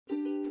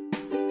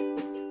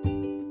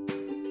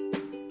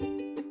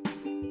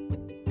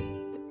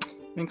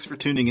Thanks for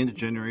tuning in to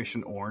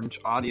Generation Orange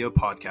Audio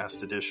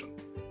Podcast Edition.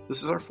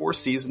 This is our fourth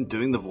season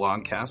doing the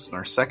vlogcast and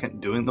our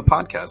second doing the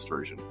podcast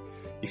version.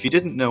 If you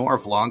didn't know, our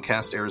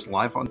vlogcast airs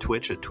live on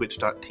Twitch at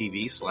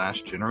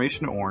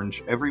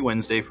twitch.tv/GenerationOrange every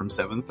Wednesday from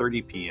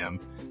 7:30 p.m.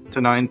 to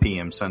 9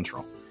 p.m.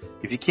 Central.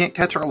 If you can't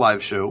catch our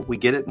live show, we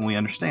get it and we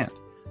understand.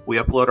 We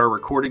upload our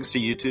recordings to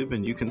YouTube,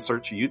 and you can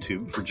search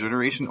YouTube for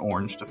Generation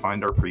Orange to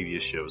find our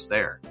previous shows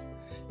there.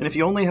 And if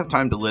you only have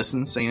time to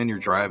listen, say on your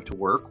drive to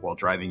work, while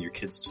driving your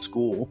kids to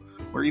school,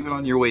 or even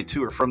on your way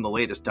to or from the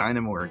latest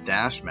Dynamo or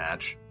Dash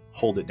match,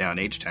 Hold It Down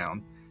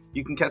H-Town,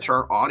 you can catch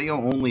our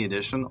audio-only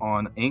edition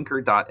on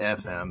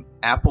Anchor.fm,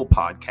 Apple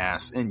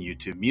Podcasts, and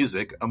YouTube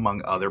Music,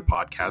 among other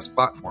podcast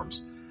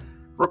platforms.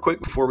 Real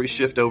quick before we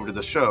shift over to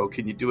the show,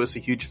 can you do us a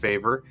huge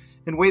favor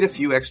and wait a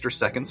few extra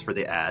seconds for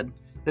the ad?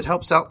 It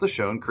helps out the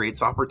show and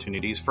creates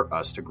opportunities for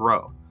us to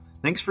grow.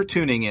 Thanks for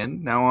tuning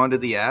in. Now on to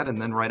the ad,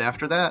 and then right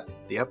after that,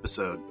 the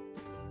episode.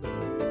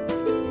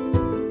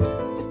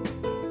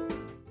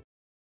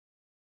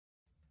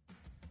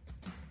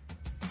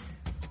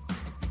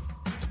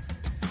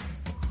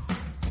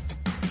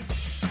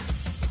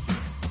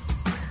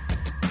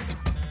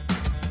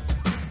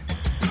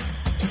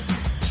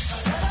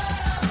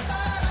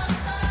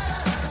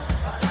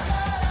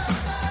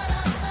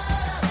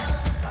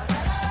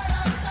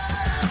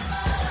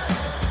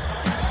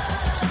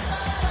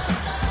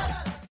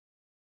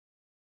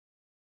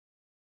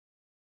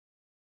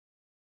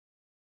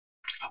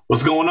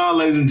 What's going on,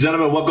 ladies and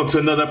gentlemen? Welcome to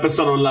another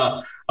episode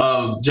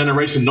of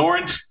Generation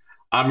Orange.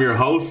 I'm your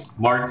host,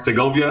 Mark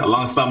Segovia,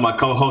 alongside my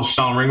co-host,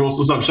 Sean Ringos.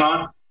 What's up,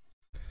 Sean?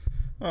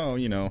 Oh,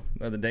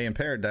 another day in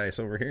paradise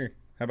over here.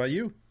 How about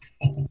you?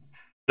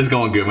 It's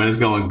going good, man. It's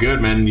going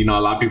good, man.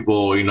 A lot of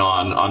people,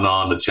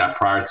 on the chat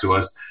prior to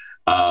us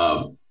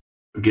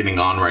getting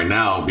on right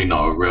now,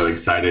 really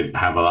excited,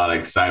 have a lot of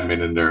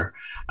excitement in there.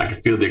 I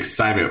can feel the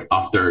excitement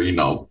after,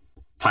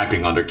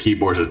 typing on their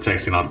keyboards or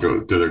texting on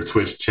through their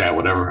Twitch chat,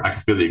 whatever. I can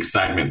feel the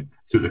excitement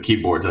through the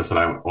keyboard. That's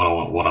what I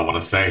want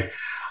to say.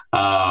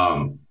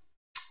 A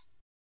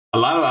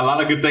lot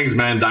of good things,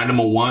 man.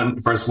 Dynamo won,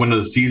 first win of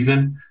the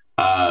season.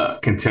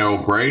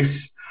 Quintero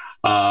brace,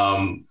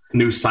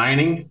 new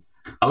signing.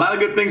 A lot of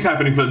good things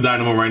happening for the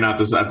Dynamo right now at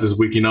this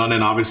week, And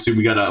then obviously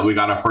we got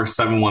our first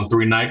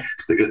 7-1-3 night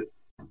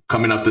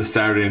coming up this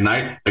Saturday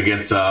night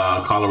against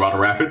Colorado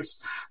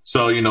Rapids.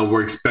 So,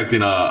 we're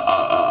expecting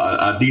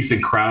a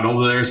decent crowd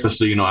over there,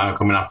 especially,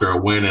 coming after a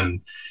win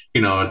and,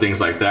 things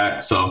like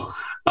that. So,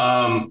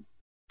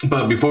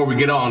 but before we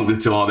get on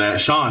into all that,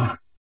 Sean,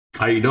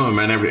 how you doing,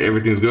 man?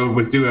 Everything's good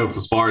with you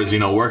as far as,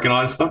 work and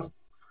all that stuff?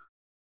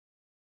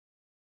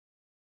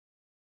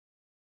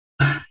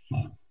 I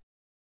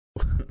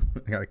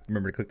got to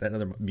remember to click that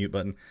other mute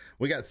button.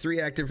 We got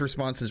 3 active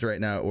responses right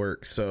now at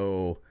work.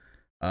 So,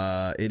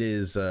 it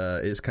is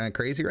kind of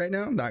crazy right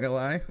now. Not gonna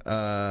lie.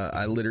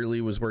 I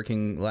literally was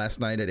working last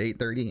night at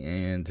 8:30,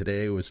 and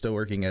today was still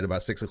working at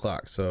about 6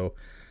 o'clock. So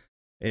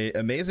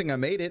amazing, I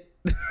made it.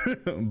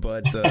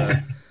 But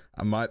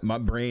my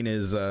brain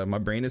is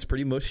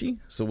pretty mushy.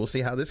 So we'll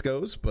see how this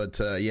goes. But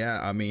yeah,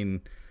 I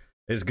mean,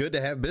 it's good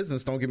to have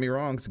business. Don't get me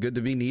wrong. It's good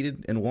to be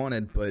needed and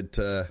wanted. But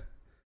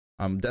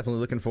I'm definitely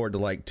looking forward to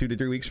like 2 to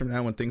 3 weeks from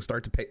now when things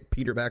start to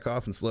peter back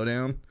off and slow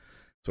down.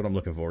 That's what I'm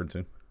looking forward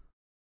to.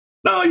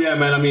 No, yeah,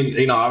 man. I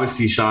mean,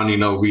 obviously, Sean,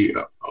 we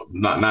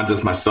not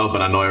just myself,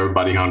 but I know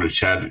everybody on the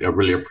chat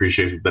really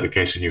appreciates the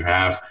dedication you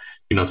have,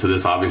 to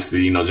this.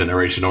 Obviously,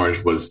 Generation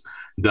Orange was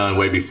done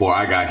way before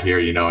I got here,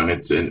 and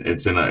it's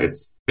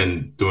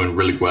been doing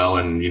really well,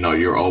 and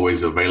you're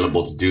always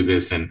available to do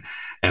this and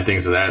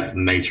things of that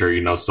nature,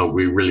 So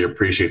we really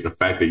appreciate the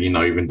fact that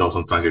even though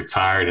sometimes you're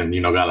tired and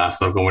got a lot of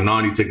stuff going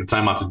on, you take the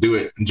time out to do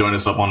it and join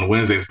us up on the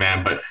Wednesdays,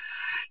 man. But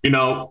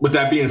with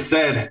that being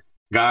said,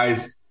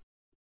 guys,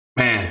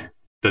 man,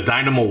 the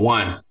Dynamo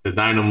won. The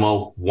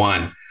Dynamo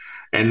won,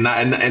 and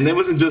it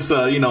wasn't just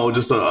a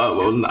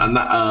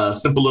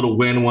simple little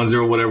win,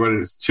 1-0, whatever.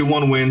 It's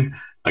 2-1 win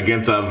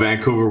against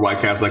Vancouver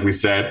Whitecaps, like we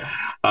said.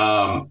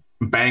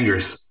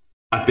 Bangers.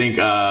 I think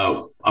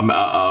a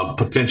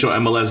potential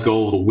MLS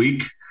goal of the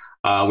week.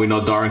 We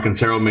know Darwin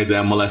Quintero made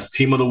the MLS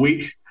Team of the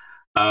Week.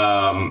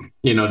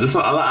 Just a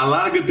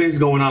lot of good things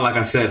going on, like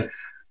I said.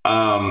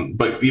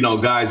 But,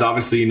 guys,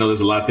 obviously,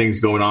 there's a lot of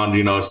things going on,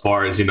 as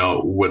far as,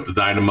 with the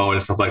Dynamo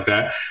and stuff like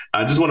that.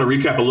 I just want to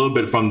recap a little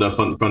bit from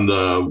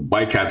the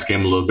Whitecaps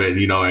game a little bit,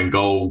 and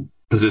go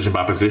position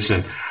by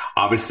position.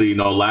 Obviously,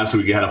 last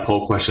week we had a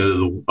poll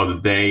question of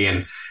the day,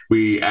 and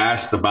we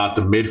asked about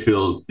the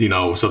midfield,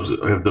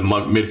 if the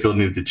midfield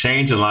needed to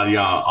change. And a lot of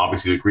y'all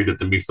obviously agreed that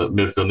the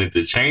midfield needed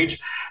to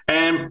change.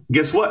 And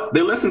guess what?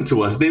 They listened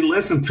to us. They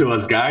listened to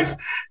us, guys,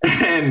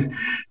 and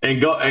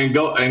go ahead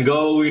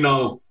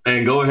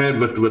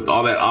with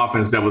all that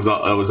offense that was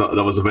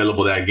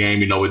available that game.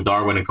 With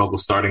Darwin and Coco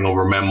starting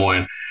over Memo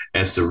and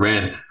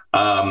Seren.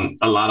 A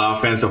lot of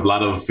offensive,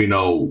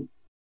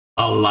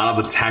 a lot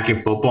of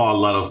attacking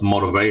football,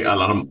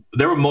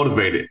 they were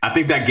motivated. I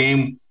think that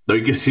game, though,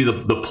 you can see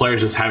the players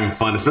just having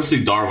fun,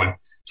 especially Darwin,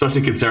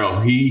 especially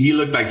Quintero. He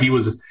looked like he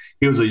was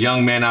he was a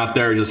young man out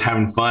there just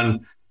having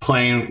fun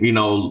playing,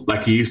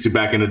 like he used to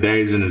back in the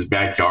days in his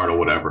backyard or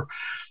whatever.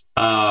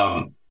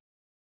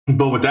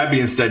 But with that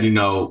being said,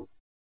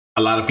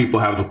 a lot of people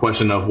have the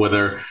question of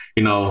whether,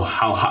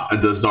 how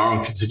does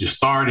Darwin continue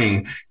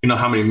starting?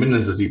 How many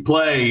minutes does he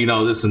play?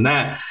 This and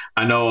that.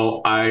 I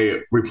know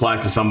I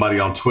replied to somebody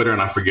on Twitter,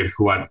 and I forget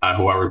who I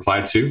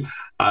replied to.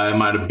 It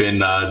might have been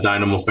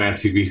Dynamo Fan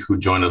TV, who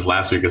joined us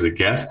last week as a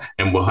guest,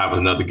 and we'll have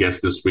another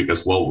guest this week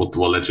as well.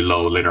 We'll let you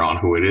know later on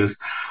who it is.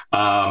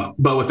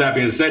 But with that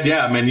being said,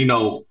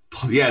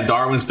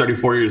 Darwin's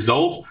 34 years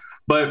old,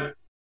 but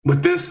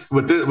with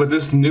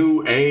this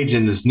new age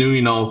and this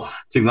new,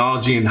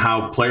 technology and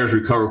how players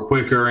recover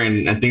quicker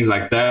and things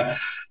like that,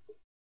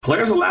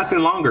 players are lasting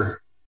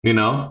longer,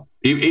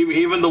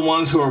 even the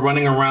ones who are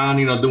running around,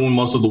 doing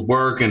most of the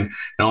work and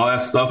all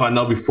that stuff. I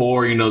know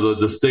before,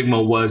 the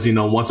stigma was,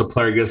 once a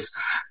player gets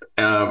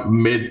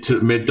mid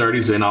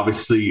 30s and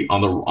obviously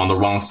on the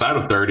wrong side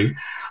of 30,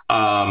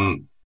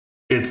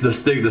 it's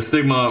the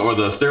stigma or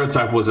the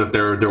stereotype was that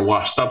they're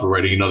washed up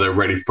already. They're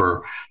ready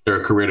for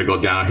their career to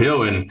go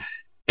downhill.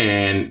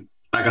 And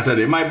like I said,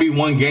 it might be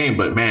one game,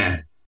 but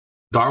man,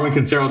 Darwin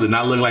Quintero did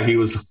not look like he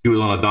was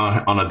on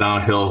a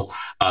downhill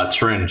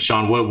trend.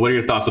 Sean, what are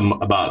your thoughts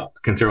about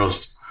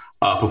Quintero's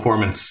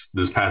performance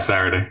this past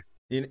Saturday?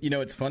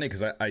 It's funny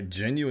because I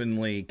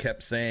genuinely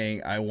kept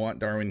saying I want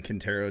Darwin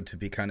Quintero to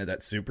be kind of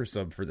that super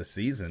sub for the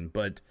season,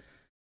 but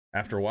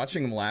after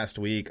watching him last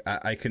week,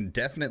 I can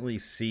definitely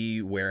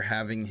see where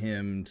having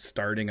him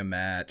starting a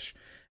match,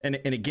 and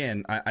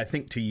again, I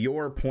think to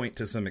your point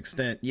to some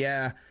extent,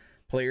 yeah,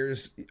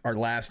 players are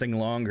lasting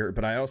longer,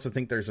 but I also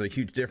think there's a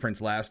huge difference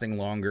lasting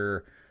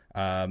longer,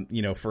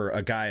 for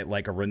a guy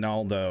like a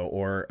Ronaldo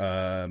or,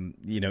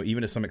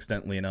 even to some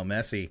extent Lionel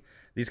Messi.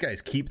 These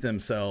guys keep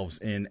themselves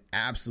in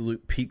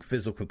absolute peak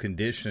physical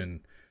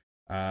condition,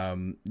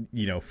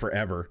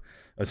 forever,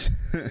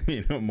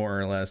 more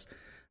or less.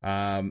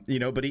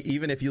 But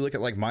even if you look at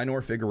like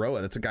Minor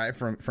Figueroa, that's a guy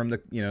from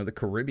the, the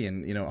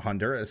Caribbean,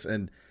 Honduras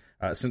and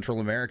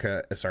Central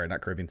America. Sorry, not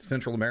Caribbean,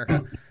 Central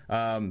America.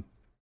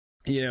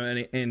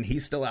 And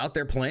he's still out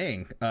there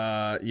playing.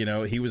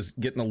 He was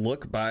getting a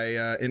look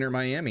by Inter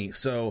Miami.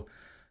 So,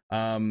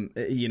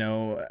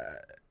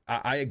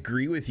 I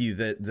agree with you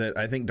that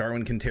I think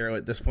Darwin Quintero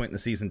at this point in the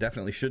season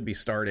definitely should be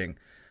starting.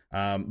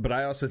 But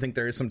I also think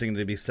there is something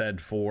to be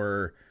said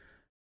for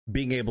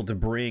being able to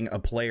bring a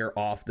player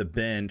off the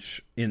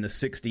bench in the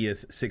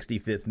 60th,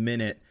 65th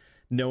minute,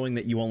 knowing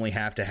that you only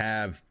have to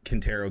have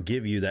Quintero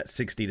give you that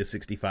 60 to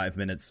 65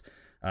 minutes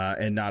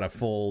and not a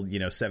full,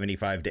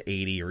 75 to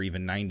 80 or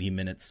even 90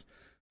 minutes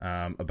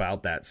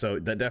about that. So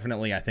that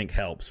definitely, I think,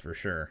 helps for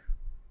sure.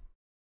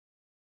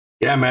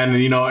 Yeah, man.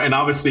 And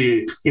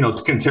obviously,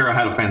 Quintero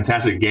had a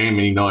fantastic game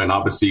and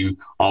obviously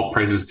all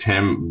praises to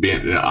him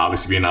being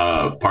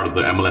a part of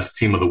the MLS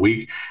team of the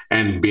week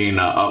and being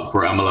up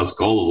for MLS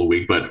goal of the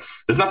week. But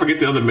let's not forget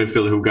the other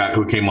midfielder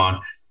who came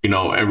on, in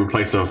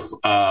replace of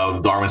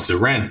Darwin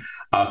Szn,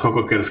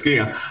 Coco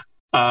Carrasquilla.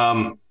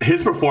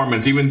 His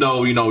performance, even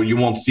though, you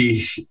won't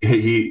see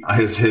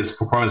his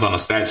performance on a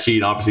stat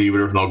sheet, obviously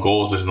there's no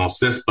goals, there's no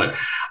assists, but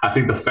I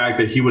think the fact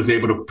that he was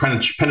able to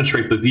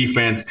penetrate the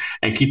defense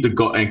and keep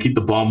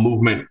the ball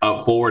movement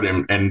up forward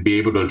and be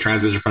able to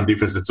transition from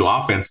defense into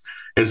offense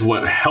is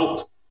what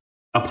helped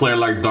a player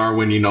like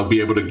Darwin, be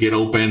able to get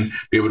open,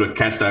 be able to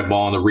catch that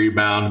ball on the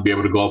rebound, be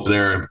able to go up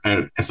there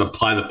and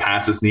supply the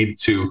passes needed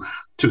to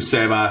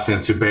Sebas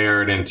and to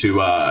Baird and to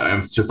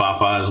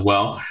Fafa as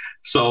well.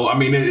 So, I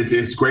mean,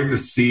 it's great to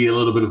see a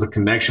little bit of a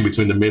connection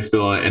between the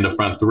midfield and the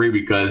front three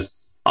because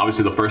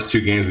obviously the first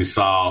two games we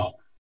saw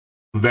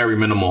very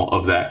minimal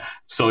of that.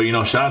 So,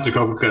 shout out to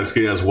Coco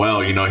Carrasquilla as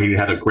well. He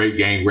had a great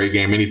game.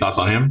 Any thoughts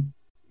on him?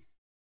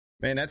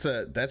 Man, that's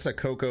a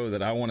Coco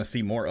that I want to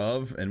see more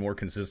of and more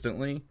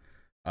consistently.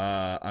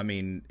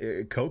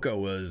 Coco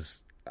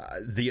was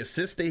the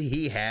assist that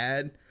he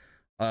had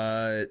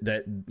or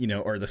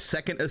the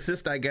second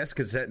assist, I guess,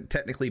 because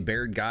technically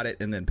Baird got it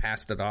and then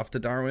passed it off to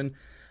Darwin.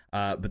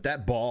 But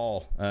that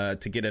ball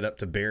to get it up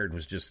to Baird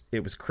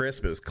it was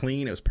crisp, it was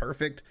clean, it was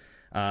perfect.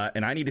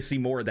 And I need to see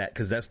more of that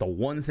because that's the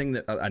one thing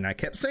that, and I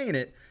kept saying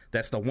it,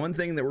 that's the one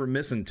thing that we're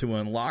missing to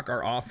unlock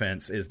our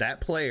offense is that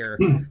player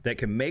that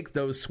can make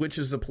those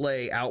switches of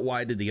play out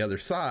wide to the other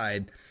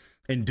side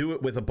and do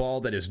it with a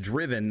ball that is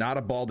driven, not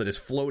a ball that is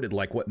floated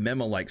like what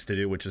Memo likes to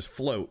do, which is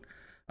float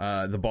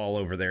the ball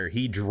over there.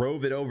 He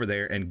drove it over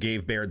there and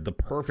gave Baird the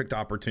perfect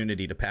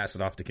opportunity to pass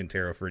it off to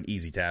Quintero for an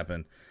easy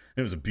tap-in.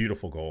 It was a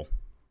beautiful goal.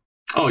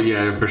 Oh,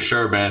 yeah, for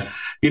sure, man.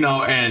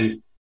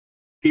 And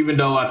even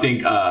though I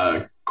think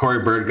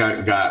Corey Bird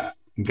got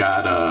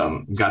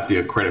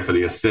the credit for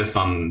the assist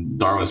on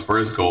Darwin's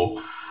first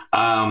goal,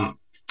 I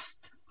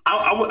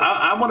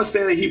want to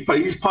say that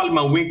he's probably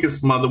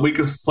the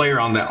weakest player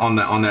on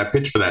that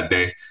pitch for that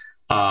day.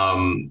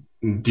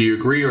 Do you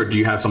agree, or do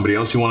you have somebody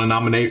else you want to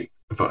nominate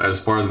as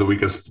far as the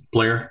weakest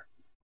player?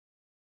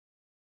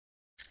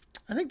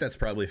 I think that's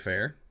probably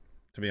fair,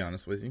 to be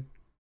honest with you.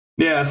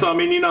 Yeah, so I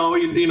mean,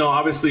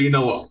 obviously,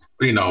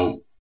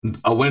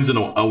 a win's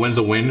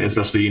a win,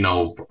 especially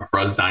for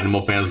us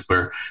Dynamo fans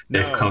where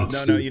they've come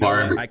too you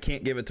far. know what? I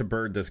can't give it to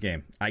Bird this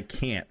game. I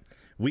can't.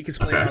 Weakest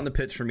player on the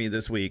pitch for me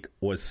this week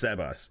was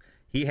Sebas.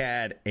 He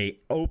had a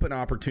open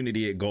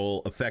opportunity at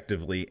goal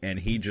effectively, and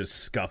he just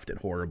scuffed it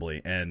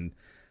horribly. And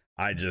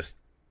I just,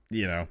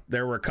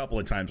 there were a couple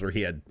of times where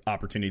he had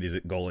opportunities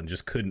at goal and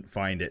just couldn't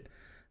find it.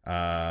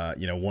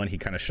 One he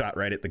kind of shot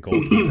right at the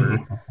goalkeeper,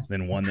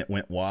 then one that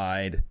went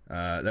wide.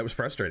 That was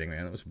frustrating,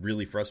 man. It was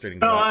really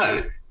frustrating to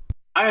watch.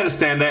 I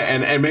understand that,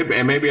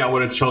 and maybe I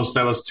would have chose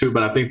Sebas too,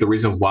 but I think the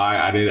reason why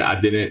I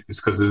didn't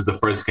is because this is the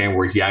first game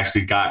where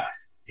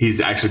he's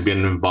actually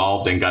been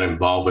involved and got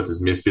involved with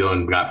his midfield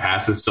and got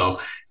passes. So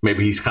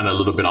maybe he's kind of a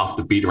little bit off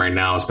the beat right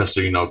now,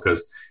 especially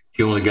because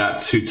he only got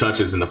 2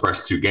 touches in the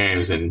first 2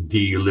 games, and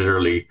he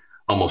literally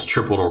almost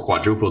tripled or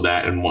quadrupled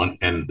that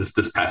in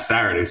this past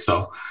Saturday.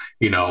 So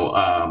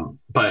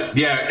but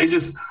yeah, it's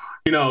just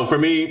for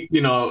me,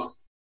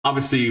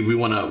 obviously we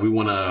want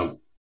to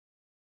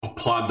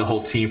applaud the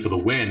whole team for the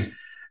win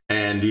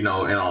and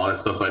all that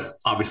stuff, but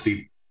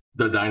obviously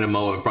the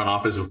Dynamo in front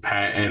office with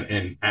Pat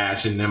and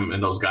Ash and them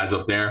and those guys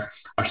up there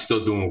are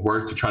still doing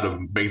work to try to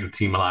make the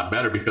team a lot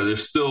better, because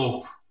there's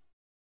still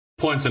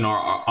points on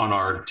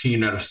our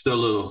team that are still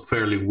a little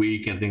fairly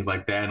weak and things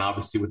like that. And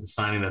obviously with the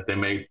signing that they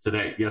made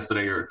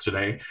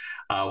yesterday,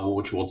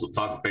 which we'll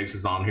talk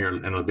bases on here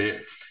in a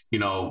bit,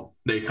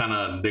 they kind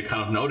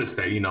of noticed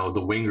that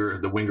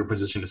the winger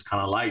position is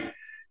kind of light,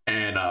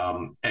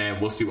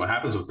 and we'll see what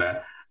happens with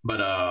that.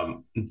 But I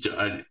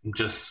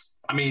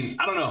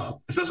don't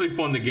know, especially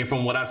from the game,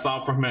 from what I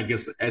saw from him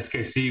against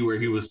SKC, where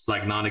he was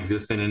like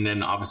non-existent, and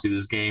then obviously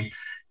this game,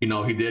 he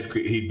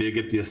did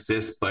get the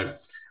assist, but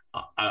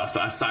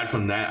aside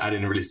from that, I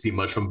didn't really see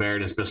much from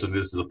Barrett, especially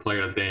this is a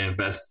player that they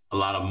invest a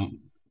lot of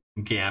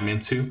GAM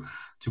into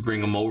to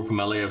bring him over from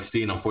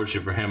LAFC. And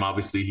unfortunately for him,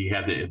 obviously he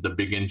had the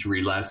big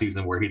injury last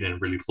season where he didn't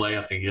really play.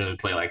 I think he only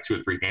played like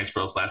 2 or 3 games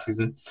for us last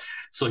season.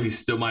 So he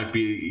still might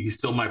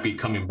be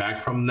coming back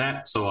from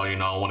that. So, I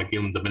want to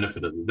give him the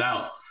benefit of the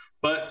doubt.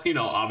 But,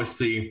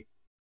 obviously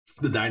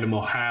the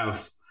Dynamo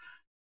have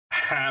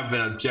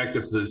an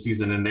objective for the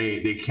season, and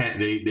they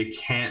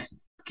can't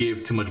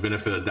give too much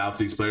benefit of doubt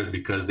to these players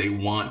because they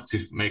want to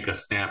make a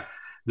stamp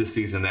this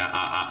season. That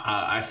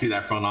I see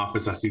that front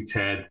office. I see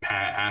Ted,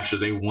 Pat, Asher.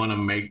 They want to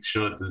make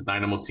sure that the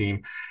Dynamo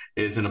team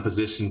is in a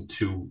position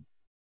to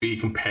be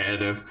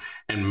competitive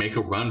and make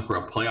a run for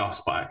a playoff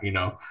spot.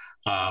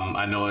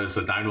 I know as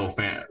a Dynamo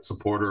fan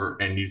supporter,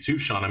 and you too,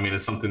 Sean,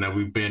 it's something that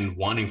we've been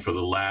wanting for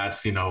the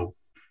last,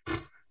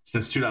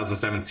 since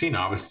 2017,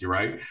 obviously,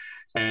 right?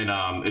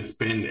 And it's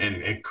been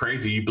and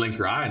crazy. You blink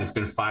your eye and it's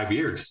been 5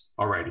 years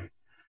already.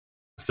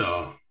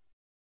 So,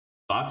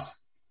 thoughts?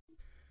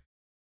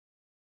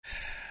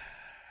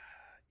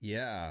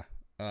 Yeah.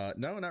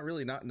 No, not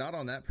really. Not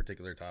on that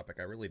particular topic.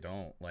 I really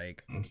don't.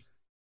 Like,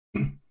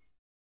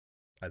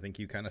 I think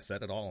you kind of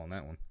said it all on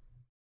that one.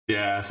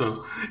 Yeah.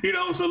 So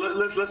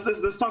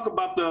let's talk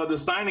about the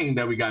signing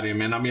that we got in,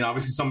 man.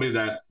 Obviously somebody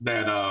that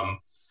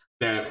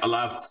a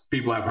lot of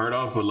people have heard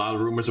of, a lot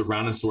of rumors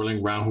around and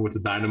swirling around with the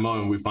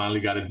Dynamo, and we finally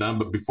got it done.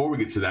 But before we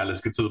get to that,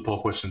 let's get to the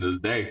poll question of the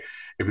day,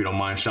 if you don't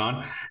mind,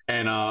 Sean.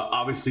 And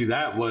obviously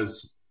that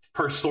was,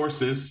 per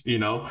sources,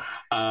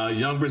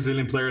 young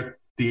Brazilian player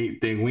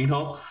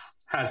Dynamo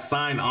has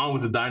signed on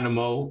with the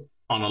Dynamo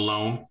on a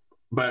loan,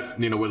 but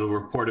with a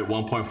reported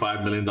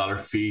 $1.5 million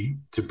fee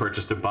to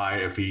purchase to buy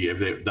if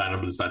the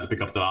Dynamo decide to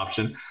pick up that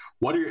option.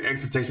 What are your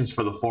expectations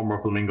for the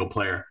former Flamengo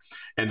player?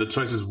 And the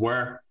choices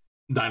were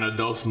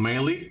Dynados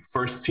mainly,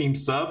 first team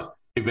sub,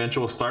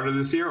 eventual starter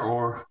this year,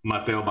 or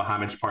Mateo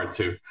Bahamic part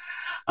 2.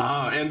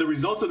 And the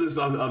results of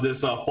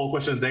this poll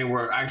question today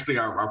were actually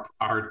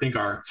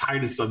our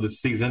tightest of the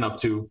season up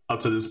to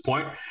this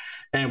point,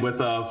 and with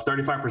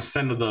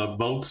 35% of the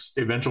votes,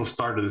 eventual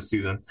start of the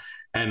season,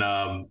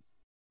 and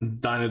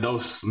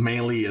Dynados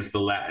mainly is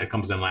it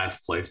comes in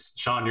last place.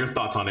 Sean, your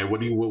thoughts on it? What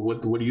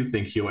do you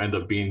think he'll end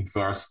up being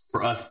for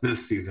us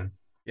this season?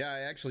 Yeah, I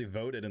actually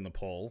voted in the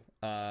poll,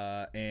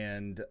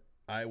 and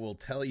I will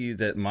tell you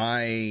that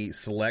my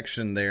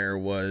selection there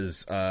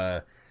was,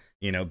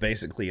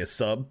 basically a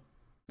sub,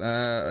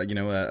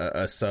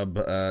 a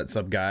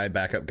sub guy,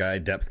 backup guy,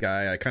 depth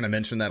guy. I kind of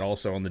mentioned that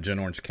also on the Gen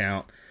Orange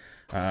count.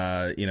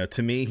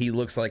 To me, he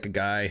looks like a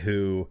guy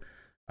who,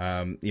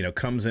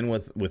 comes in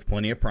with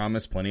plenty of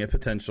promise, plenty of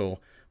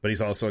potential, but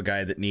he's also a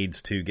guy that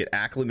needs to get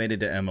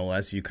acclimated to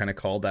MLS. You kind of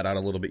called that out a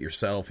little bit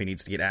yourself. He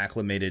needs to get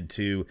acclimated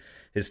to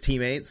his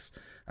teammates.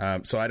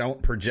 So I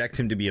don't project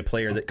him to be a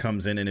player that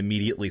comes in and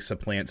immediately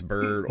supplants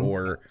Bird,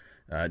 or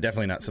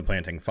definitely not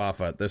supplanting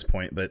Fafa at this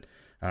point. But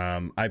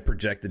I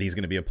project that he's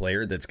going to be a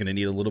player that's going to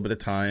need a little bit of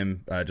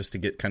time just to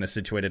get kind of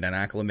situated and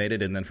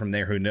acclimated. And then from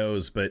there, who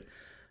knows? But,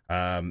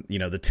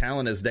 the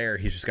talent is there.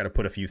 He's just got to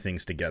put a few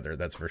things together.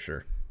 That's for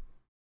sure.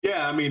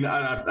 Yeah,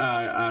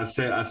 I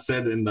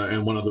said in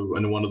one of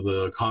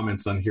the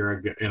comments on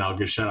here, and I'll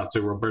give shout out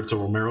to Roberto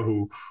Romero,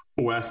 who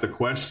who asked the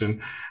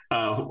question,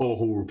 or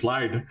who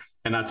replied,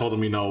 and I told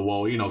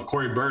him,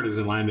 Corey Bird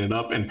isn't lining it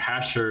up, and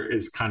Pasher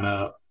is kind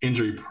of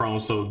injury prone.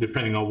 So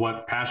depending on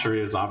what Pasher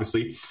is,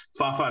 obviously,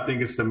 Fafa I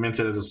think is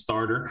cemented as a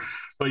starter,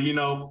 but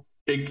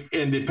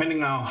and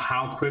depending on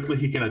how quickly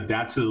he can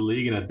adapt to the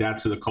league and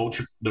adapt to the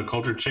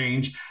culture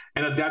change,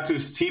 and adapt to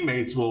his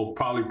teammates, will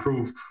probably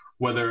prove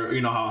whether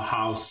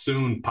how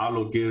soon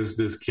Pablo gives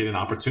this kid an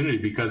opportunity.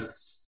 Because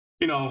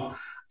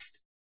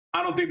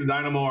I don't think the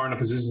Dynamo are in a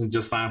position to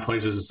just sign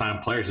players just to sign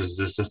players.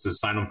 It's just to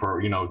sign them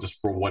for, just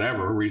for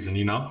whatever reason,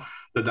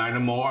 The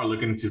Dynamo are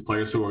looking to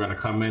players who are going to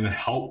come in and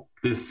help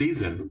this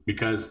season,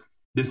 because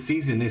this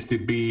season is to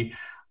be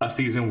a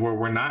season where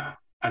we're not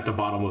at the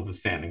bottom of the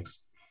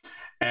standings.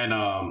 And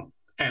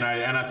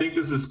I think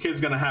this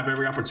kid's going to have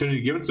every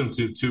opportunity given to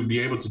him to be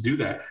able to do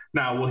that.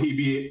 Now, will he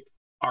be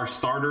our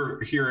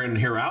starter here and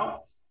here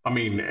out? I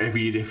mean, if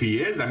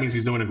he is, that means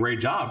he's doing a great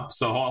job.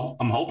 So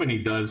I'm hoping he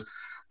does.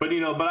 But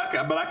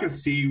I can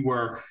see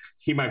where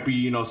he might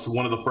be,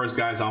 one of the first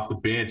guys off the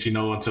bench,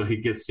 until he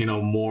gets,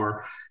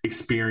 more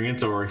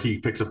experience, or he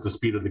picks up the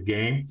speed of the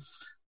game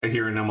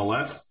here in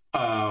MLS.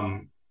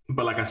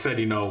 But like I said,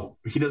 he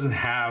doesn't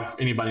have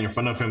anybody in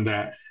front of him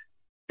that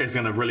is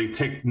going to really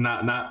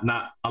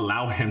not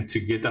allow him to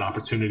get that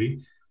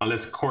opportunity,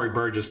 unless Corey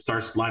Bird just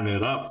starts lining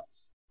it up,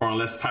 or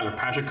unless Tyler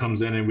Pasher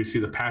comes in and we see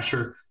the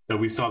Pasher that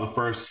we saw the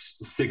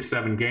first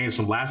 6-7 games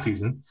from last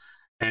season,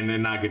 and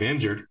then not get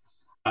injured.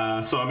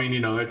 So, I mean,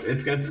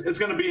 it's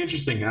going to be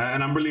interesting,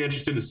 and I'm really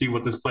interested to see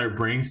what this player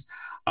brings.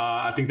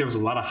 I think there was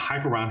a lot of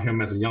hype around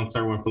him as a young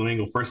player when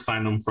Flamengo first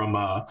signed him from,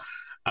 I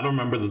don't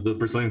remember the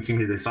Brazilian team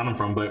that they signed him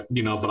from, but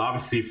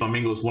obviously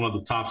Flamengo is one of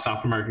the top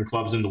South American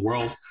clubs in the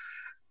world,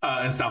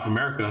 in South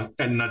America,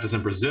 and not just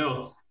in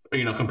Brazil,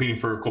 competing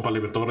for Copa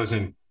Libertadores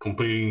and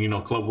competing,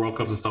 Club World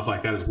Cups and stuff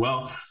like that as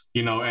well,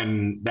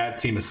 and that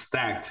team is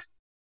stacked.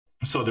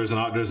 So there's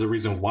a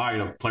reason why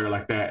a player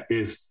like that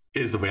is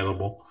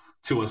available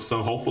to us.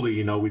 So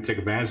hopefully, we take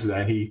advantage of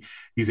that.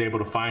 He's able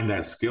to find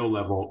that skill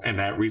level and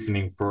that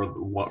reasoning for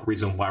what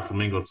reason why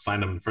Flamengo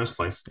signed him in the first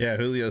place. Yeah,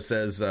 Julio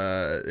says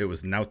it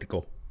was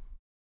Nautical.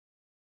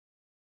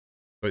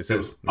 Oh, he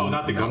says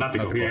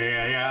Nautical.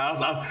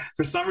 Yeah.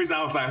 For some reason,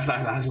 I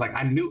was like,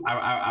 I knew,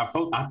 I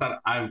thought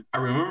I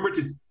remember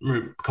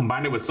to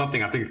combine it with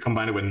something. I think I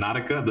combined it with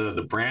Nautica,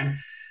 the brand,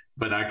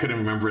 but I couldn't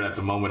remember it at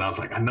the moment. I was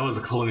like, I know it's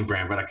a clothing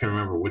brand, but I can't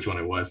remember which one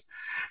it was.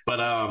 But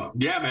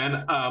yeah,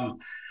 man.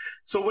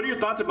 So what are your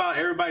thoughts about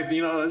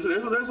everybody? There's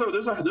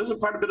a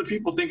quite a bit of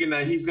people thinking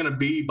that he's going to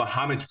be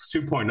Bahamut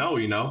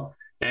 2.0,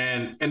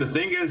 and the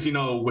thing is, and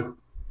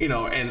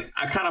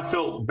I kind of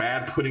felt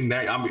bad putting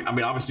that. I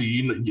mean,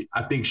 obviously,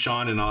 I think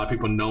Sean and a lot of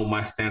people know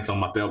my stance on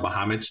Mateo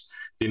Bahamut.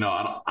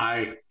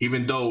 I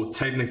even though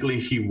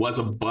technically he was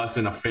a bust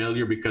and a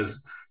failure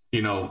because,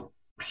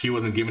 he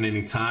wasn't given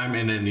any time.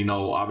 And then,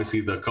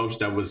 obviously the coach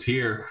that was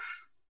here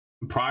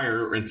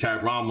prior, and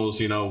Tad Ramos,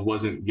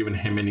 wasn't giving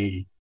him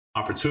any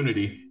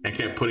opportunity and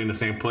kept putting the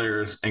same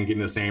players and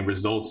getting the same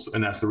results.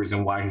 And that's the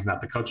reason why he's not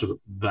the coach of the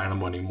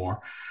Dynamo anymore.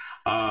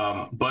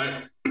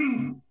 But,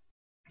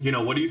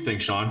 what do you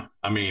think, Sean?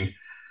 I mean,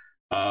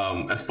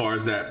 as far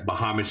as that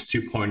Bahamut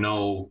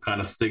 2.0 kind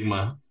of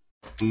stigma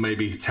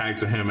maybe tagged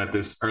to him at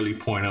this early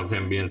point of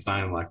him being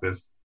signed like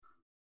this.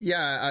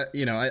 Yeah,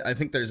 I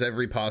think there's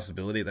every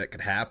possibility that could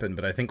happen,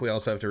 but I think we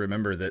also have to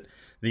remember that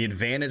the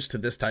advantage to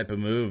this type of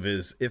move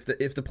is if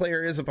the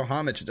player is a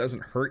Bahamut, it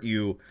doesn't hurt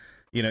you.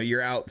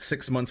 You're out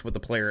 6 months with the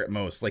player at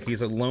most. Like,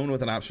 he's a loan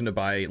with an option to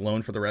buy,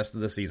 loan for the rest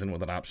of the season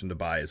with an option to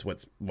buy is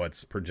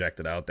what's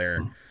projected out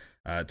there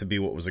to be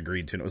what was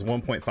agreed to. And it was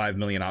 1.5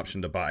 million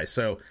option to buy.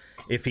 So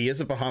if he is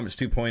a Bahamut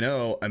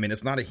 2.0, I mean,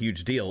 it's not a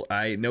huge deal.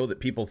 I know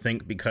that people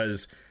think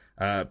because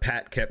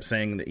Pat kept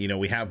saying that,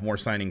 we have more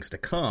signings to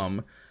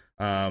come.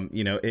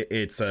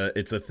 It's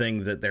a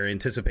thing that they're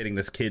anticipating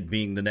this kid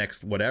being the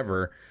next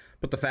whatever.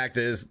 But the fact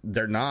is,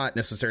 they're not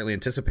necessarily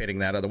anticipating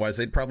that. Otherwise,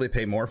 they'd probably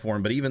pay more for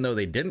him. But even though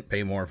they didn't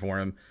pay more for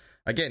him,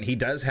 again, he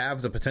does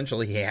have the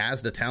potential. He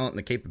has the talent and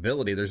the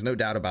capability. There's no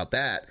doubt about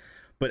that.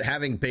 But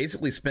having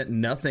basically spent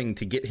nothing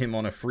to get him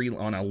on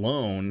a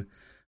loan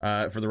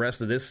for the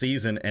rest of this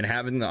season, and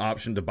having the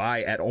option to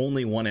buy at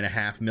only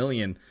 $1.5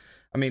 million.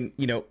 I mean,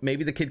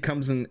 maybe the kid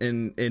comes in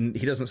and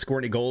he doesn't score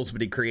any goals,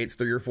 but he creates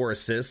 3 or 4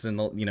 assists in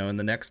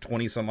the next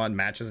 20 some odd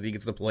matches that he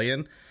gets to play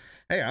in.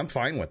 Hey, I'm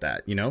fine with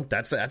that.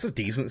 That's a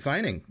decent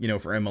signing,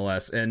 for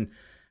MLS.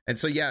 And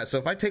so, yeah, so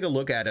if I take a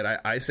look at it,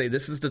 I say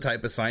this is the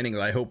type of signing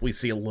that I hope we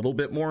see a little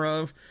bit more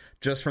of,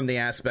 just from the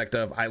aspect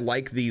of I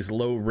like these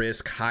low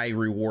risk, high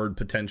reward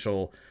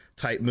potential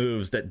type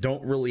moves that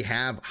don't really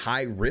have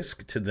high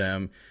risk to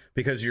them,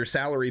 because your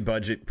salary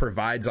budget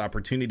provides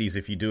opportunities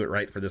if you do it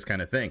right for this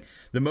kind of thing.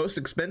 The most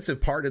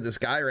expensive part of this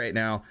guy right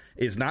now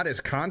is not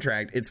his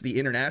contract, it's the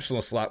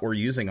international slot we're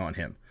using on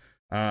him.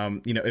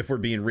 If we're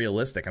being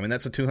realistic, I mean,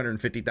 that's a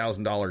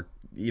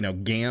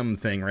 $250,000, GAM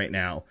thing right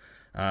now.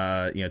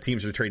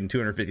 Teams are trading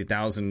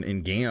 $250,000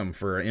 in GAM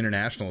for an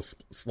international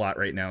slot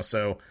right now.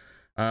 So,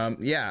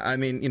 yeah, I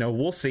mean,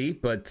 we'll see,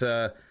 but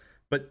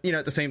But,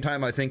 at the same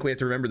time, I think we have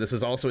to remember this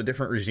is also a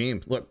different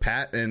regime. Look,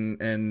 Pat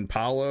and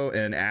Paulo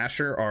and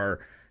Asher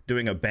are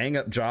doing a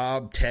bang-up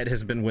job. Ted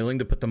has been willing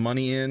to put the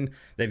money in.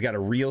 They've got a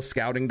real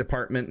scouting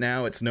department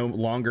now. It's no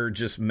longer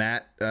just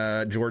Matt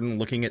Jordan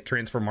looking at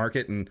Transfer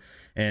Market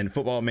and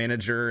Football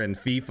Manager and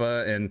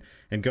FIFA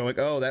and going,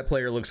 oh, that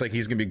player looks like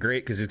he's going to be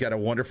great because he's got a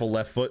wonderful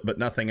left foot, but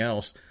nothing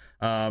else.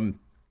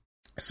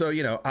 So,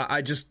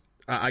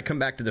 I come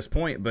back to this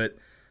point, but,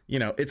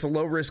 it's a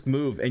low-risk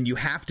move, and you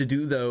have to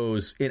do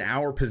those in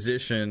our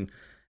position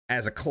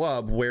as a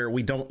club where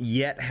we don't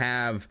yet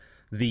have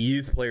the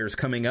youth players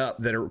coming up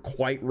that are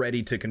quite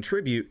ready to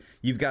contribute.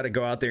 You've got to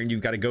go out there and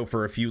you've got to go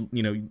for a few,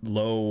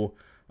 low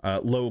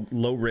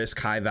risk,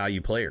 high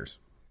value players.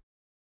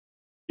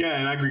 Yeah,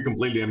 and I agree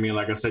completely. I mean,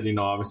 like I said,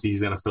 obviously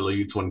he's going to fill a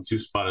U22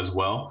 spot as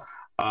well.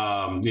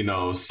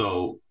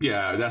 So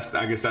yeah,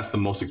 I guess that's the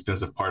most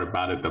expensive part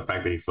about it. The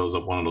fact that he fills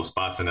up one of those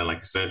spots. And then, like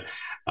you said,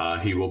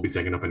 he will be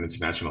taking up an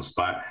international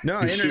spot.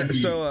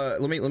 So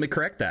let me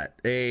correct that.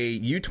 A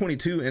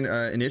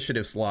U22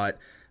 initiative slot,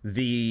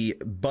 the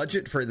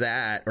budget for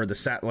that, or the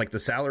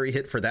salary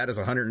hit for that is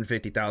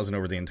 $150,000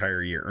 over the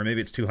entire year, or maybe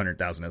it's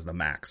 $200,000 as the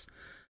max.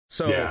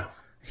 So yeah.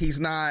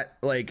 He's not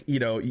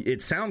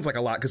it sounds like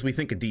a lot because we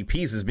think of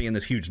DPs as being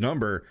this huge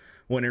number,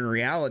 when in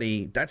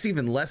reality, that's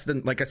even less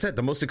than, like I said,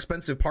 the most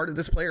expensive part of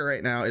this player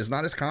right now is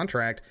not his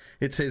contract.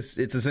 It's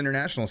his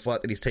international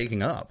slot that he's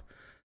taking up.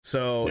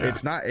 So yeah.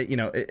 It's not,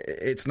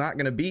 it's not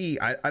going to be,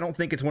 I don't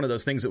think it's one of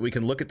those things that we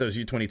can look at those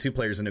U22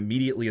 players and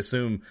immediately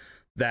assume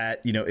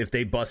that, if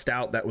they bust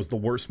out, that was the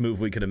worst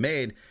move we could have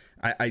made.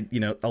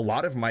 A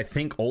lot of them, I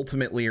think,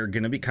 ultimately are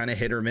going to be kind of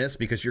hit or miss,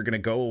 because you're going to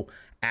go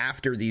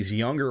after these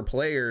younger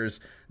players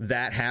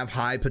that have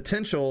high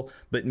potential,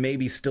 but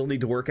maybe still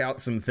need to work out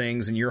some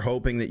things, and you're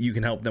hoping that you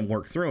can help them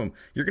work through them.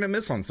 You're going to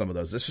miss on some of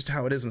those. That's just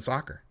how it is in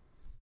soccer.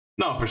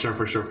 No, for sure.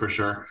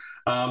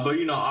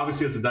 But,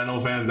 obviously as a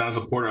Dynamo fan, Dynamo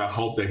supporter, I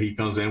hope that he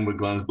comes in with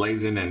guns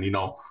blazing, and,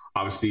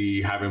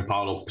 obviously having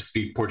Paulo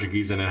speak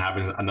Portuguese and then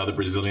having another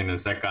Brazilian in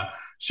Seca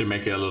should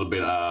make it a little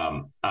bit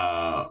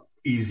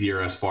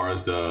easier as far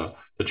as the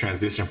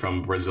transition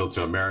from Brazil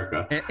to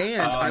America.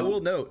 And I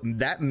will note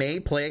that may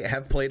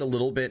have played a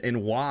little bit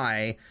in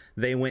why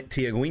they went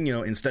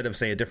Tiaguinho instead of,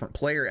 say, a different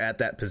player at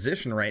that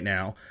position right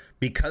now,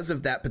 because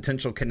of that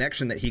potential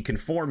connection that he can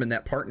form and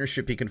that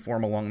partnership he can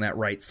form along that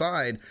right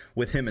side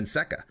with him and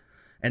Seca.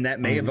 And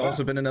that may have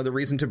also been another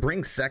reason to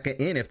bring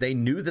Seca in. If they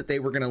knew that they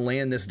were going to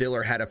land this deal,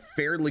 or had a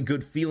fairly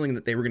good feeling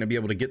that they were going to be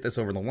able to get this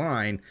over the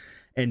line,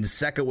 and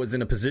Seca was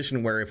in a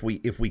position where if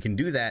we can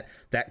do that,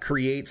 that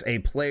creates a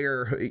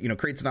player,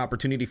 creates an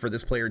opportunity for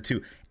this player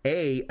to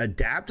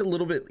adapt a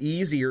little bit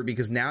easier,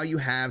 because now you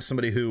have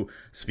somebody who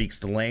speaks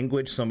the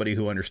language, somebody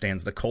who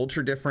understands the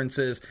culture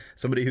differences,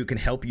 somebody who can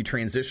help you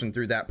transition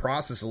through that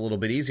process a little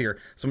bit easier,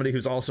 somebody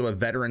who's also a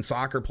veteran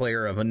soccer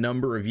player of a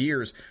number of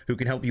years who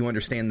can help you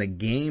understand the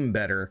game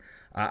better.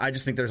 I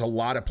just think there's a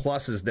lot of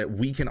pluses that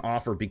we can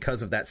offer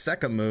because of that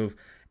second move.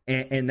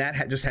 And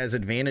that just has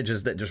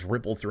advantages that just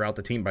ripple throughout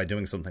the team by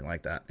doing something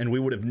like that. And we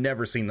would have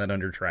never seen that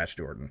under Trash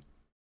Jordan.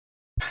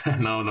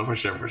 No, for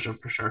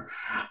sure.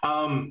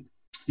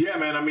 Yeah,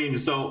 man. I mean,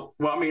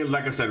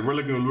 like I said, we're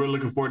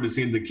looking forward to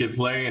seeing the kid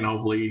play, and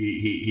hopefully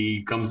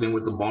he comes in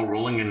with the ball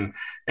rolling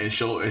and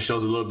shows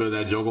a little bit of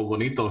that Jogo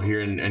Bonito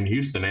here in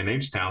Houston and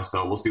H-Town.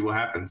 So we'll see what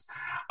happens.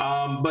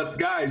 But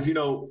guys, I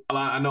know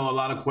a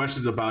lot of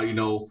questions about,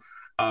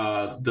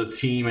 the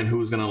team and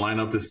who's going to line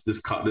up this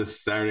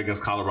Saturday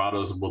against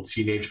Colorado. Will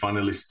Teenage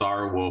finally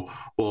start?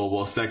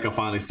 Will Seca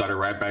finally start a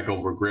right back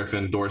over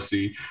Griffin,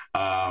 Dorsey,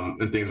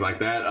 and things like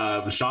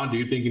that? Sean, do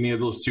you think any of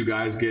those two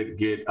guys get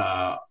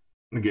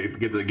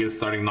the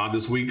starting nod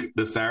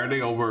this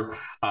Saturday over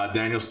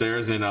Daniel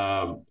Steres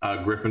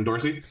and Griffin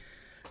Dorsey?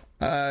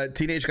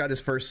 Teenage got his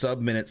first sub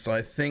minute, so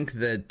I think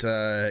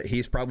that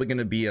he's probably going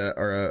to be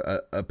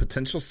a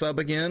potential sub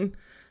again.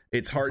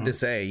 It's hard to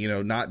say,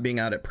 not being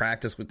out at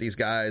practice with these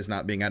guys,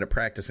 not being out at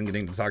practice and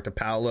getting to talk to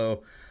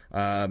Paulo.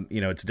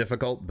 It's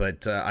difficult,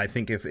 but I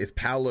think if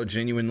Paulo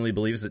genuinely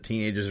believes that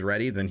Teenage is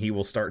ready, then he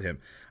will start him.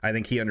 I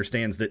think he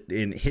understands that,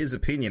 in his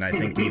opinion, I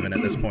think even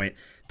at this point,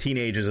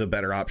 Teenage is a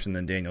better option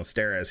than Daniel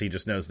Steres. He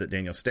just knows that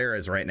Daniel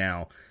Steres right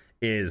now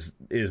is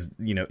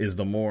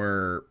the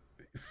more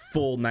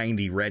full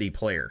 90 ready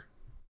player.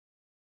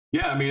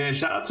 Yeah, I mean, and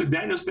shout out to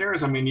Daniel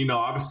Steres. I mean,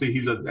 obviously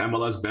he's an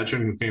MLS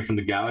veteran who came from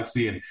the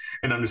Galaxy and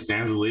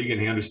understands the league, and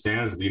he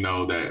understands,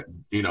 that,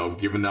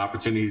 given the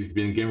opportunity he's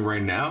been given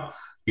right now,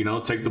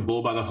 take the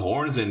bull by the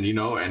horns and,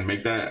 and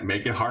make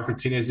it hard for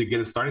Teenage to get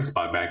a starting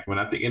spot back.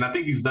 I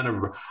think he's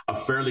done a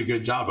fairly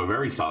good job, a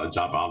very solid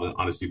job,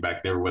 honestly,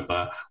 back there with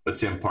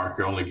Tim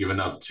Parker, only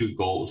giving up 2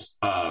 goals.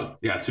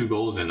 2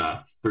 goals in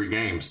 3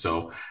 games.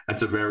 So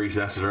that's a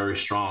very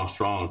strong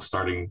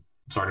starting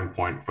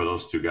point for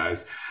those two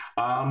guys.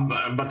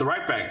 But the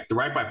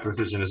right back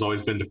position has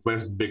always been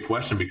the big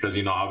question, because,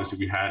 obviously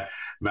we had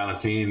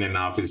Valentin and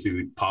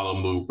obviously Paulo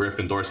moved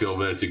Griffin Dorsey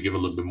over there to give a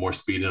little bit more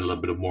speed and a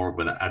little bit more of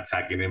an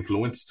attacking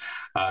influence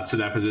to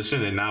that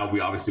position. And now we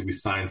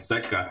signed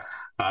Seca.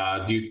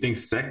 Do you think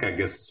Sek gets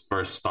his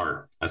first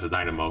start as a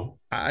Dynamo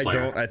I player?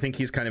 don't. I think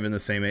he's kind of in the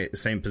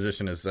same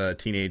position as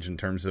Teenage in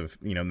terms of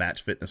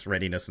match fitness,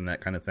 readiness, and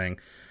that kind of thing.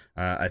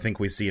 I think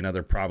we see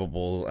another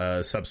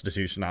probable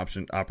substitution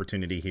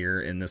opportunity here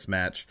in this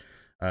match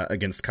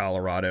against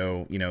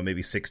Colorado.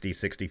 Maybe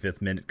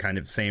 65th minute, kind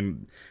of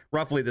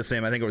roughly the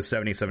same. I think it was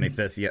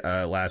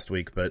 75th last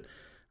week, but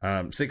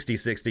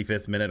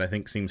 65th minute I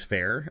think seems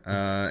fair.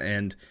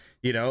 And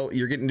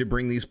you're getting to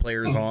bring these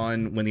players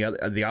on when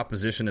the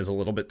opposition is a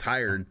little bit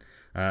tired.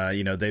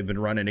 They've been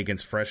running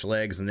against fresh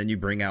legs, and then you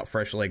bring out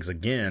fresh legs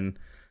again.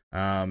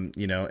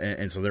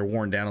 And so they're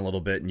worn down a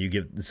little bit, and you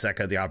give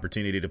Seka the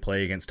opportunity to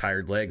play against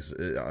tired legs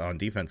on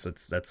defense.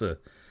 That's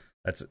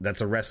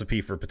a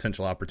recipe for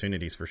potential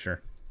opportunities for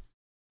sure.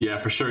 Yeah,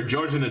 for sure.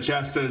 George in the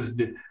chat says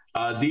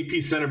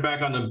DP center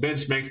back on the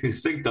bench makes me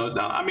sick though.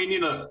 I mean,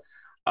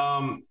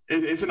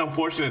 it's an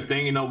unfortunate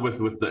thing,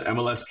 with the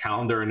MLS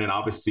calendar, and then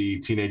obviously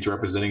Teenage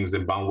representing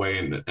Zimbabwe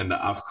and the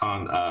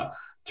AFCON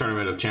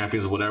Tournament of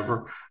Champions,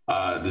 whatever,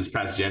 this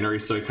past January.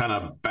 So it kind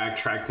of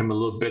backtracked him a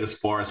little bit as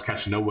far as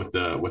catching up with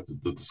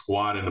the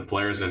squad and the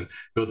players and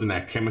building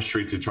that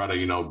chemistry to try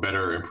to,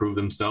 better improve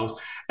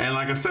themselves. And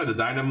like I said, the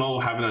Dynamo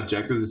have an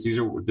objective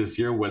this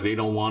year where they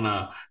want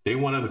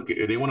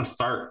to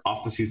start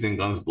off the season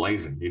guns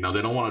blazing. They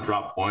don't want to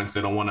drop points.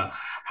 They don't want to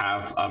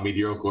have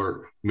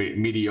mediocre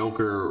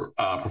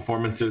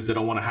performances. They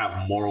don't want to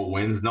have moral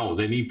wins. No,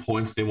 they need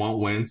points. They want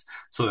wins.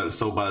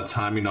 So by the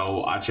time,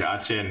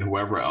 Ache and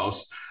whoever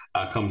else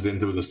comes in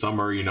through the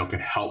summer, can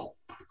help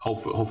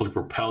hopefully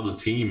propel the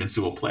team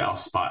into a playoff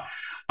spot.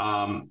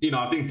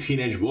 I think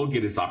Teenage will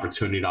get his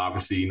opportunity to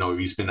obviously, if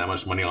you spend that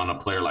much money on a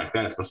player like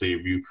that, especially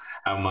if you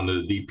have him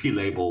under the DP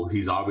label,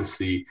 he's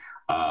obviously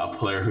a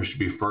player who should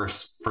be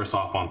first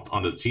off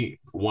on the team.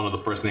 One of the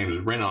first names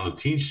written on the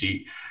team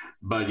sheet.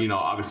 But,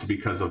 obviously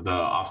because of the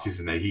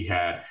offseason that he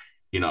had,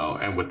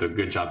 and with the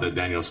good job that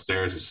Daniel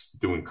Stairs is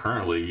doing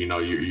currently,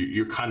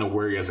 you're kind of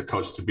wary as a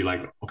coach to be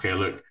like, okay,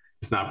 look,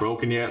 it's not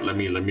broken yet. Let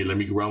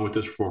me run with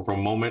this for a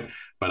moment.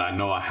 But I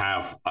know I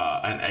have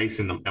an ace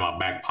in my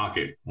back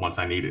pocket once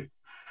I need it.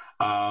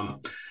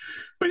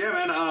 But yeah,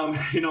 man,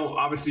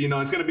 obviously,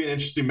 it's going to be an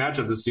interesting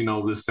matchup this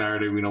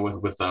Saturday,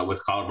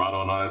 with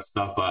Colorado and all that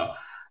stuff.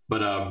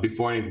 But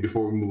before we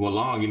move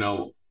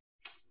along,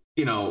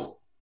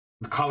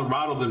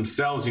 Colorado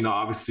themselves,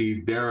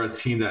 obviously they're a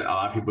team that a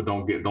lot of people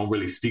don't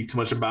really speak too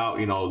much about.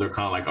 They're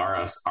kind of like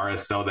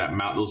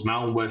RSL, those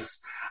Mountain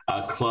West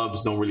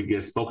clubs don't really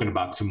get spoken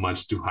about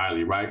too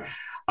highly, right?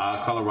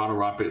 Colorado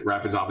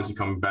Rapids obviously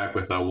coming back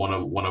with one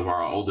of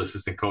our old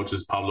assistant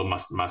coaches, Pablo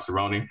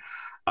Mascheroni,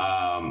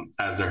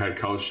 as their head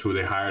coach, who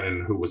they hired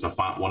and who was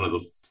one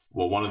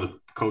of the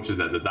coaches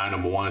that the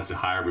Dynamo wanted to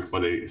hire before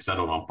they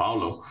settled on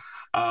Paulo.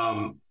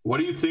 What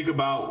do you think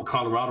about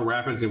Colorado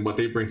Rapids and what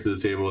they bring to the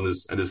table in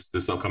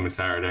this upcoming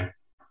Saturday?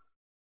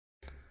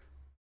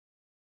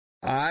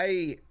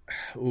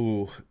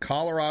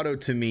 Colorado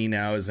to me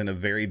now is in a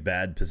very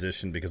bad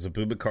position because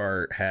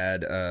Abubakar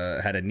had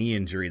a knee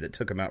injury that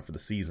took him out for the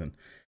season.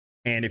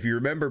 And if you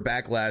remember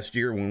back last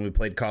year when we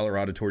played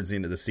Colorado towards the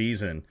end of the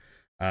season,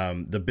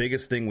 the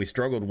biggest thing we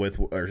struggled with,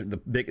 or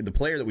the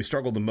player that we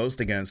struggled the most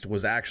against,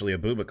 was actually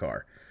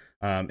Abubakar.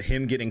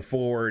 Him getting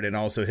forward and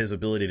also his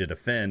ability to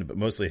defend, but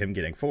mostly him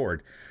getting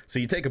forward. So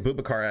you take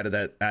Abubakar out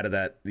of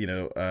that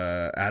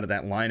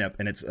lineup,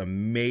 and it's a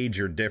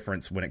major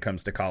difference when it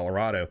comes to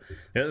Colorado.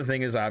 The other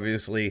thing is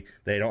obviously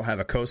they don't have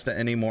Acosta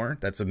anymore.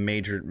 That's a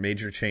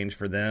major change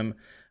for them.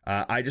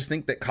 I just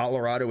think that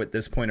Colorado at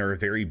this point are a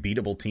very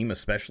beatable team,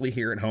 especially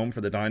here at home for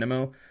the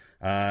Dynamo.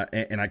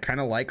 And I kind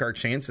of like our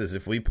chances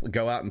if we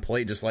go out and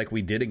play just like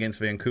we did against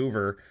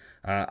Vancouver.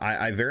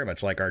 I very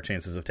much like our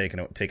chances of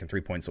taking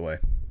 3 points away.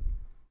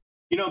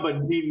 But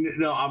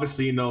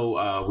obviously, we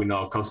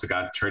know Costa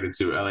got traded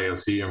to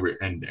LAFC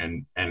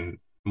and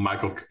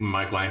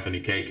Michael Anthony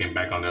Kay came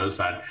back on the other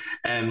side.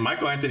 And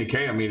Michael Anthony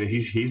Kay, I mean,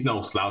 he's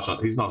no slouch.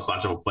 He's no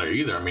slouch of a player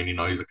either. I mean,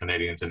 he's a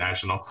Canadian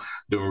international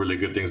doing really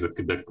good things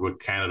with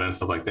Canada and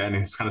stuff like that. And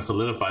he's kind of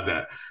solidified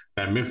that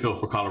midfield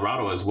for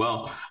Colorado as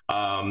well.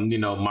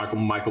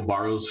 Michael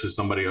Barrios is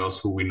somebody else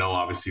who we know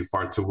obviously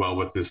far too well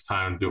with his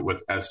time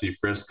with FC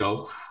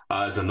Frisco,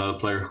 is another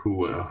player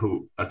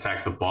who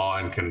attacks the ball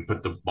and can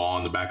put the ball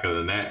in the back of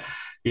the net.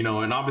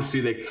 And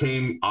obviously they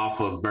came off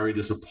a very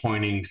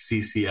disappointing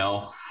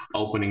CCL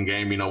opening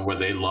game, where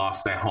they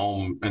lost at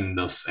home in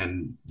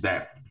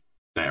that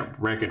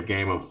record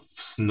game of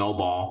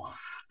snowball,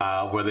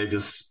 where they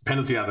just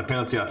penalty after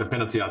penalty after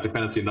penalty after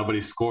penalty.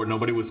 Nobody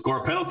would score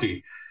a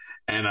penalty.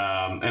 And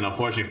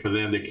unfortunately for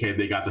them,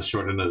 they got the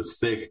short end of the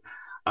stick.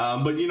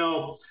 But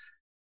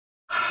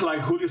like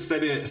Julio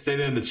stated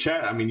in the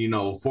chat, I mean,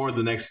 for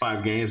the next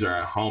 5 games are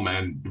at home,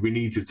 and we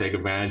need to take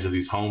advantage of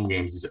these home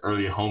games, these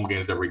early home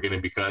games that we're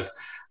getting, because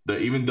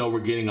even though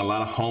we're getting a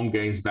lot of home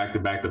games back to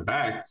back to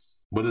back,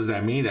 what does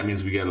that mean? That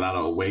means we get a lot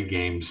of away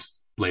games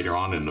later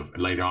on in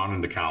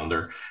the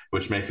calendar,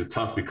 which makes it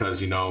tough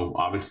because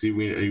obviously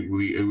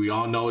we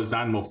all know as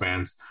Dynamo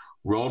fans,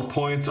 road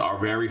points are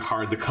very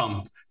hard to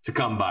come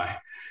by.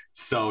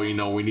 So, you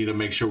know, we need to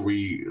make sure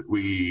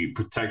we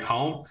protect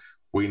home.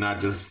 We're not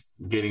just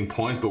getting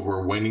points, but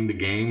we're winning the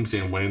games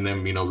and winning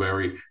them, you know,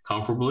 very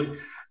comfortably.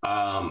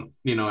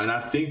 You know, and I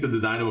think that the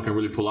Dynamo can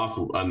really pull off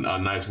a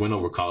nice win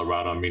over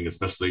Colorado. I mean,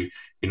 especially,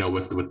 you know,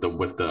 with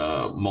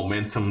the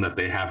momentum that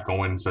they have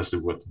going, especially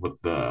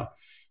with the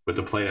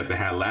play that they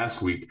had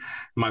last week.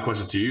 My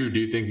question to you: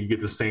 do you think you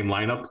get the same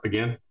lineup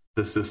again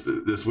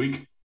this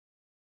week?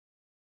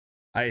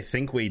 I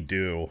think we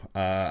do.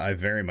 I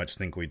very much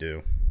think we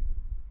do.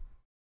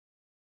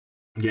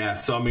 Yeah.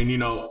 So I mean, you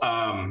know,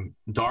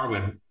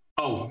 Darwin.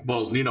 Oh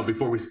well, you know,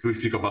 before we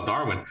speak about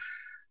Darwin.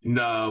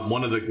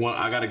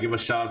 I got to give a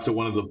shout out to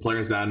one of the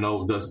players that I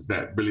know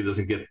that really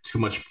doesn't get too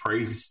much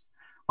praise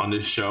on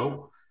this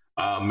show.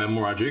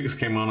 Memo Rodriguez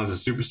came on as a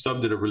super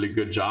sub, did a really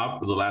good job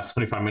for the last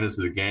 25 minutes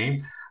of the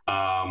game.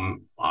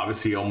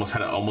 Obviously, almost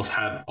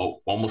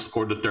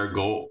scored the third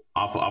goal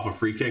off a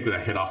free kick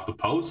that hit off the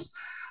post.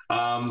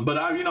 But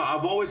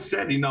I've always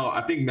said, you know,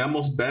 I think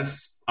Memo's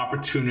best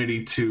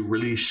opportunity to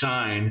really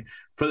shine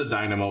for the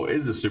Dynamo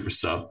is a super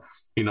sub.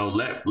 You know,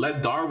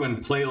 let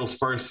Darwin play those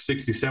first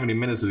 60, 70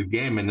 minutes of the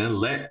game, and then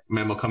let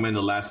Memo come in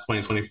the last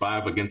 20,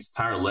 25 against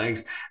tired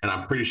legs. And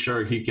I'm pretty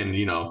sure he can,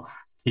 you know,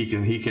 he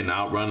can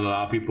outrun a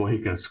lot of people. He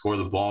can score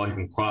the ball. He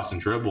can cross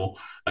and dribble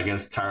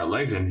against tired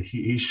legs. And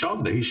he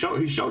showed that. He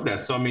showed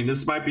that. So, I mean,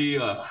 this might be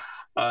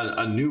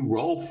a new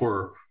role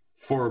for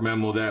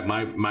Memo that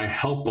might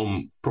help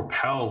him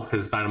propel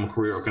his Dynamo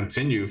career or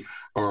continue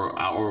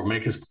or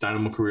make his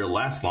Dynamo career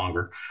last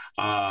longer.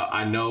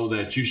 I know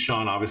that you,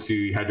 Sean,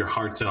 obviously had your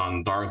heart set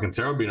on Darwin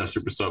Quintero being a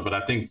super sub, but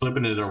I think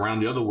flipping it around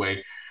the other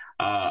way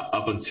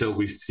up until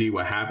we see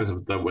what happens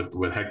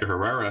with Hector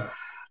Herrera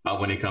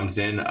when he comes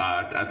in,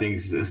 I think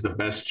is the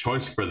best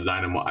choice for the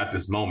Dynamo at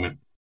this moment.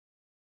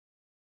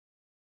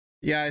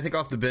 Yeah, I think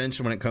off the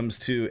bench when it comes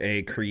to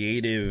a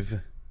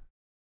creative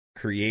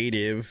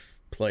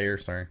player.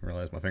 Sorry, I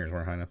realized my fingers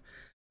weren't high enough.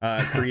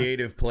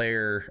 Creative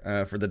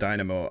player for the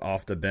Dynamo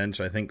off the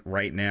bench. I think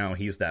right now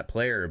he's that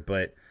player.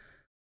 But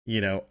you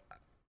know,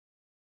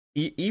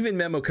 even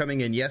Memo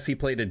coming in, yes, he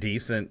played a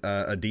decent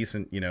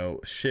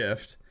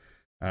shift,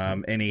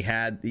 and he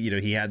had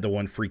the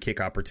one free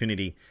kick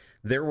opportunity.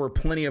 There were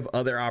plenty of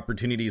other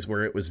opportunities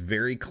where it was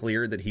very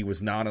clear that he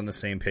was not on the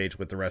same page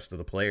with the rest of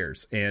the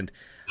players, and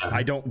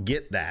I don't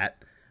get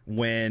that.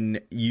 When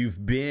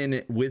you've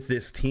been with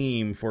this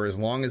team for as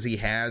long as he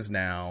has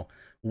now,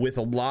 with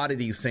a lot of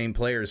these same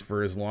players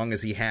for as long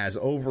as he has,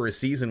 over a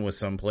season with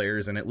some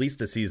players and at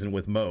least a season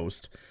with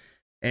most,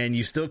 and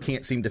you still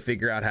can't seem to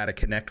figure out how to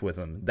connect with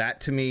them.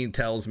 That to me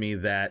tells me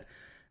that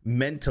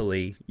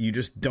mentally you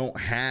just don't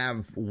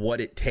have what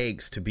it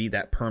takes to be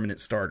that permanent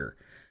starter.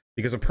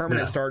 Because a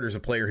permanent starter is a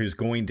player who's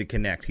going to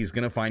connect. He's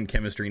going to find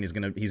chemistry and he's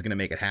going to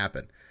make it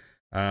happen.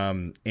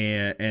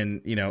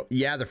 And you know,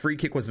 yeah, the free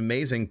kick was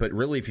amazing, but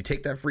really, if you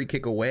take that free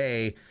kick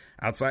away,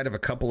 outside of a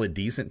couple of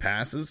decent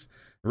passes,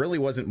 really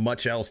wasn't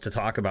much else to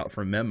talk about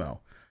from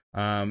Memo.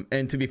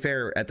 And to be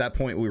fair, at that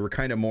point, we were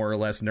kind of more or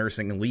less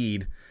nursing a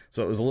lead,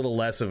 so it was a little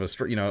less of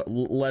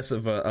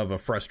a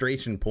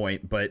frustration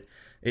point, but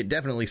it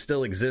definitely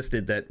still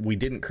existed that we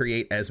didn't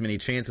create as many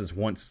chances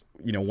once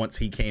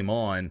he came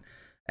on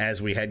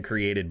as we had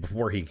created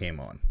before he came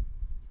on.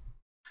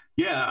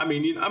 Yeah, I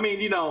mean,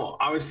 you know,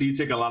 obviously you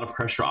take a lot of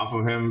pressure off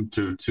of him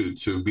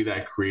to be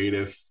that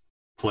creative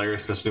player,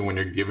 especially when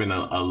you're given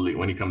a lead,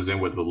 when he comes in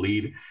with the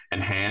lead in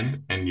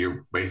hand, and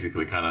you're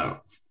basically kind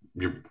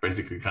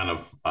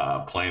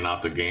of playing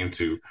out the game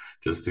to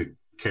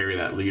carry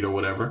that lead or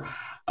whatever.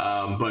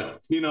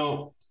 But you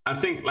know, I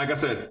think, like I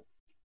said,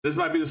 this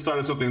might be the start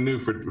of something new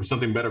for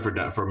something better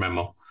for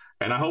Memo,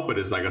 and I hope it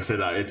is. Like I said,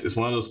 it's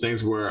one of those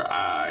things where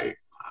I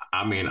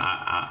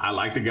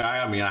like the guy.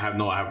 I mean, I have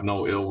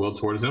no ill will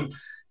towards him,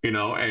 you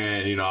know,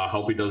 and, you know, I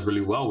hope he does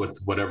really well with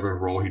whatever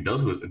role he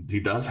does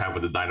have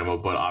with the Dynamo.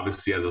 But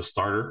obviously as a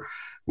starter,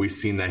 we've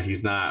seen that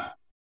he's not,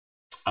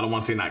 I don't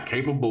want to say not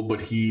capable,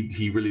 but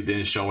he really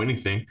didn't show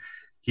anything.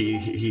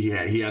 He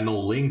had no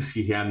links.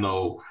 He had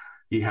no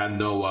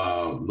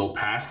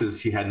passes.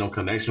 He had no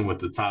connection with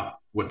the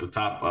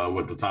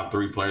top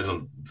three players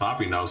on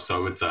top, you know,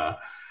 so it's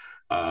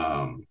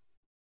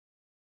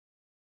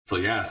So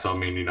yeah, so I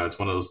mean, you know, it's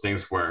one of those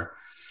things where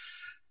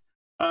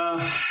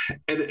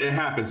it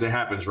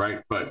happens,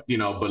 right? But you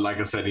know, like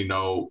I said, you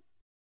know,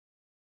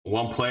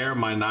 one player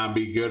might not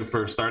be good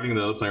for starting,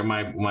 the other player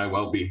might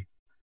well be.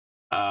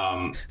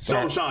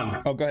 So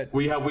Sean, go ahead.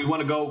 We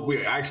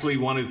actually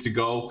wanted to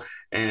go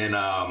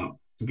and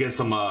get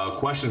some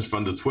questions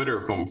from the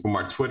Twitter, from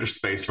our Twitter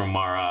space, from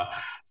our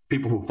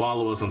people who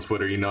follow us on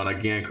Twitter, you know. And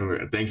again,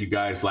 thank you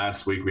guys.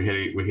 Last week we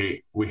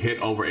hit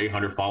over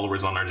 800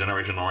 followers on our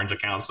Generation Orange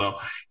account. So, you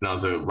know,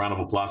 it's a round of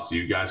applause to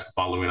you guys for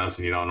following us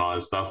and, you know, and all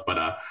this stuff. But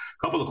a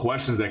couple of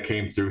questions that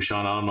came through,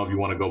 Sean, I don't know if you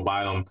want to go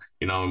by them,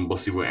 you know, and we'll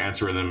see we'll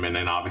answer them. And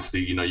then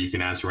obviously, you know, you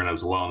can answer it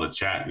as well in the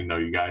chat, you know,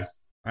 you guys.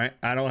 I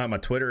don't have my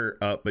Twitter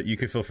up, but you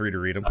can feel free to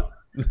read them.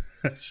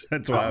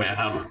 That's why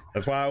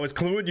I was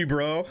cluing you,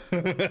 bro.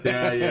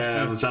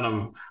 yeah.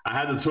 I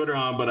had the Twitter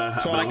on, but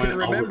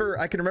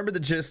I can remember the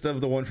gist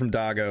of the one from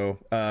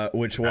Dago,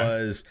 which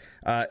was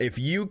if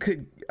you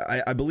could,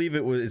 I believe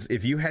it was,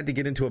 if you had to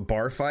get into a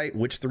bar fight,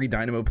 which 3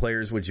 Dynamo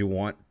players would you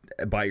want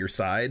by your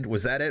side?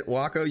 Was that it,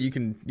 Wako? You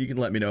can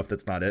let me know if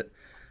that's not it.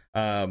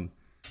 I'm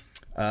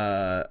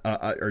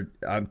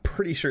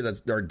pretty sure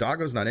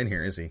Dago's not in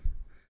here, is he?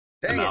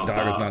 Dang it,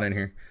 Dago's not in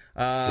here.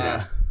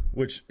 Yeah.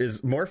 Which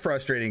is more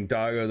frustrating,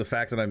 Dago, the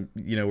fact that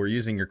we're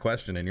using your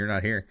question and you're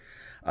not here.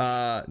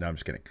 No, I'm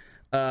just kidding.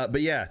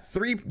 But yeah,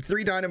 three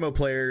Dynamo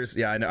players.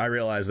 Yeah, I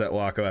realized that,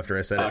 Wako, after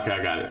I said it. Okay,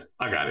 I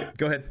got it.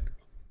 Go ahead.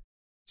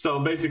 So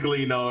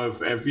basically,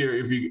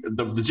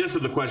 the gist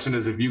of the question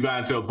is, if you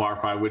got into a bar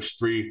fight, which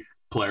 3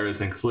 players,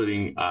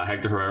 including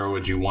Hector Herrera,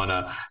 would you want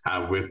to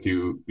have with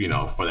you,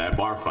 for that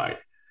bar fight?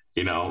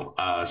 Sean,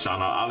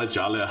 I'll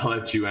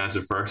let you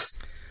answer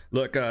first.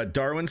 Look,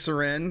 Darwin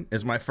Seren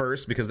is my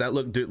first, because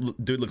that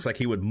dude looks like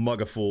he would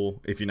mug a fool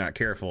if you're not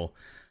careful.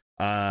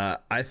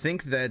 I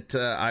think that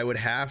I would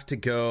have to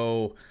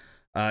go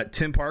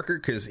Tim Parker,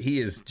 because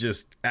he is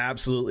just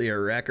absolutely a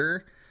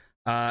wrecker.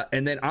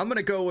 And then I'm going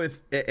to go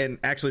with, and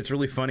actually it's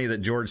really funny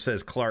that George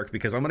says Clark,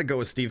 because I'm going to go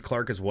with Steve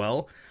Clark as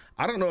well.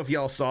 I don't know if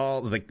y'all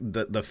saw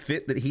the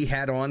fit that he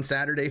had on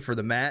Saturday for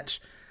the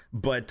match.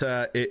 But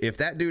if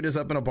that dude is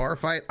up in a bar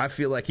fight, I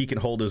feel like he can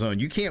hold his own.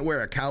 You can't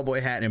wear a cowboy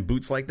hat and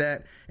boots like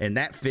that and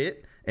that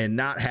fit and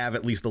not have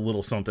at least a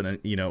little something,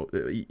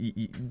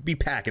 be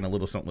packing a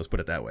little something. Let's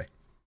put it that way.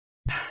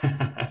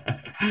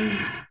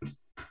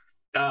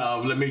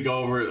 Let me go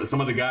over some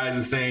of the guys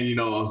are saying,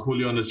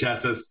 Julio in the chat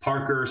says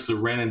Parker,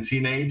 Seren, and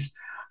Teenage.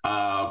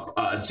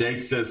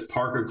 Jake says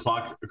Parker,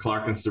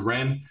 Clark, and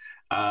Seren.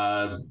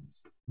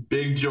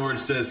 Big George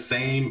says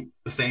same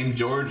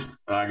George.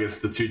 I guess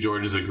the 2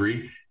 Georges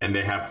agree, and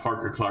they have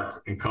Parker,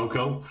 Clark, and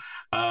Coco.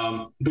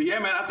 But yeah,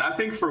 man, I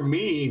think for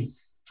me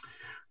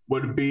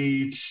would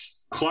be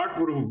Clark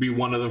would be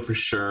one of them for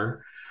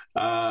sure.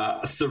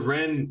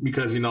 Seren,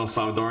 because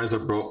Salvadorans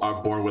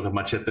are born with a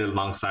machete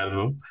alongside of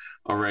them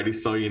already,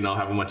 so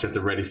have a machete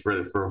ready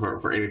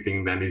for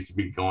anything that needs to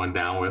be going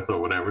down with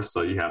or whatever.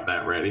 So you have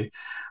that ready.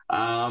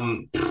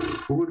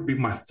 Who would be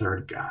my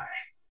third guy?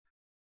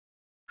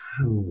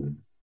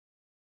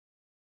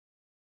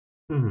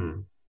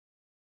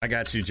 I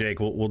got you,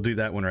 Jake. We'll do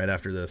that one right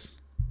after this.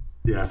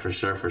 Yeah, for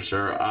sure.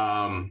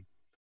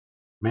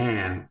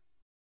 Man,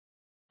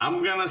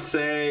 I'm gonna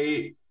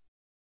say,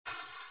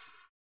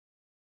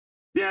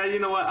 yeah. You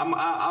know what?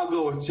 I'll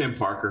go with Tim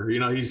Parker.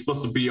 He's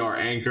supposed to be our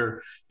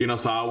anchor.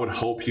 So I would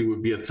hope he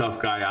would be a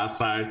tough guy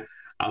outside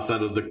of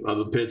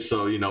the pitch.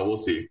 So we'll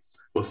see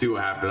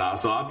what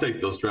happens. So I'll take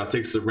those 3. I'll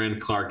take Seren,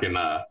 Clark,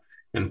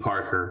 and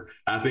Parker.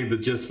 I think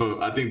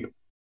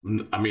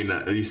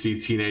you see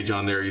Teenage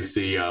on there, you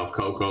see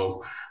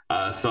Coco.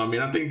 So,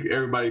 I think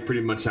everybody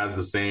pretty much has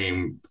the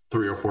same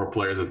 3 or 4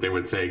 players that they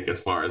would take as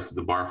far as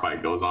the bar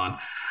fight goes on.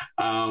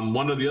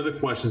 One of the other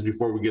questions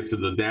before we get to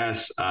the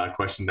dash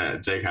question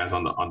that Jake has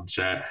on the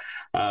chat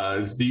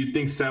is, do you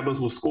think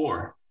Sebas will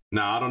score?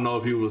 Now, I don't know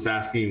if he was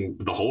asking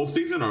the whole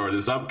season or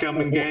this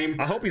upcoming game.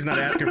 I hope he's not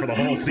asking for the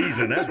whole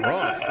season. That's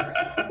rough.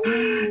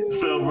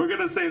 So we're going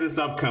to say this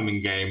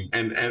upcoming game,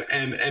 and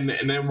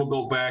then we'll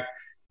go back.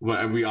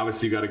 Well, we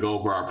obviously got to go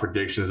over our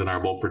predictions and our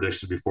bold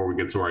predictions before we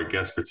get to our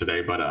guest for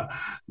today. But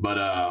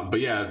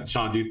yeah,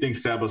 Sean, do you think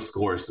Sebas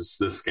scores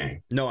this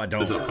game? No, I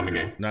don't. This upcoming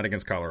game, not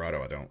against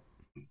Colorado. I don't.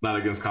 Not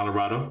against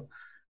Colorado.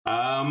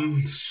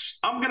 I'm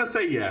gonna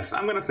say yes.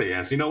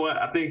 You know what?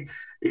 I think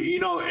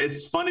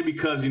it's funny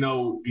because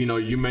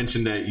you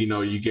mentioned that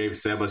you gave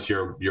Sebas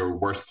your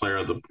worst player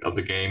of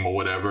the game or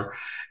whatever,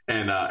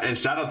 and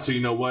shout out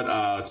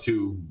to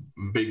to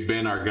Big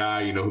Ben, our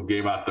guy, who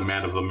gave out the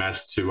man of the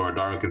match to our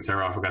Darwin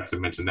Quintero. I forgot to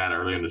mention that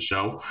earlier in the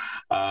show,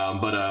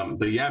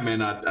 but yeah,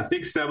 man, I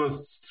think Sebas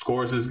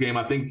scores this game.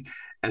 I think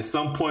at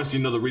some points,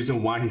 the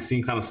reason why he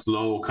seemed kind of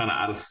slow, kind of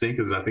out of sync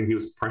is I think he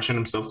was pressuring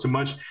himself too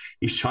much.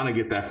 He's trying to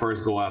get that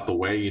first goal out the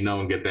way,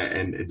 and get that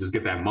and just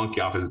get that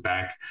monkey off his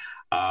back.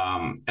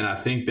 And I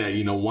think that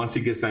once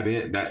he gets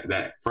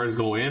that first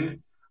goal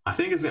in, I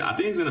think it's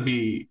going to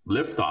be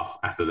liftoff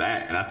after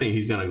that, and I think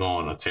he's going to go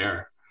on a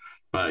tear.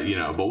 But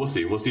we'll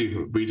see.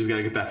 We just got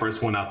to get that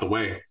first one out the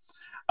way.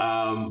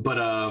 I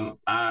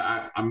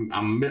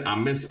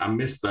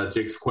missed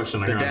Jake's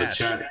question here on the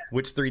chat.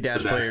 Which 3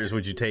 dash players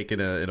would you take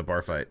in a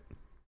bar fight?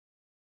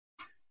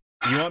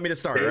 You want me to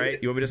start, right?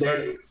 You want me to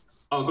start?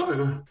 Oh, go ahead.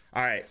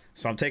 All right.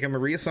 So I'm taking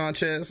Maria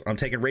Sanchez. I'm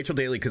taking Rachel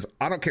Daly, because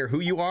I don't care who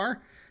you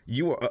are.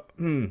 You are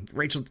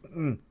Rachel.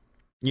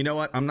 You know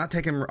what? I'm not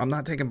taking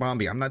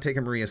Bombi. I'm not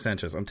taking Maria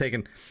Sanchez. I'm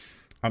taking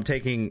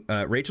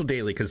Rachel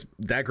Daly, because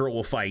that girl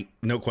will fight,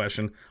 no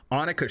question.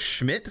 Annika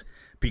Schmidt,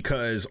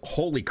 because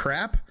holy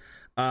crap.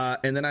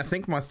 And then I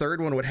think my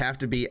third one would have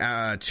to be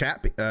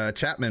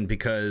Chapman,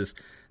 because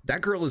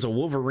that girl is a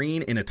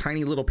Wolverine in a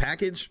tiny little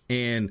package.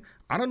 And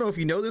I don't know if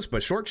you know this,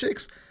 but short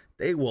chicks,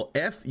 they will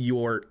F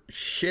your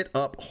shit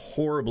up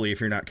horribly if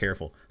you're not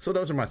careful. So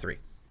those are my 3.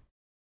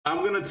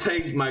 I'm going to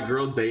take my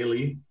girl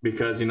Daly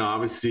because,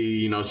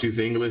 obviously, she's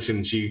English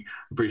and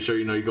I'm pretty sure,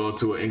 you go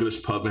into an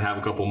English pub and have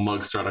a couple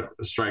mugs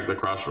strike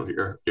across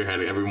your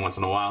head every once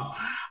in a while.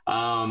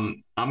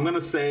 I'm going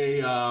to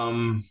say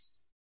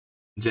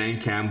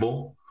Jane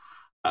Campbell.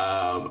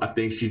 I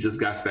think she just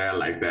got that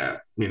like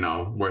that,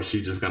 where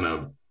she's just going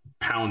to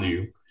pound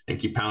you and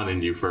keep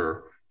pounding you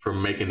for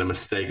making the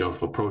mistake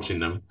of approaching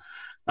them.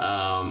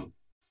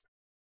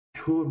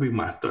 Who would be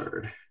my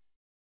third?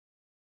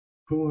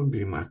 I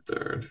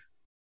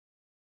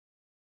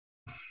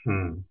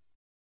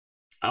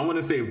want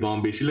to say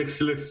Bombi. She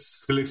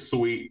looks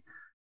sweet.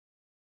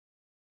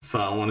 So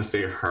I want to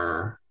say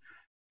her.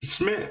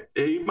 Schmidt,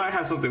 you might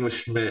have something with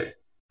Schmidt.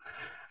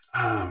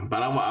 But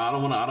I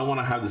don't want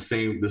to have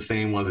the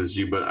same ones as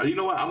you. But you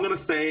know what? I'm gonna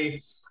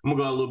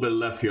go a little bit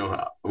left here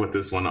with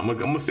this one. I'm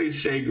gonna say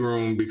Shea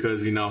Groom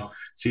because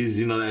she's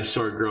that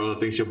short girl. I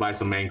think she'll buy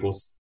some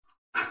ankles.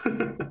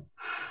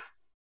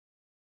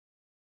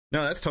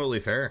 No, that's totally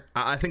fair.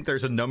 I think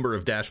there's a number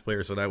of Dash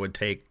players that I would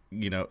take,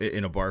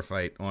 in a bar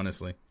fight,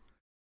 honestly.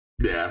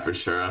 Yeah, for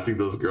sure. I think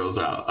those girls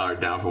are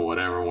down for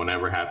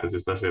whenever happens,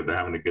 especially if they're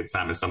having a good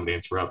time and somebody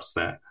interrupts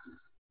that.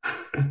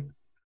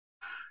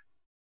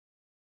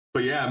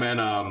 But yeah, man,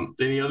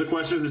 any other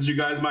questions that you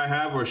guys might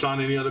have? Or Sean,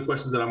 any other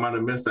questions that I might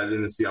have missed that I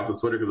didn't see off the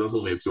Twitter? Because those are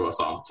only two I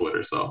saw on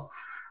Twitter. So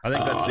I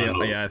think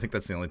I think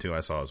that's the only two I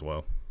saw as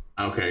well.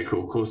 Okay,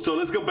 cool. So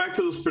let's go back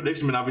to this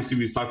prediction. And obviously,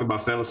 we talked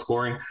about Sava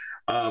scoring.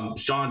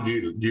 Sean,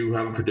 do you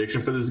have a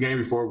prediction for this game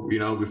before we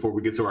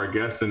get to our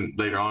guests and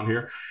later on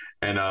here,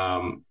 and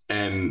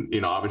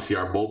obviously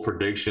our bold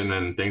prediction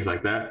and things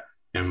like that?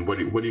 And what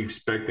are you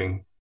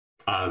expecting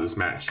out of this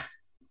match?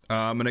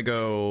 I'm gonna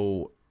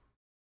go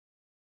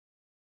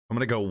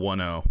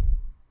 1-0.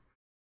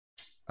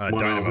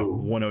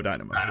 Dynamo. 1-0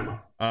 Dynamo.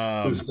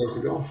 Who's supposed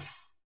to go?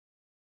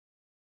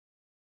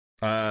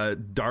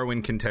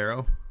 Darwin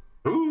Quintero.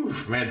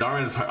 Oof, man,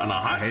 Darwin's on a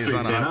hot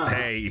streak.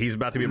 Hey, he's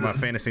about to be in my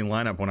fantasy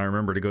lineup when I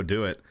remember to go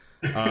do it.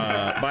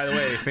 By the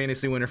way,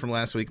 fantasy winner from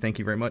last week. Thank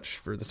you very much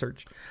for the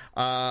search.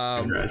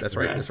 That's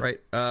right.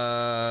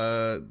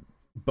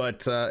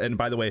 But and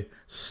by the way,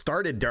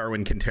 started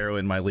Darwin Quintero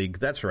in my league.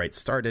 That's right,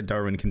 started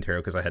Darwin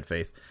Quintero because I had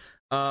faith.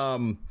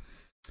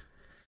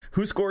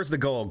 Who scores the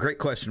goal? Great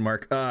question,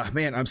 Mark.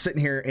 Man, I'm sitting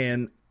here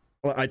and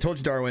I told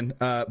you Darwin,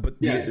 but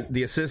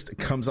the assist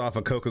comes off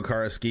a Coco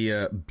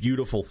Carrasquilla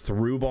beautiful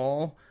through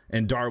ball,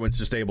 and Darwin's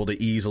just able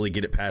to easily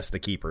get it past the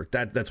keeper.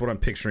 That's what I'm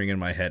picturing in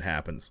my head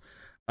happens.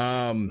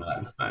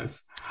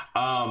 Nice.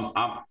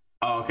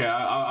 Okay,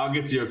 I'll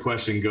get to your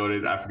question,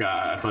 Goated.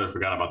 I totally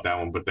forgot about that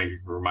one, but thank you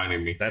for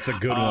reminding me. That's a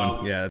good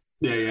one. Yeah.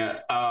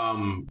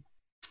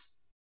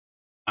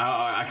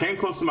 I came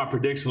close to my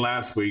prediction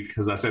last week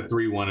because I said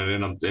 3-1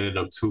 and ended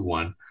up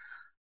 2-1.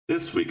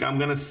 This week, I'm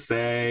gonna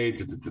say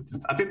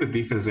I think the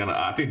defense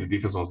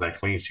wants that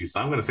clean sheet, so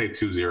I'm gonna say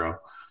 2-0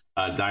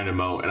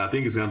 Dynamo, and I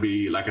think it's gonna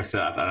be like I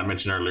said. I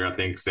mentioned earlier. I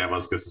think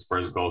Savas gets his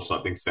first goal, so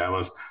I think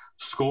Savas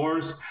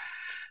scores.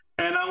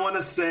 And I want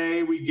to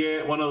say we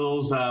get one of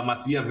those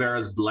Matia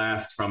Vera's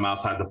blast from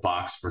outside the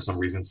box for some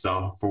reason.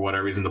 So for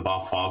whatever reason, the ball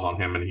falls on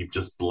him and he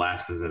just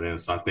blasts it in.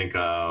 So I think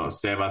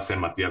Sebas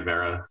and Matia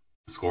Vera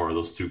score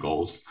those two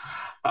goals.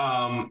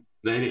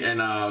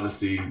 Let's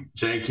see.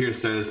 Jake here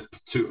says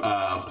to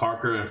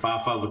Parker and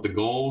Fafa with the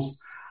goals.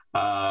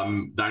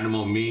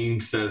 Dynamo Meme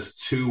says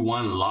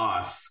 2-1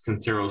 loss.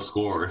 Quintero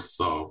scores.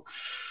 So.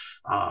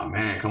 Oh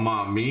man, come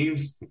on,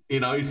 memes.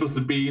 He's supposed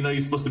to be.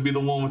 He's supposed to be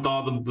the one with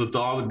all the good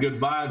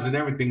vibes and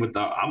everything.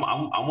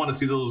 I want to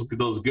see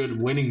those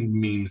good winning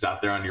memes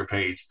out there on your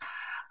page.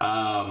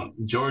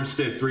 George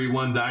said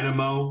 3-1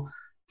 Dynamo.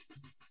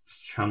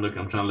 I'm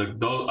trying to look.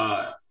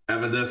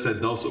 Evanda said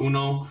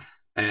 2-1,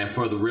 and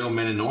for the real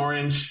men in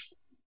orange.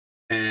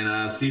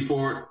 And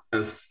Sanford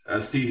says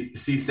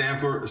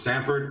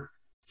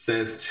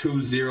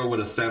 2-0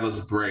 with a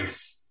Sevas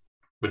brace.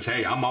 Which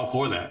hey, I'm all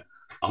for that.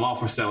 I'm all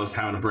for Sellers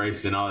having a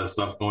brace and all that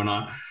stuff going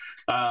on.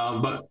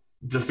 But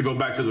just to go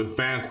back to the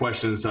fan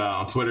questions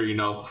on Twitter,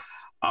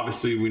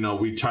 obviously,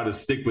 we try to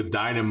stick with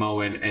Dynamo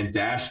and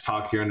Dash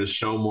talk here on the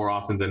show more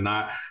often than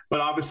not.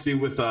 But obviously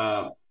with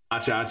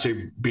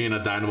Ache being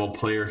a Dynamo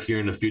player here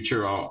in the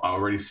future,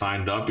 already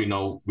signed up,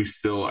 we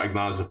still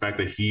acknowledge the fact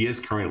that he is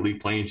currently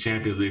playing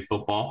Champions League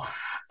football.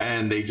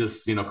 And they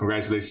just,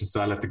 congratulations to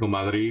Atletico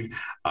Madrid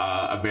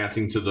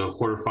advancing to the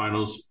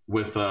quarterfinals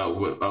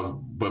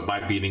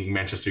by beating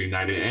Manchester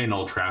United and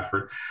Old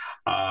Trafford.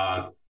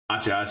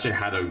 Ache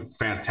had a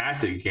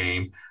fantastic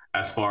game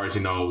as far as,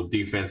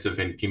 defensive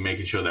and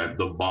making sure that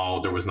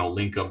there was no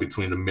link up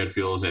between the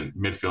midfield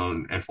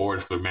and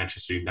forwards for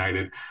Manchester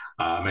United,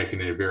 making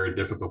it very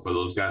difficult for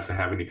those guys to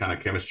have any kind of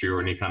chemistry or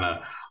any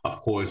kind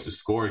of poise to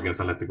score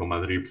against Atletico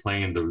Madrid,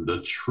 playing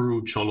the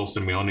true Cholo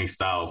Simeone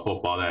style of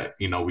football that,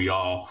 we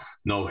all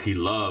know he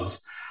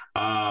loves.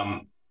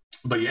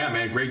 But yeah,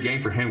 man, great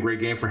game for him.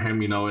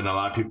 And a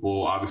lot of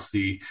people,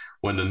 obviously,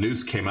 when the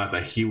news came out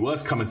that he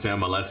was coming to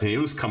MLS and he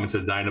was coming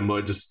to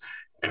Dynamo,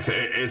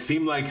 it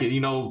seemed like,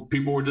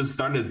 people were just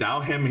starting to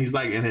doubt him. He's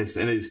like, and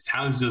his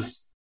talents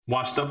just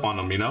washed up on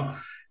him,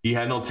 he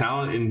had no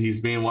talent and he's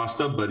being washed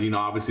up. But,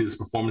 obviously this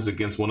performance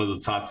against one of the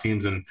top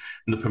teams in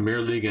the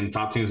Premier League and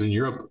top teams in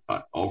Europe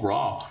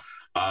overall,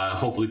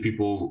 hopefully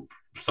people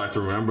start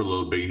to remember a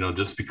little bit,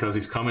 just because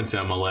he's coming to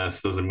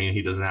MLS doesn't mean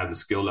he doesn't have the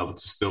skill level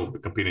to still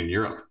compete in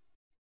Europe.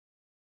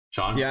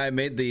 Sean? Yeah, I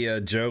made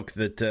the joke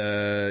that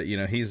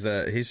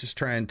he's just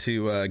trying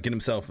to get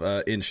himself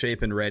in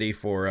shape and ready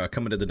for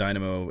coming to the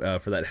Dynamo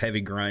for that heavy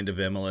grind of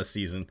MLS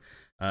season.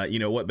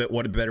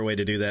 What a better way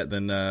to do that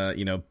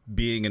than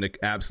being an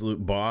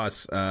absolute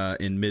boss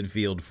in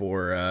midfield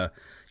for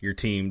your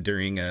team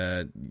during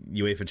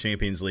UEFA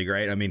Champions League,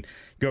 right? I mean,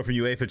 go from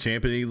UEFA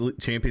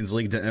Champions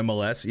League to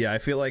MLS. Yeah, I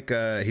feel like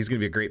he's going to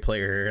be a great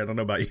player here. I don't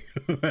know about you.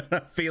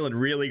 I'm feeling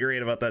really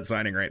great about that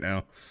signing right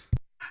now.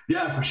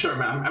 Yeah, for sure,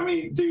 man. I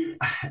mean, dude,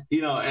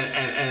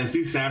 and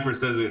Steve Sanford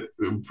says it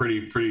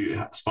pretty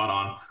spot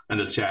on in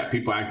the chat.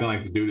 People acting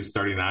like the dude is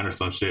 39 or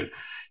some shit,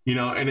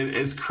 and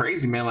it's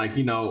crazy, man. Like,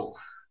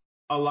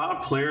 a lot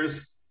of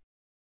players,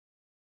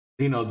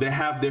 they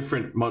have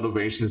different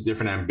motivations,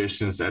 different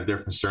ambitions at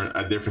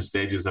different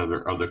stages of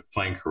their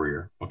playing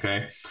career.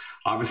 Okay.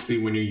 Obviously,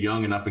 when you're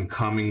young and up and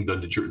coming,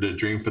 the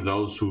dream for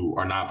those who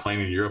are not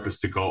playing in Europe is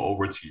to go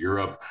over to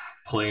Europe,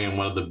 play in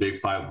one of the big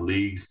 5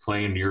 leagues,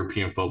 play in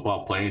European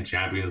football, play in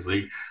Champions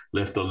League,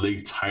 lift a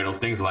league title,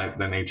 things like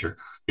that nature.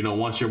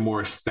 Once you're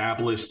more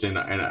established and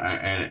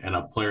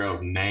a player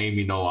of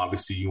name,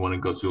 obviously you want to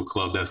go to a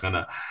club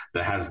that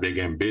has big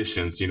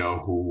ambitions,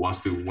 who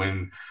wants to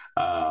win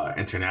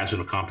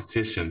international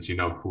competitions,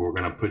 who are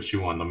going to put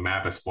you on the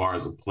map as far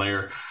as a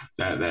player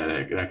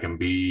that can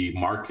be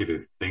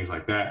marketed, things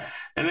like that.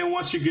 And then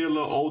once you get a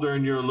little older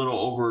and you're a little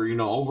over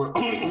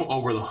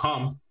over the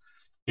hump,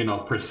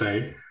 per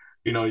se,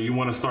 you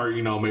want to start,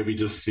 maybe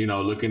just,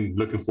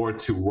 looking forward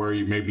to where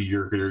maybe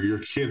your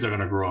kids are going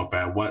to grow up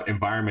at, what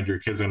environment your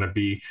kids are going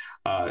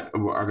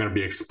to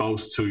be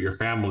exposed to your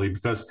family.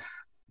 Because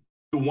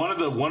one of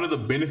the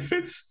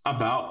benefits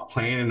about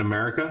playing in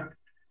America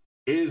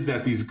is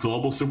that these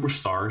global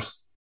superstars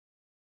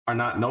are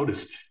not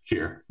noticed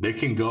here. They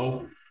can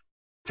go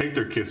take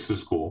their kids to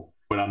school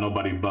without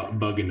nobody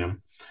bugging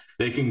them.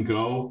 They can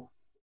go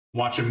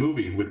watch a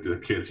movie with the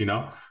kids,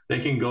 they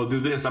can go do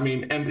this. I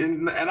mean,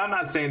 and I'm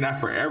not saying that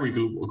for every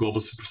global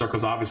superstar,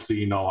 because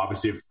obviously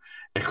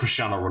if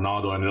Cristiano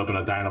Ronaldo ended up in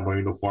a Dynamo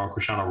uniform,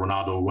 Cristiano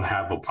Ronaldo will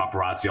have a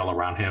paparazzi all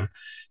around him,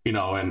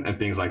 and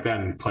things like that,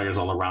 and players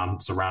all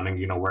around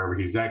surrounding, wherever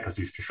he's at, because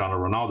he's Cristiano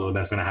Ronaldo, and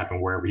that's going to happen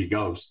wherever he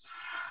goes.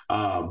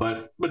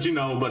 But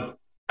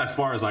as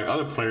far as like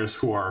other players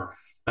who are,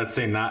 let's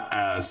say, not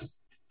as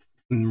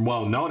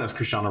well known as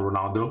Cristiano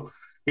Ronaldo,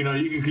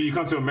 you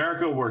come to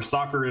America where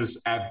soccer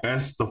is at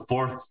best the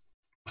 4th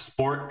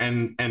sport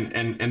in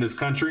this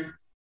country.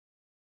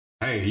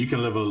 Hey, you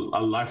can live a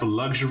life of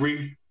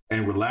luxury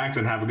and relax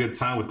and have a good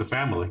time with the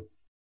family,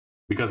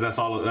 because that's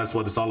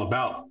what it's all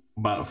about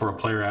for a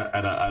player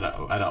at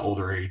an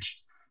older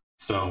age.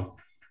 So,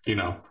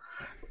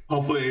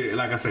 hopefully,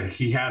 like I said,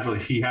 he has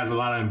a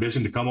lot of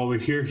ambition to come over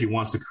here. He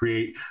wants to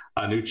create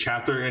a new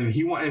chapter, and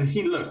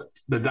look,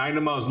 the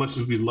Dynamo, as much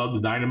as we love the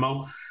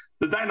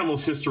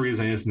Dynamo's history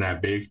isn't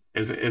that big,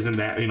 isn't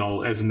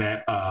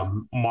that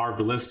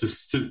marvelous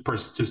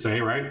to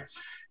say, right?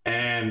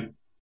 And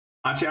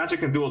Ache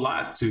can do a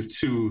lot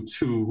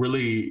to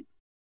really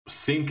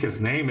sink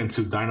his name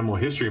into Dynamo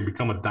history and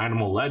become a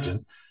Dynamo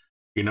legend.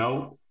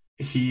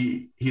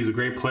 He's a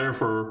great player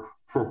for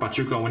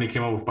Pachuca when he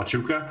came up with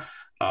Pachuca.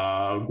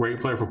 Great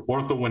player for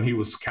Porto when he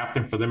was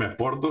captain for them at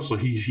Porto. So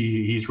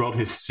he's wrote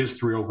his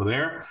history over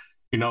there.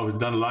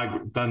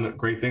 Done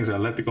great things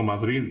at Atletico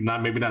Madrid.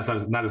 Not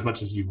as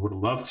much as you would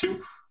love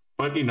to,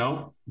 but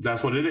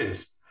that's what it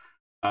is.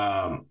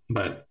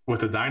 But with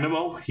the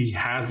Dynamo, he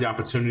has the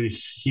opportunity.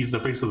 He's the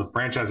face of the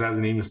franchise.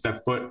 Hasn't even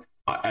stepped foot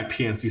at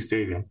PNC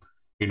Stadium.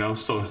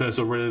 So there's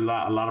a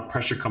lot of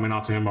pressure coming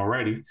onto him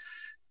already.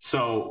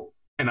 So,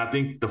 and I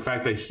think the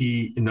fact that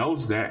he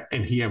knows that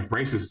and he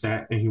embraces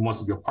that and he wants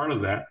to be a part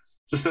of that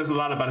just says a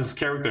lot about his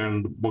character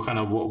and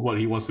what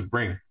he wants to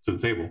bring to the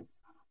table.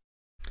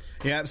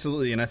 Yeah,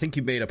 absolutely. And I think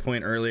you made a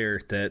point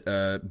earlier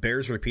that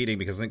bears repeating,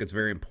 because I think it's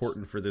very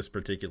important for this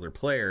particular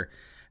player.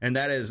 And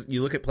that is,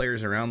 you look at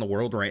players around the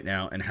world right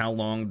now and how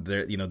long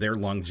their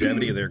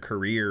longevity of their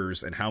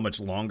careers and how much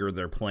longer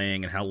they're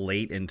playing and how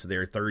late into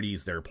their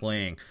 30s they're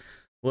playing.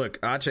 Look,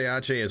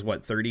 Ache is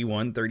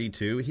 31,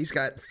 32. He's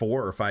got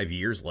 4 or 5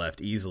 years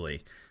left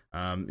easily.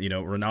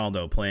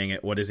 Ronaldo playing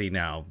at, what is he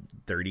now?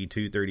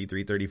 32,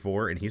 33,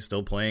 34, and he's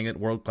still playing at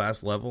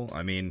world-class level.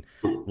 I mean,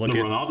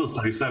 Ronaldo's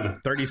 37.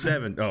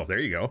 37. Oh, there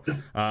you go.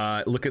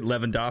 Look at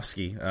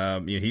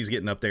Lewandowski. He's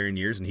getting up there in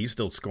years, and he's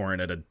still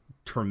scoring at a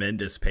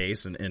tremendous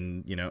pace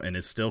and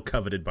is still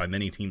coveted by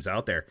many teams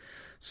out there.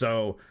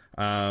 So,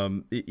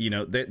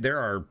 there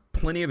are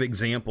plenty of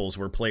examples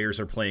where players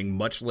are playing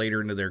much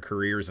later into their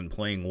careers and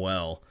playing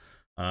well.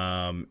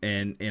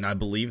 And I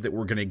believe that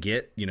we're going to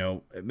get,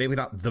 maybe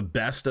not the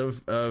best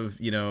of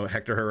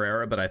Hector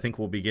Herrera, but I think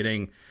we'll be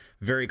getting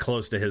very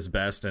close to his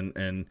best.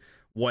 And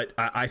what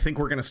I think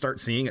we're going to start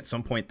seeing at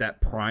some point, that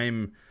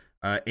prime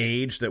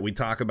age that we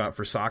talk about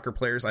for soccer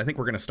players. I think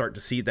we're going to start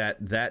to see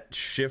that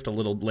shift a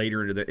little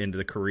later into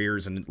the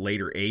careers and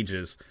later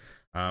ages,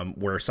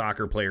 where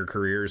soccer player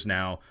careers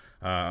now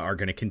are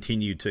going to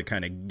continue to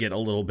kind of get a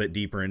little bit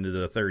deeper into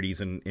the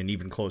 30s and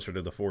even closer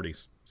to the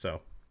 40s.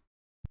 So,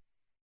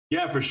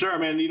 yeah, for sure,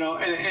 man.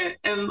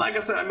 And like I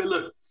said, I mean,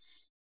 look,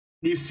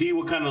 we see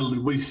what kind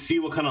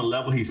of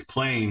level he's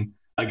playing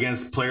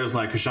against players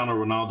like Cristiano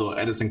Ronaldo,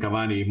 Edison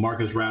Cavani,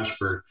 Marcus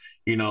Rashford.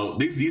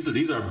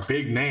 These are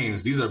big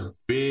names. These are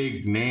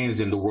big names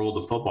in the world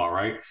of football,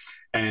 right?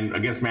 And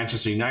against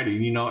Manchester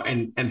United,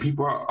 and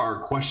people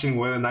are questioning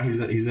whether or not he's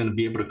going to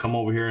be able to come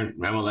over here in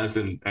MLS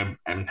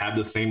and have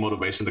the same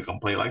motivation to come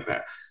play like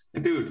that.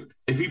 And dude,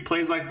 if he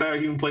plays like that,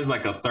 he even plays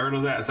like a third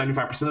of that,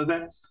 75% of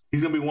that,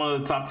 he's going to be one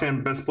of the top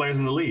 10 best players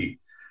in the league.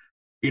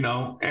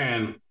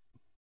 And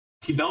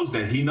he knows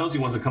that. He knows he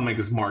wants to come make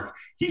his mark.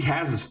 He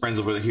has his friends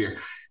over here.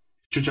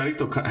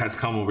 Chicharito has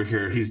come over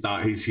here. He's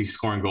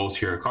scoring goals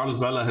here. Carlos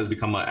Vela has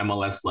become an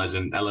MLS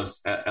legend,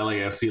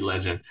 LAFC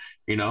legend.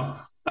 The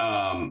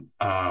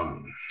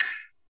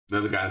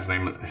other guy's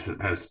name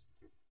has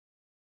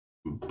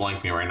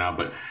blanked me right now,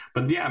 but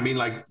yeah, I mean,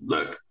 like,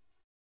 look,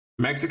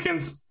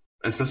 Mexicans,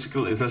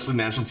 especially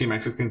national team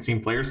Mexican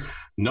team players,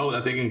 know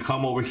that they can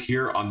come over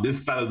here on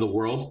this side of the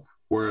world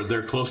where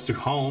they're close to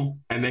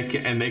home, and they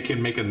can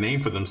make a name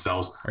for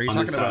themselves. Are you on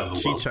talking this side about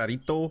of the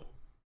Chicharito? World.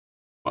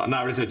 Well, no, I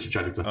already said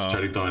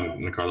Chicharito,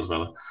 and Carlos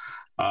Vela.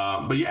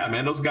 But yeah,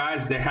 man, those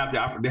guys, they have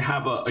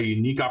a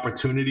unique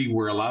opportunity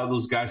where a lot of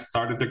those guys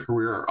started their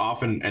career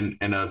off in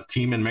a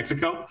team in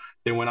Mexico.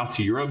 They went off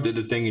to Europe, did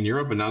the thing in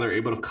Europe, and now they're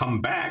able to come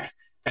back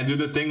and do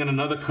the thing in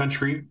another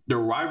country, their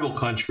rival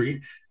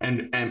country,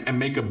 and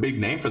make a big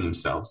name for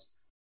themselves.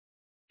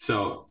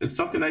 So it's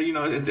something that,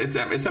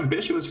 it's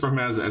ambitious for him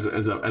as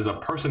a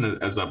person,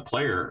 as a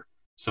player.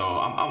 So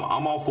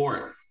I'm all for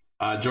it.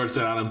 George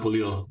said Alan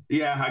Pulido.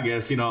 Yeah, I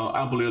guess,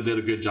 Alan Pulido did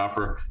a good job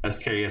for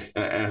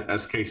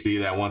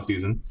SKC that one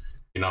season.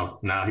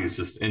 Now he's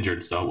just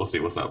injured, so we'll see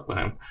what's up with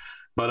him.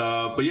 But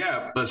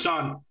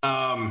Sean,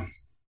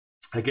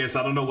 I guess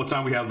I don't know what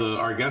time we have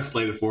our guest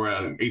slated for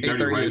at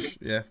 8:30, right?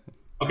 Yeah.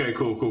 Okay,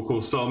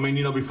 cool. So, I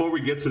mean, before we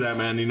get to that,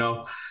 man,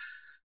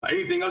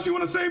 anything else you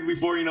want to say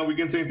before, we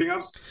get into anything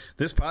else?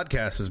 This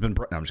podcast has been...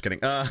 No, I'm just kidding.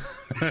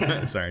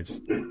 Sorry,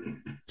 just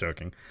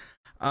joking.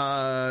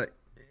 I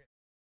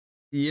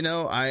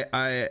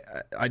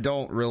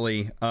don't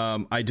really.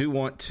 I do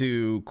want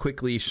to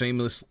quickly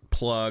shameless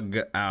plug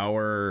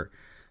our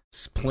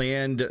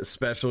planned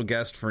special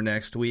guest for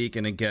next week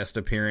and a guest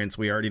appearance.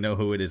 We already know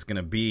who it is going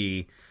to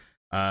be.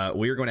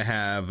 We are going to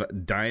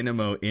have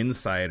Dynamo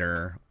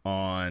Insider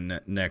on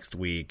next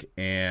week,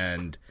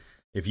 and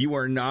if you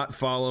are not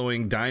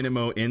following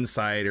Dynamo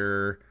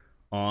Insider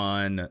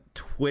on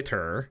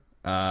Twitter,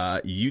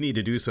 you need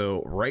to do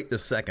so right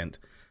this second.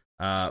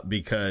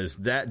 Because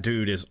that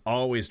dude is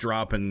always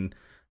dropping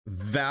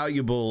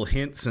valuable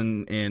hints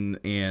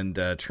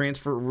and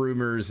transfer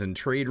rumors and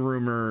trade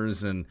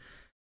rumors, and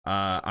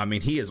I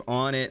mean, he is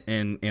on it,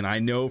 and I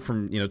know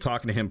from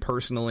talking to him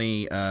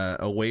personally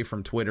away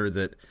from Twitter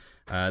that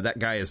that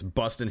guy is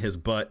busting his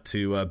butt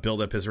to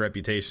build up his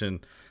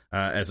reputation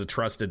as a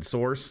trusted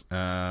source,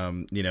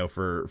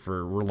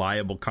 for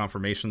reliable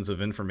confirmations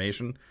of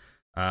information,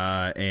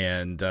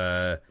 and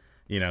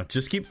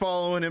just keep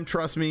following him.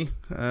 Trust me.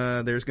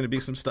 There's going to be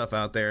some stuff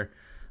out there.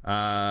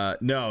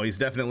 No, he's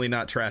definitely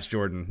not Trash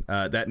Jordan.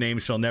 That name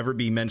shall never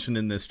be mentioned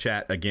in this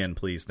chat again,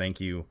 please. Thank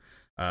you.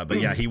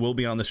 But yeah, he will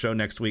be on the show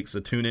next week, so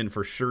tune in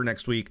for sure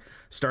next week,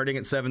 starting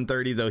at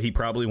 7:30, though he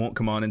probably won't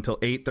come on until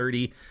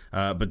 8:30.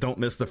 But don't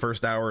miss the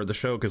first hour of the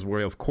show, because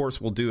we, of course,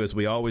 will do as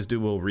we always do.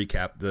 We'll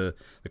recap the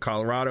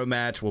Colorado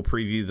match. We'll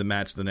preview the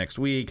match the next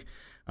week,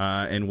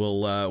 and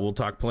we'll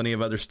talk plenty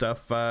of other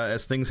stuff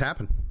as things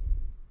happen.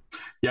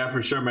 Yeah,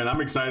 for sure, man.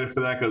 I'm excited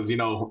for that because,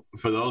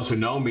 for those who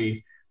know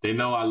me, they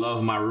know I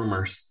love my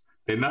rumors.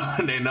 They know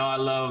I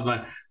love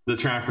the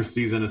transfer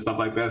season and stuff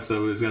like that.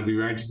 So it's going to be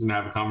very interesting to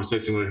have a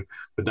conversation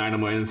with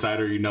Dynamo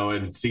Insider,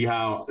 and see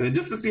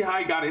just to see how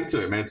he got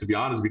into it, man, to be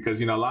honest,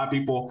 because, a lot of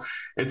people,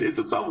 it's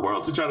a tough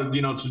world to try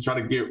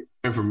to get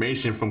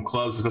information from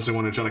clubs, especially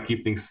when they're trying to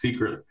keep things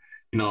secret,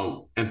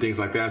 and things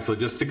like that. So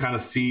just to kind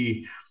of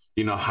see,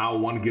 how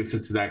one gets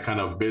into that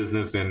kind of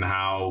business and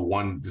how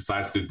one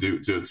decides to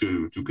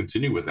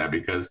continue with that,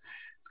 because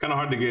it's kind of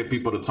hard to get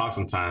people to talk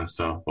sometimes.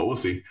 So, but we'll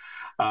see.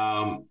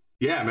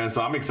 Yeah, man.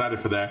 So I'm excited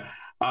for that.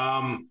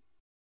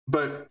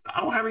 But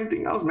I don't have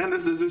anything else, man.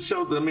 This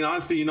show. I mean,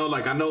 honestly, I know,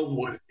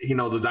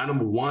 the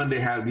Dynamo won. They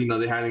had,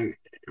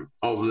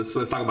 let's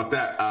talk about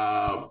that.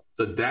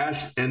 The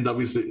Dash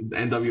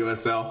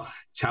NWSL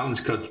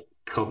Challenge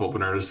Cup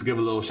opener. Just to give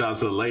a little shout out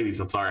to the ladies.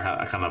 I'm sorry,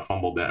 I kind of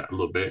fumbled that a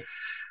little bit.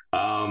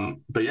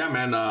 But yeah,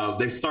 man,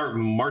 they start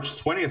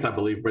March 20th, I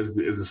believe, is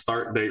the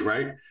start date,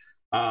 right?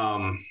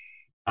 I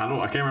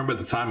can't remember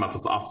the time off the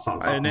top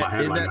of my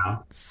head right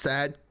now.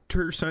 Sad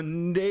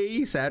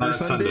Sunday. That's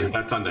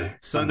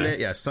Sunday.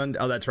 Yeah, Sunday.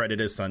 Oh, that's right.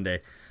 It is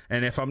Sunday.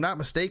 And if I'm not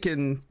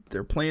mistaken,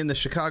 they're playing the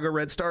Chicago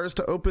Red Stars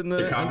to open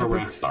the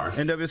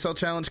NWSL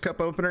Challenge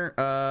Cup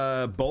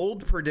opener.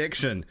 Bold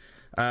prediction.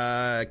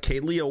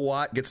 Kaylia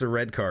Watt gets a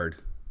red card.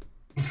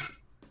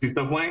 She's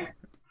still playing?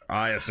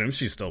 I assume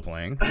she's still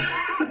playing.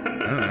 I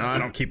don't know. I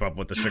don't keep up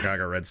with the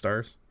Chicago Red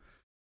Stars.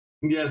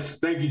 Yes,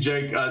 thank you,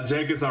 Jake.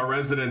 Jake is our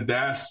resident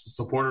Dash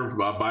supporter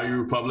of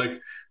Bayou Republic.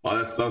 All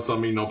that stuff, so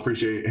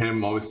appreciate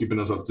him always keeping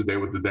us up to date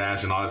with the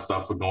Dash and all that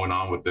stuff going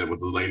on with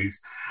the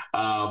ladies.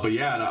 But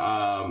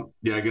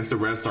against the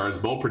Red Stars,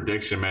 bold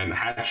prediction, man.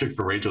 Hat trick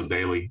for Rachel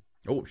Daly.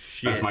 Oh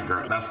shit, that's my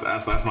girl.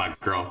 That's my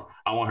girl.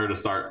 I want her to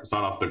start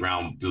off the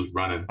ground just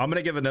running. I'm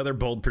gonna give another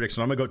bold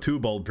prediction. I'm gonna go 2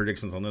 bold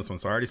predictions on this one.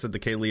 So I already said the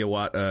Kaylia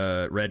Watt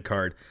red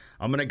card.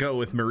 I'm gonna go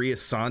with Maria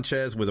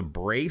Sanchez with a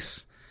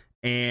brace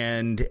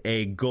and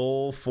another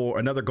goal for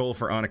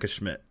Annika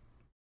Schmidt.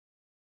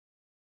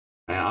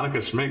 Man,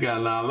 Annika Schmidt got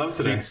a lot of love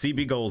today.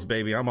 CB goals,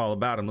 baby. I'm all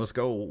about them. Let's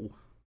go.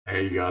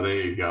 There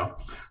you go.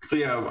 So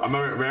yeah, I'm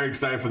very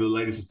excited for the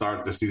ladies to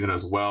start the season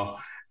as well.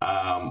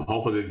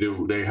 Hopefully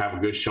they have a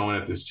good showing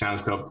at this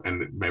Challenge Cup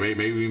and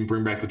maybe even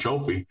bring back the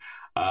trophy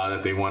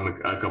that they won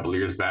a couple of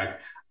years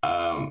back.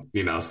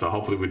 So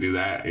hopefully we do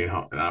that,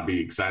 and I'll be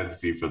excited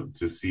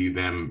to see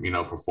them,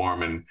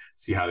 perform and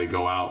see how they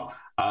go out.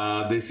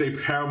 They say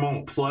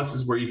Paramount Plus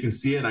is where you can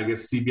see it. I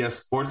guess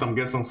CBS Sports, I'm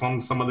guessing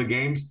some of the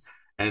games,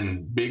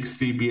 and big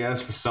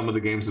CBS for some of the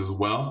games as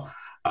well.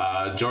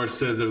 George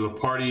says there's a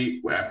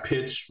party at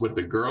pitch with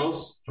the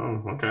girls.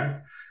 Oh, okay.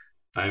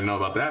 I didn't know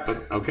about that,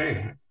 but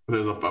okay.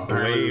 There's a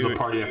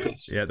party at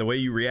pitch. Yeah, the way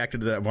you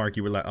reacted to that, Mark,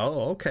 you were like,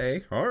 "Oh,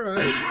 okay, all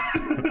right."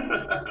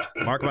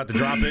 Mark about to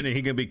drop in, and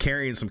he gonna be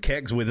carrying some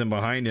kegs with him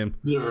behind him.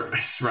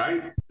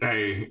 Right?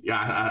 Hey,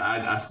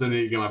 yeah, I still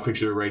need to get my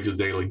picture of Rachel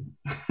Daly.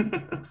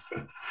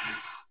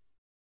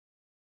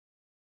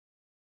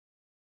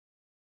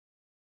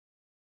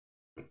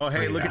 Oh,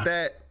 hey, look at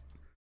that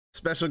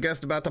special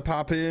guest about to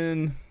pop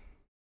in.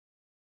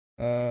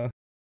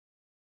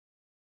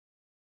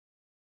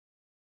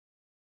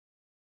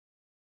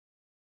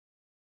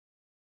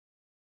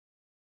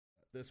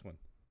 This one.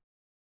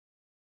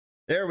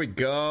 There we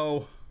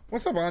go.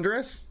 What's up,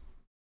 Andres?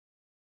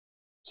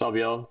 What's up,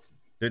 yo?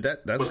 Dude,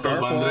 that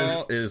scarf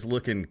wall is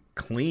looking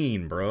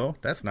clean, bro.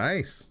 That's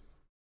nice.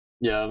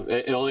 Yeah,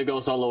 it only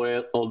goes all the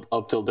way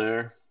up till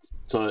there.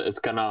 So it's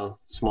kind of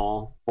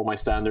small for my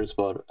standards,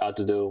 but I have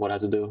to do what I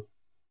have to do.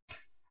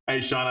 Hey,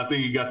 Sean, I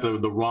think you got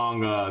the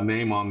wrong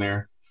name on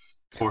there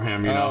for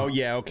him, Oh,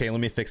 yeah, okay, let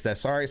me fix that.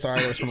 Sorry,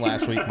 that was from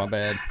last week, my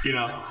bad.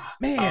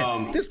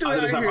 Man, this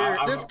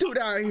dude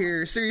out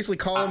here seriously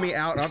calling me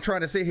out. I'm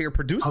trying to sit here,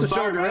 produce the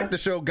show, direct the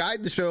show,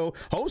 guide the show,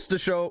 host the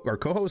show, or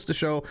co-host the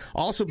show,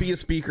 also be a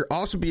speaker,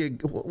 also be a...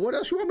 What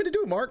else you want me to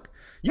do, Mark?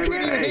 You can't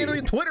even handle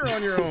your Twitter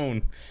on your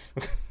own.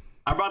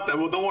 I brought that.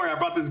 Well, don't worry. I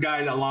brought this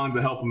guy along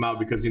to help him out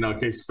because, in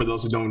case for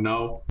those who don't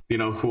know,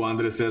 who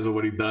Andres is or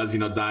what he does,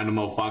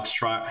 Dynamo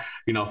Foxtrot,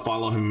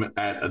 follow him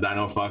at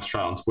Dynamo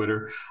Foxtrot on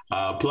Twitter.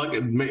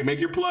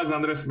 Make your plugs,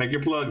 Andres. Make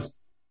your plugs.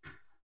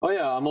 Oh,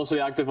 yeah. I'm mostly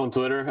active on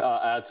Twitter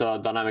at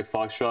Dynamic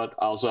Foxtrot.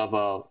 I also have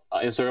an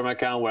Instagram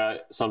account where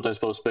I sometimes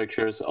post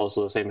pictures,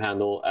 also the same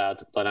handle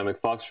at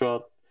Dynamic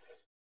Foxtrot.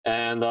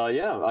 And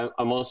I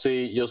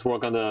mostly just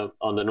work on the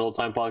No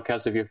Time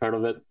podcast, if you've heard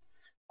of it.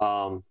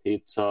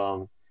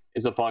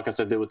 It's a podcast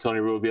I did with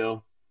Tony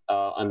Rubio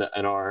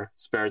in our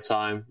spare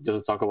time, just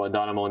to talk about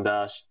Dynamo and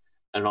Dash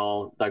and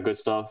all that good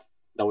stuff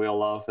that we all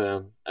love.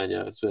 And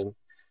yeah, it's been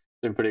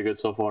pretty good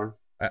so far.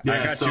 I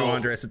got you,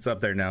 Andres. It's up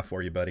there now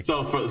for you, buddy.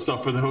 So for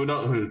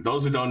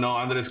those who don't know,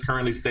 Andres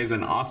currently stays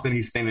in Austin.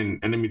 He's staying in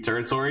enemy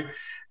territory,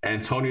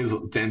 and Tony's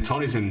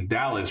in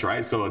Dallas,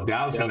 right? So a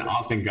Dallas and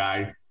Austin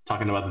guy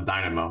talking about the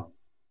Dynamo.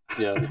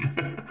 Yeah.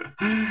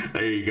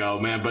 There you go,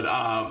 man. But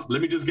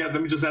let me just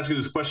ask you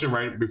this question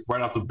right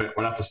off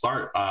the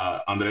start,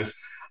 Andres.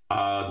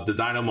 The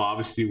Dynamo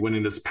obviously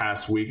winning this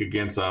past week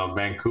against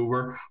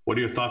Vancouver. What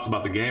are your thoughts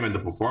about the game and the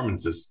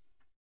performances?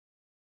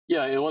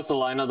 Yeah, it was a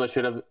lineup that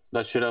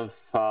should have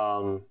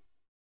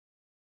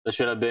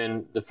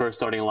been the first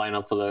starting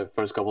lineup for the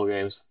first couple of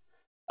games.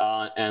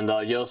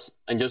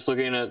 Just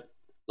looking at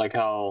like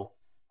how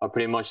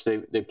pretty much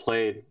they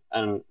played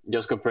and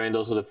just comparing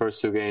those to the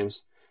first 2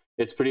 games.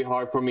 It's pretty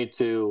hard for me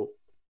to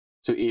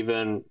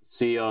even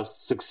see us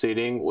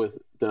succeeding with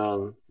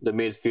the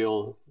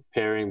midfield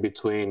pairing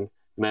between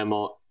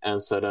Memo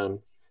and Sedan,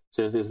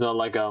 since it's not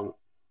like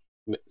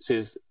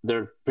since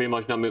they're pretty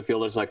much not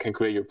midfielders that can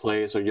create your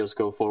plays or just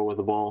go forward with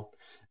the ball.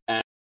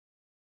 And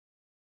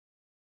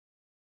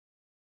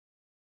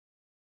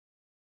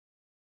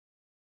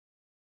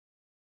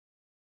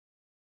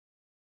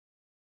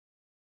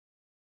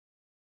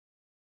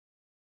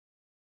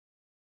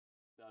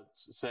that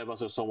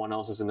Sebas or someone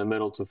else is in the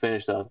middle to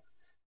finish that,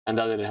 and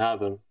that didn't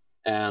happen.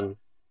 And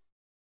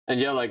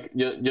yeah, like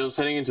just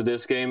heading into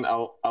this game,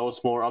 I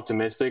was more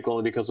optimistic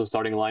only because of the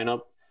starting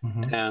lineup.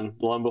 Mm-hmm. And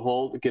lo and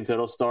behold,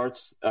 Quintero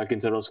starts,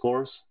 Quintero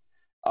scores.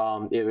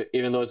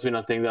 Even though it's been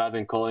a thing that I've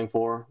been calling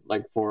for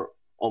like for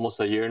almost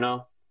a year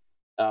now,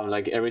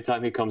 Like every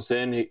time he comes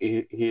in,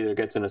 he either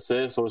gets an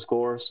assist or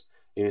scores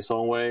in his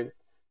own way.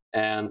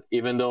 And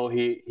even though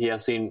he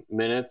has seen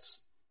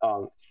minutes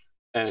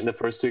in the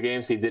first 2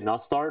 games, he did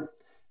not start,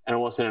 and it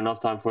wasn't enough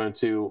time for him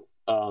to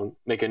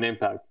make an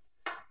impact.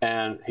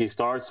 And he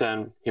starts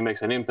and he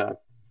makes an impact.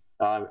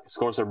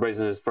 Scores or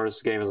braces his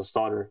first game as a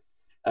starter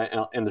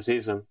in the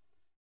season.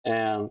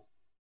 And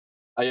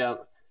I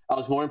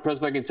was more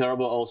impressed by Quintero,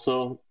 but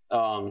also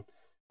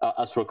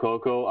as for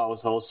Coco, I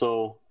was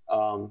also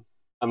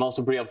I'm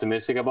also pretty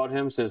optimistic about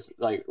him, since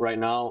like right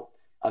now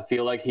I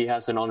feel like he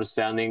has an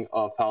understanding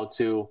of how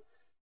to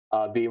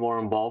be more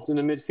involved in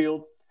the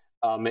midfield,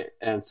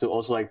 and to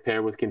also like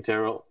pair with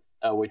Quintero,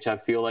 which I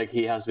feel like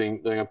he has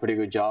been doing a pretty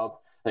good job.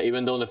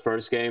 Even though in the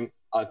first game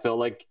I felt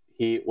like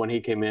when he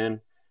came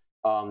in,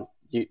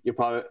 you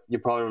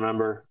probably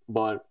remember,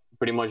 but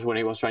pretty much when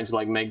he was trying to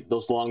like make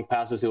those long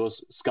passes, he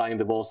was skying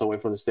the balls away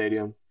from the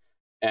stadium.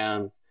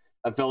 And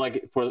I felt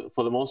like for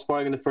the most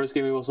part in the first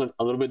game he was a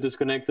little bit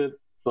disconnected,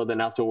 but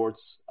then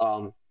afterwards,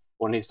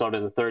 when he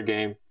started the third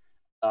game,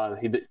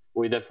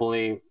 we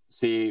definitely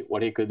see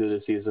what he could do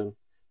this season.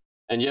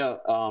 And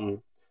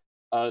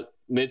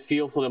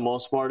midfield for the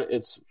most part,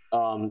 it's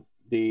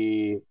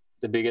the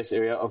biggest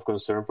area of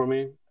concern for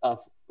me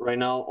right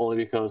now, only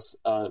because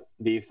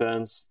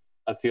defense,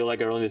 I feel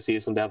like early in the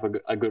season they have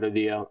a good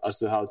idea as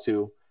to how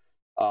to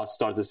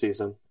start the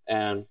season.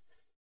 And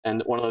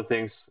one of the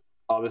things,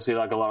 obviously,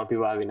 like a lot of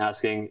people have been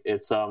asking,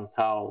 it's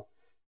how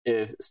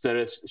if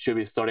Steres should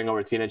be starting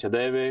over Teenage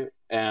Adebe.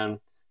 And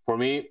for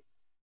me,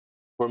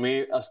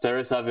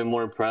 Steres have been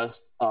more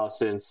impressed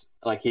since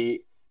like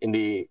he in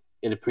the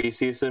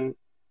preseason,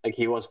 like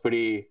he was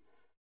pretty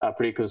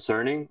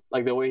concerning,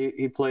 like the way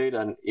he played,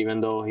 and even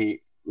though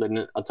he let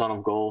in a ton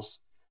of goals,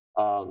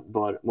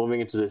 but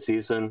moving into the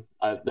season,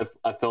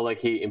 I felt like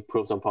he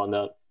improved upon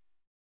that.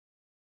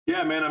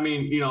 Yeah, man. I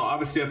mean,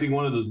 obviously, I think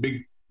one of the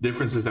big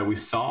differences that we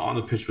saw on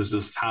the pitch was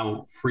just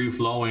how free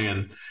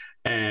flowing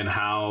and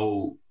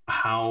how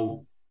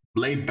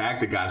laid back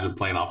the guys were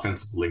playing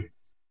offensively.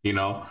 You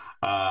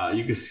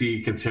can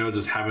see Quintero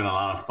just having a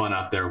lot of fun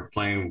out there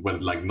playing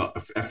with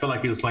I feel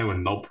like he was playing with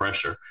no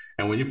pressure.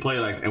 And when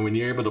when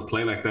you're able to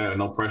play like that with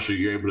no pressure,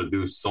 you're able to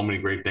do so many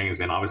great things.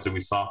 And obviously,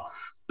 we saw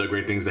the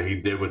great things that he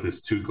did with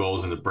his 2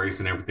 goals and the brace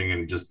and everything,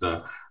 and just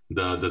the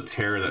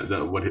tear,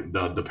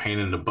 the pain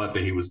in the butt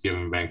that he was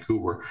giving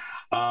Vancouver.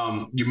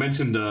 You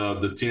mentioned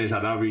the Teenage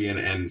Hadavi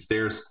and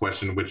Stairs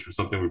question, which was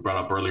something we brought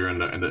up earlier in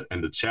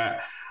the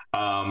chat.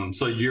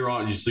 So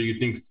you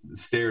think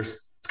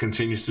Stairs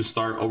continues to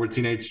start over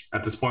Teenage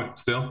at this point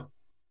still?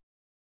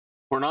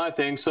 For now, I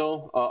think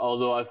so.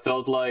 Although I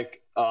felt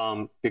like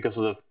because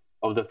of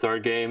the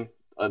third game,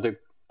 the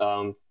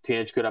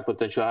Teenage could have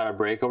potentially had a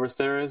break over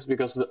Steres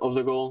because of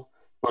the goal.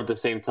 But at the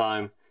same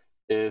time,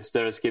 if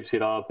Steres keeps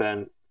it up,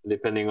 and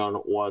depending on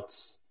what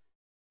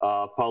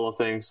Paulo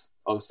thinks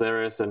of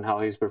Steres and how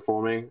he's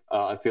performing,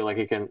 I feel like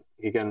he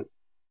can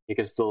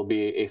still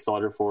be a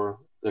starter for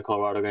the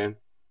Colorado game.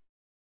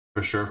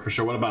 For sure.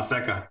 What about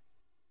Seca?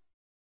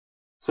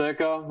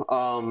 Seca,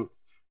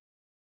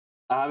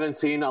 I haven't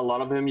seen a lot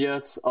of him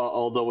yet,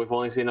 although we've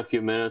only seen a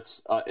few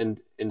minutes in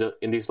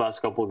these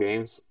last couple of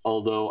games.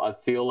 Although I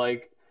feel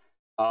like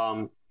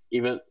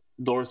even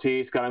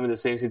Dorsey is kind of in the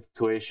same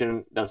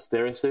situation that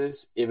Steres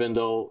is, even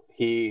though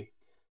he,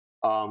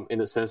 in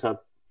the sense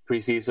that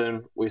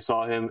preseason, we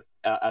saw him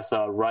as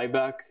a right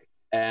back,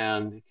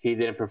 and he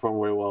didn't perform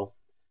very well.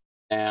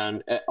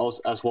 And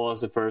also, as well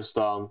as the first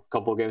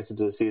couple of games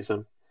into the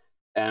season.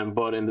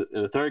 But in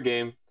the third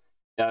game,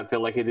 I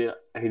feel like he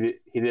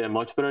did a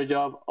much better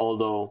job.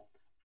 Although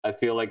I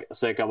feel like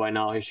Seca by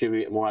now, he should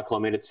be more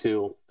acclimated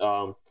to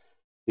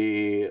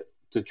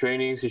the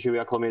trainings. He should be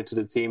acclimated to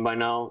the team by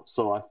now.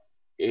 So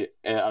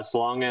as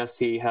long as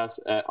he has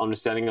an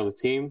understanding of the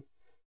team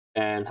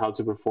and how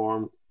to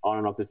perform on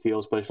and off the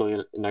field, especially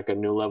in like a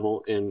new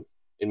level in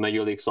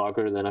Major League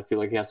Soccer, then I feel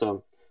like he has a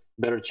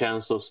better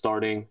chance of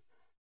starting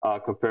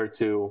compared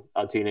to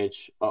a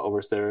Teenage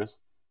over Steres.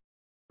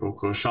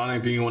 Cool. Sean,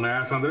 anything you want to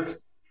ask on this?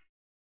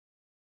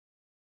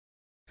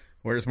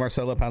 Where's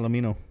Marcelo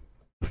Palomino?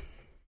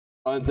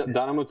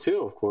 Dynamo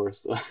too, of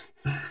course.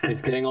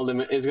 He's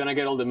gonna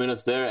get all the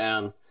minutes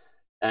there,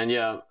 and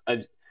yeah,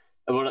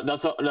 but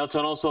that's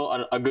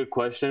also a good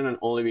question, and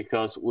only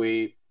because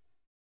we,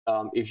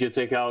 if you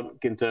take out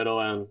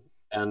Quintero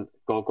and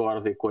Coco out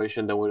of the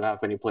equation, then we don't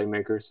have any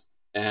playmakers,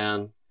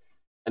 and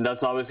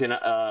that's obviously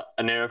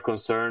an area of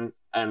concern,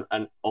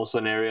 and also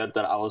an area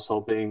that I was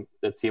hoping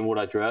the team would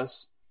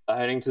address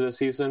heading to the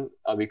season,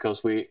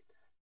 because we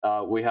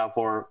have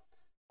our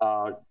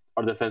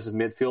defensive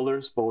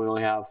midfielders, but we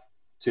only have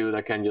 2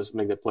 that can just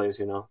make the plays,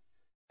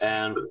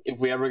 And if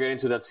we ever get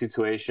into that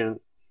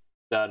situation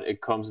that it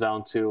comes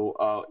down to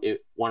if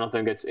one of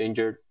them gets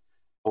injured,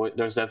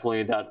 there's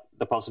definitely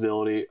the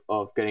possibility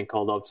of getting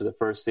called up to the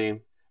first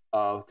team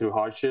through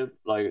hardship,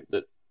 like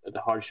the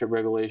hardship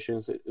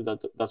regulations.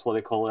 That's what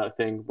they call it, I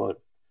think. But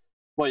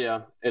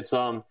yeah, it's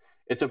a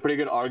pretty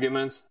good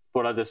argument.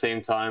 But at the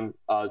same time,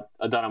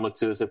 Dynamo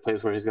 2 is a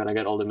place where he's gonna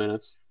get all the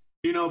minutes.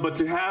 But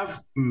to have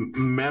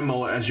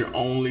Memo as your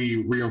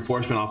only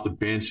reinforcement off the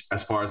bench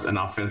as far as an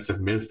offensive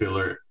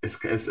midfielder,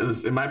 it's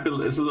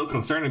a little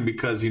concerning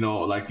because,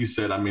 like you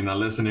said,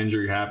 unless an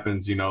injury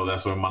happens,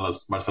 that's where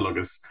Marcelo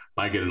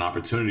might get an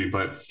opportunity.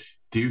 But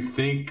do you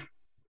think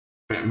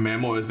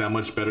Memo is that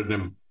much better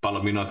than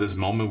Palomino at this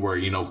moment where,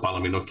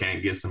 Palomino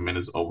can't get some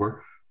minutes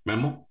over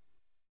Memo?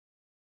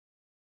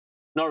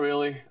 Not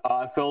really.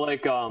 I feel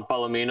like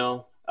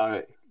Palomino,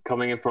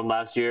 coming in from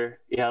last year,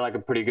 he had like a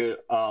pretty good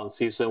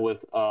season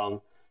with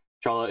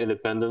Charlotte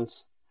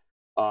Independence,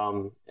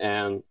 and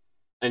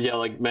yeah,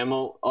 like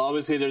Memo.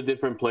 Obviously, they're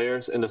different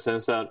players in the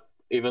sense that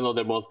even though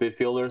they're both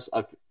midfielders,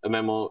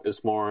 Memo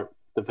is more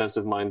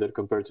defensive minded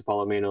compared to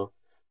Palomino.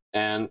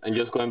 And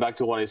just going back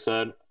to what I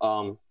said,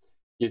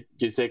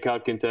 you take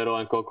out Quintero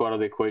and Coco out of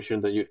the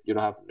equation, that you don't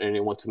have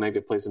anyone to make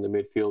the plays in the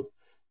midfield.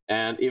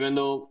 And even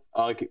though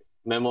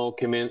Memo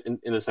came in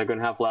the second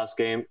half last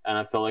game, and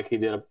I felt like he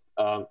did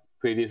a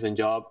pretty decent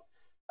job,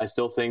 I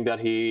still think that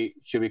he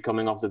should be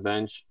coming off the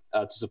bench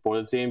to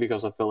support the team,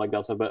 because I feel like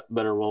that's a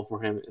better role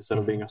for him instead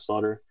of being a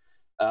starter.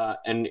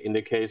 And in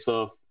the case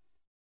of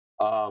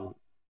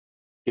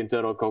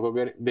Quintero,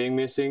 Coco being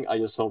missing,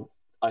 I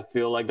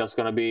feel like that's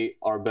going to be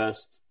our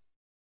best,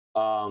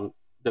 the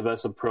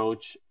best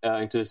approach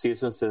into the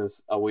season,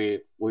 since we're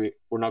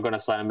not going to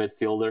sign a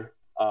midfielder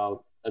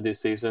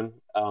this season,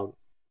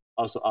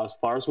 as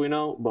far as we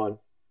know, but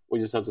we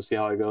just have to see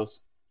how it goes.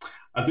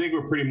 I think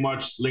we're pretty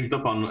much linked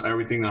up on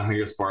everything on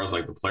here as far as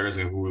like the players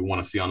and who we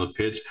want to see on the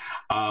pitch.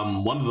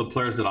 One of the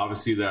players that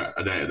obviously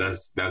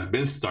that's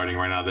been starting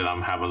right now that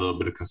I'm having a little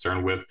bit of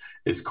concern with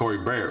is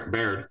Corey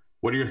Baird.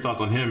 What are your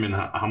thoughts on him, and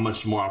how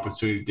much more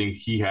opportunity do you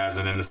think he has?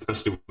 And then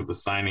especially with the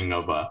signing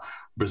of a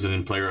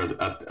Brazilian player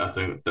at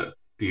the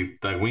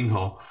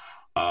Winho,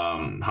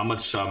 how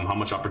much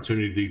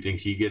opportunity do you think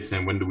he gets,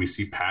 and when do we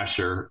see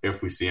Pasher,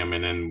 if we see him,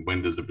 and then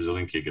when does the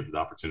Brazilian kid get the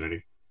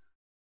opportunity?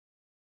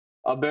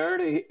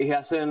 Baird, he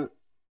hasn't.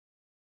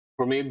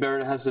 For me,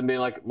 Baird hasn't been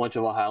like much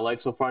of a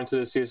highlight so far into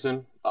the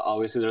season.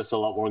 Obviously, there's a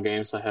lot more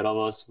games ahead of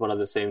us, but at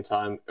the same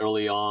time,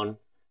 early on,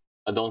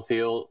 I don't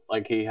feel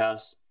like he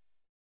has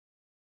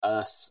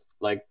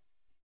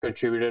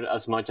contributed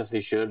as much as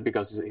he should,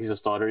 because he's a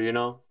starter,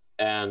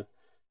 and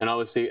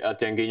obviously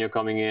Tanguinho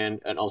coming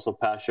in, and also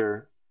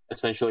Pasher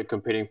essentially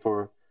competing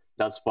for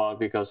that spot,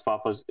 because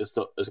Fafa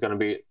is going to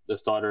be the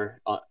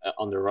starter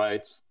on the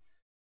rights.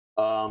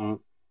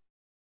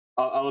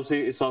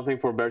 Obviously, it's something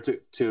for Bear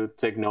to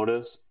take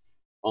notice,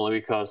 only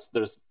because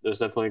there's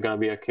definitely going to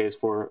be a case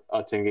for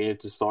Tanguinho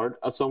to start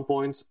at some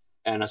point,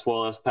 and as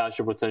well as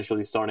Pasher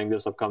potentially starting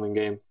this upcoming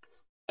game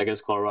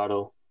against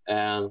Colorado.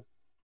 And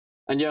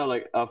yeah,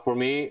 for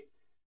me,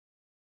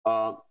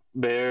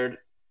 Baird,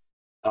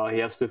 he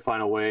has to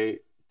find a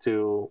way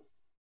to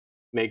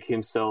make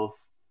himself,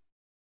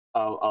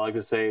 I like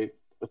to say,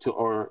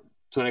 to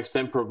an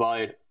extent,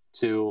 provide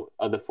to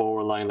the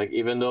forward line. Like,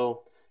 even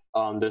though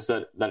there's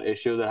that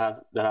issue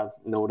that I've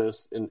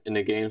noticed in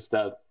the games,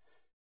 that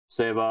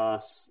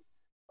Sebas,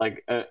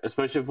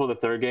 especially for the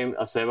third game,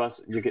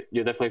 Sebas, you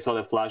definitely saw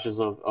the flashes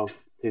of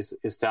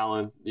his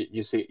talent.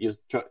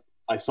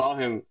 I saw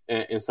him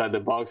inside the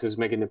box. He was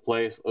making the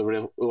plays.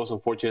 It was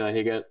unfortunate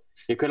that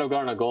he could have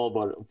gotten a goal,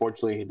 but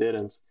unfortunately he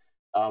didn't.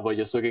 But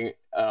just looking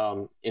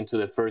into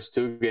the first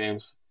two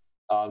games,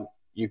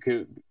 you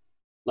could,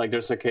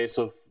 there's a case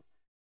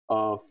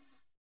of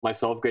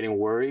myself getting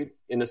worried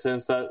in the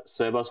sense that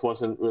Sebas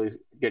wasn't really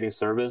getting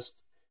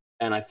serviced,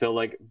 and I feel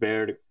like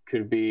Baird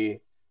could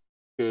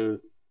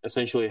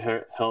essentially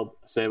help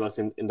Sebas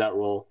in that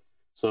role.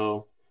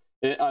 So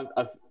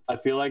I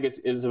feel like it's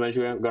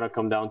eventually going to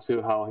come down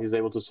to how he's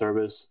able to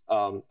service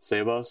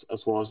Sebas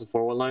as well as the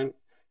forward line,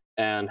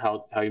 and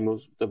how he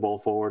moves the ball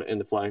forward in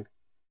the flank.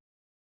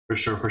 For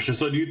sure.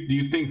 So do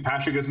you think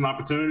Patrick gets an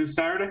opportunity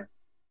Saturday?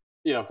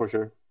 Yeah, for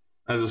sure.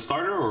 As a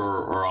starter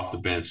or off the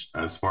bench,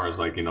 as far as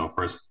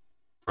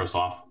first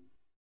off?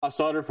 A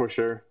starter for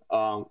sure.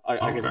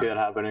 I can see that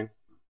happening.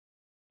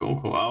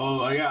 Cool.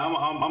 Yeah,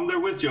 I'm there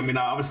with you. I mean,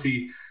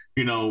 obviously,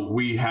 we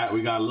got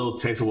a little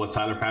taste of what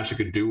Tyler Patrick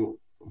could do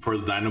for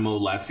the Dynamo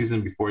last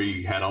season before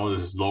he had all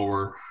his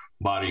lower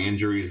body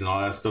injuries and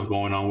all that stuff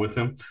going on with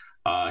him.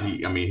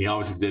 He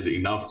obviously did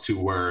enough to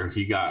where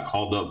he got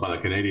called up by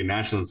the Canadian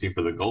national team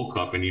for the Gold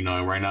Cup. And,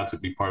 right now to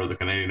be part of the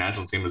Canadian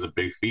national team is a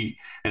big feat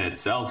in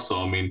itself.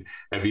 So,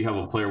 if you have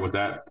a player with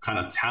that kind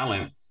of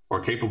talent or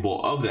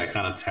capable of that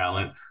kind of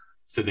talent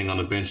sitting on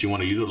the bench, you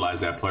want to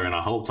utilize that player. And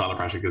I hope Tyler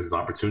Patrick gets his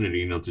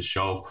opportunity, to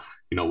show,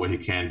 what he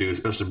can do,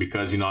 especially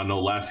because, I know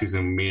last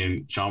season me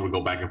and Sean would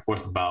go back and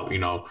forth about,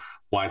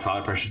 why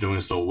Tyler Patrick's doing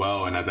so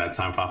well. And at that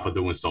time, Fafa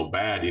doing so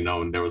bad,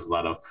 and there was a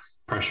lot of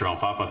pressure on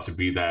Fafa to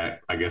be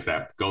that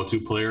go-to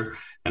player,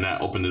 and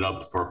that opened it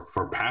up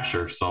for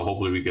Pasher. So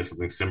hopefully we get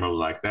something similar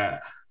like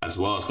that as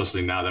well,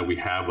 especially now that we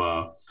have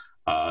a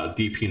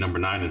DP number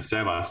 9 in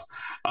Sebas.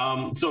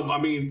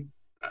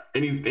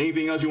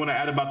 Anything else you want to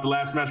add about the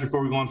last match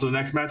before we go on to the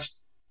next match?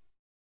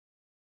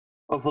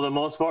 Well, for the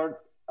most part,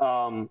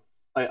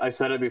 I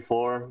said it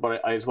before,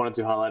 but I just wanted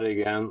to highlight it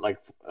again. Like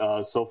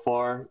so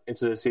far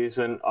into the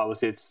season,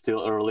 obviously it's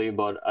still early,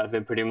 but I've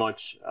been pretty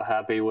much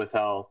happy with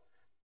how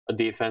a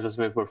defense has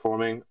been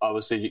performing.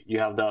 Obviously, you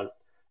have that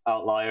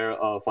outlier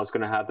of what's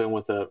going to happen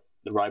with the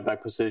right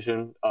back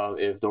position,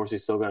 if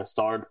Dorsey's still going to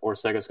start or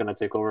Sega's going to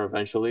take over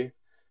eventually.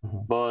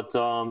 Mm-hmm. But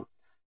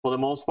for the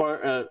most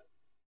part,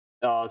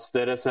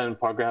 Stedes and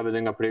Parker have been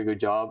doing a pretty good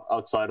job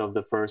outside of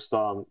the first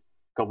the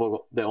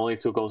only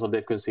 2 goals that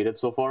they've conceded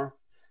so far.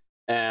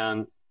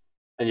 And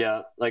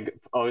yeah, like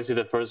obviously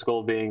the first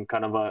goal being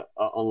kind of a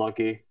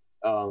unlucky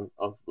of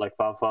like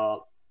Fafa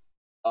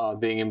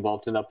being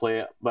involved in that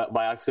play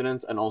by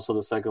accident, and also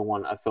the second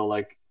one, I feel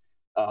like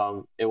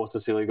it was a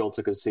silly goal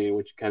to concede,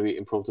 which can be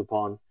improved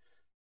upon.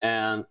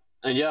 And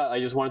yeah, I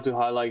just wanted to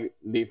highlight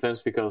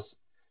defense because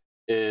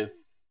if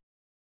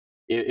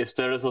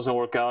Steres doesn't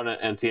work out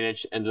and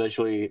Teenage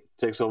eventually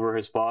takes over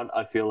his spot,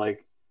 I feel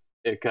like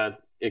it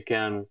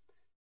can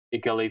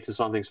lead to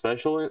something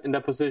special in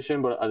that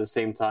position. But at the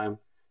same time,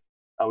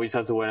 we just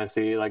have to wait and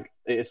see. Like,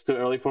 it's too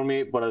early for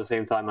me, but at the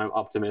same time, I'm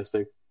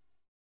optimistic.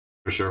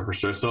 For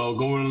sure. So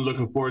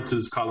looking forward to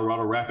this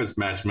Colorado Rapids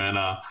match, man.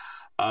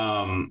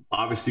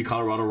 Obviously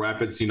Colorado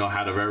Rapids,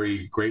 had a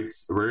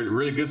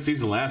really good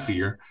season last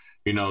year.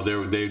 They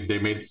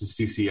made it to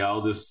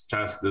CCL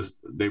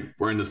they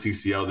were in the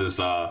CCL this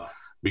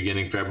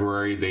beginning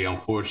February. They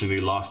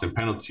unfortunately lost in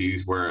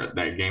penalties, where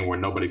that game where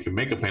nobody could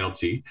make a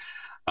penalty.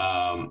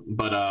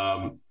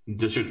 But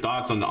just your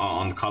thoughts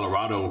on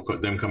Colorado,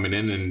 them coming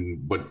in,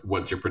 and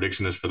what your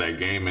prediction is for that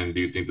game, and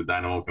do you think the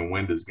Dynamo can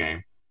win this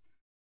game?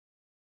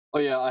 Oh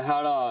yeah, I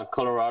had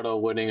Colorado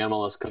winning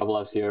MLS Cup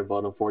last year,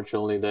 but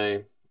unfortunately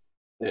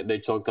they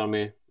choked on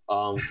me.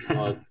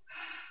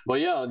 But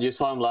yeah, you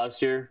saw them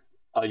last year.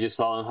 You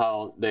saw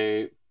how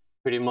they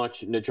pretty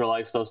much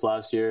neutralized us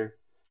last year,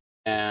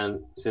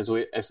 and since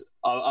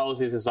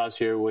since last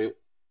year we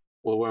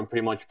weren't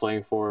pretty much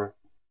playing for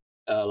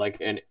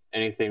like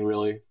anything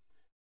really,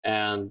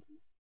 and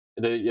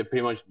they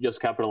pretty much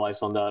just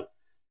capitalized on that.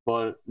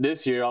 But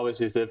this year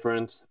obviously is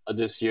different.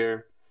 This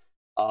year,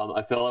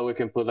 I feel like we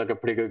can put like a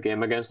pretty good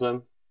game against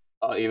them,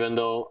 even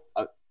though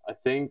I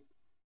think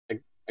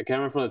I can't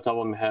remember from the top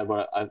of my head,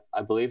 but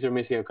I believe they're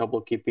missing a couple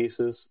of key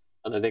pieces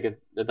that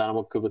the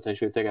Dynamo could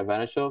potentially take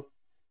advantage of.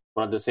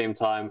 But at the same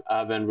time, I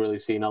haven't really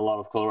seen a lot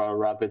of Colorado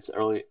Rapids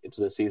early into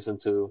the season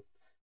to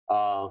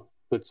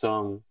put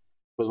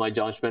my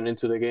judgment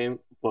into the game.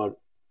 But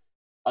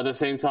at the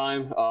same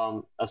time,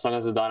 as long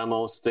as the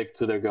Dynamo stick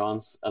to their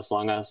guns, as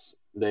long as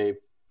they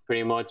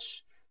pretty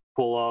much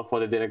pull off what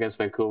they did against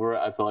Vancouver,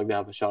 I feel like they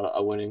have a shot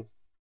at winning.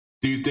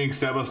 Do you think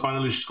Sebas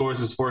finally scores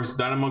his first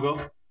Dynamo goal?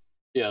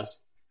 Yes.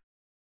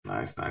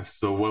 Nice.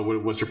 So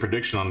what's your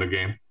prediction on the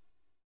game?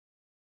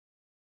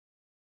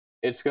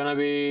 It's going to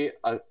be,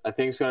 I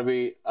think it's going to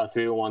be a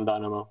 3-1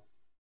 Dynamo.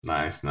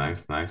 Nice.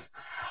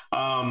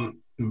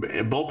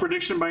 Bold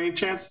prediction by any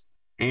chance?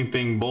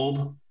 Anything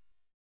bold?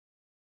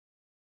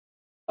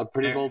 A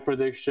pretty bold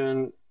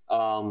prediction.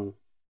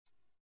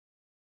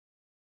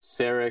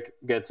 Sarek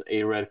gets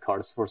 8 red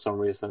cards for some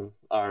reason.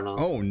 I don't know.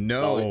 Oh,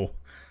 no.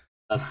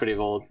 That's pretty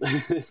bold.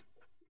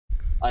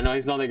 I know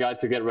he's not the guy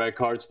to get red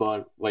cards,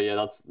 but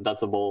yeah,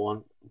 that's a bold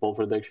one. Bold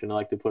prediction I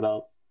like to put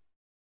out.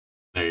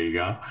 There you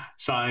go.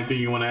 Sean, anything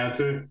you want to add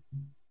to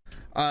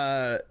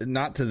it?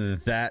 Not to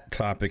that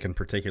topic in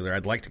particular.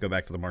 I'd like to go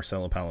back to the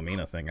Marcelo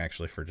Palomino thing,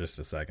 actually, for just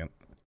a second.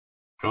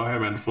 Go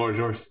ahead, man. The floor is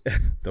yours.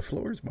 The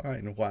floor is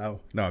mine. Wow.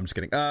 No, I'm just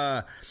kidding.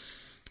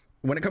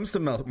 When it comes to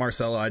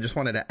Marcelo, I just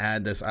wanted to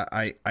add this.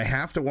 I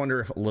have to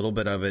wonder if a little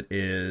bit of it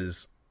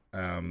is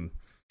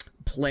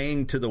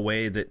playing to the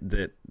way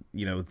that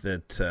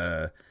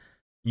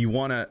you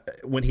want to,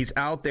 when he's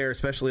out there,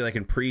 especially like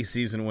in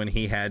preseason when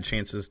he had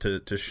chances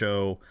to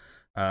show.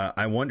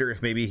 I wonder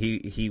if maybe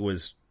he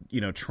was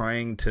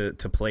trying to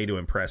play to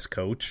impress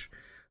coach,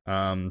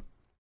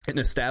 and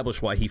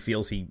establish why he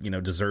feels he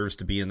deserves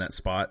to be in that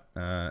spot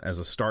as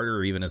a starter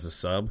or even as a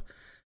sub.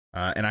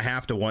 And I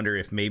have to wonder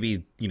if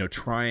maybe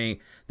trying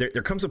there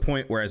comes a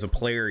point where as a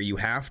player you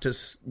have to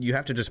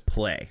just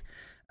play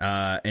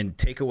and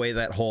take away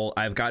that whole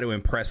I've got to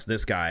impress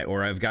this guy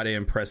or I've got to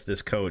impress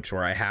this coach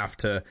or I have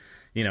to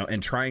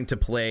and trying to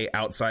play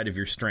outside of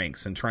your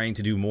strengths and trying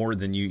to do more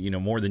than you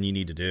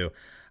need to do.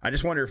 I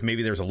just wonder if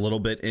maybe there's a little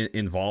bit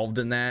involved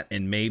in that,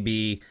 and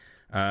maybe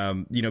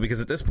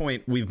because at this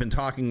point we've been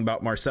talking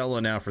about Marcelo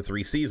now for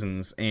 3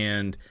 seasons,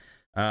 and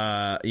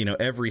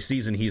every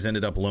season he's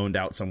ended up loaned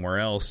out somewhere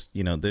else.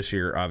 This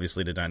year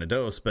obviously to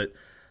Dynados, but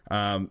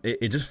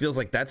it just feels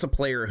like that's a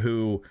player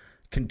who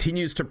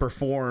continues to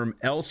perform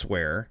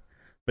elsewhere,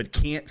 but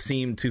can't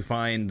seem to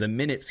find the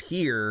minutes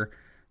here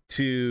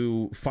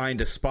to find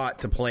a spot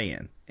to play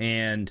in.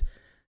 And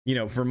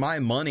for my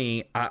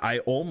money, I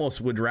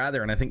almost would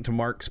rather, and I think to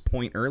Mark's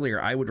point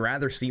earlier, I would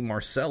rather see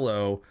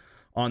Marcelo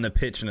on the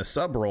pitch in a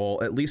sub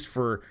role, at least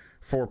for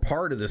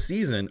part of the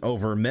season,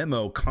 over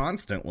Memo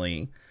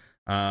constantly.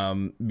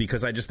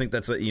 Because I just think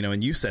that's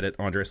and you said it,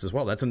 Andres, as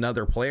well. That's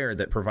another player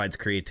that provides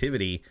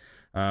creativity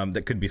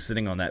that could be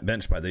sitting on that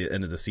bench by the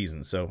end of the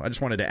season. So I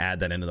just wanted to add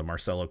that into the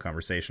Marcelo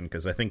conversation,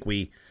 because I think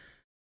we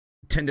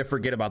tend to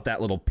forget about that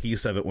little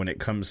piece of it when it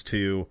comes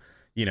to,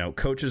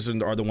 coaches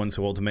are the ones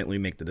who ultimately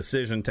make the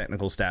decision.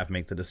 Technical staff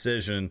make the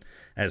decision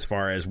as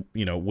far as,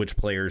 which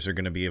players are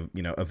going to be,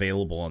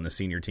 available on the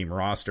senior team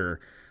roster.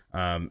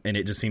 And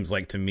it just seems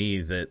like to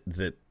me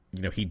that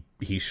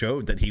he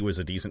showed that he was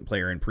a decent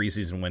player in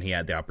preseason when he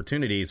had the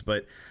opportunities,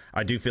 but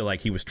I do feel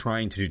like he was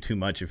trying to do too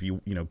much. If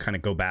you kind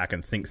of go back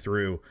and think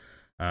through,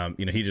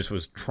 he just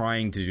was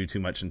trying to do too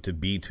much and to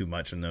be too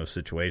much in those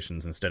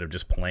situations instead of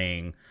just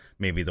playing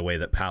maybe the way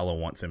that Paolo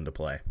wants him to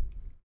play.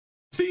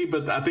 See,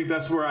 but I think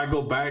that's where I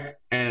go back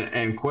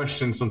and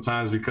question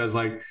sometimes, because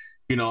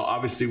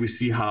obviously we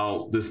see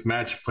how this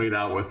match played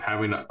out with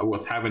having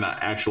an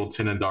actual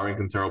 10 and Darwin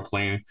Quintero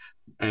playing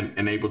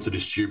and able to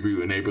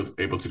distribute and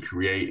able to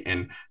create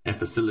and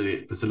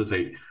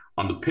facilitate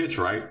on the pitch,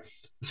 right?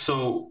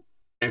 So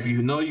if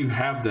you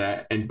have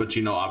that, but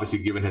obviously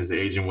given his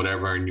age and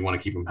whatever, and you want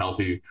to keep him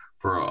healthy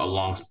for a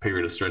long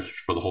period of stretch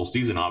for the whole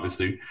season,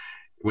 obviously,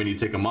 when you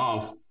take him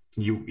off,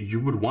 you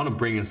would want to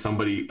bring in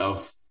somebody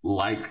of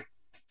like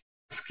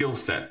skill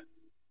set,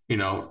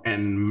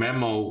 and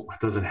Memo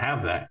doesn't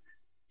have that.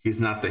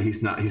 He's not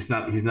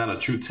a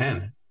true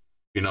 10.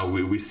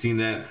 We've seen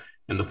that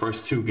in the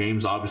first 2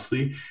 games,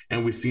 obviously,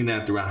 and we've seen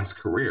that throughout his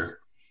career.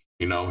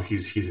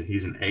 He's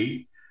an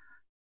 8.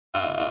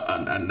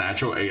 A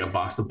natural 8, a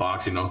box to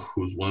box,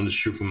 who's willing to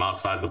shoot from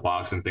outside the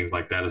box and things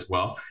like that as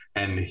well.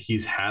 And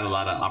he's had a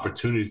lot of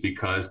opportunities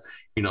because,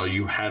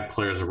 you had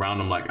players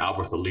around him like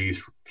Albert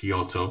Elise,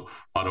 Kyoto,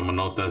 Otto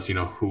Manotas,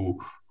 who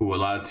a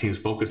lot of teams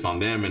focus on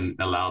them and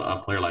allowed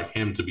a player like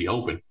him to be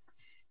open.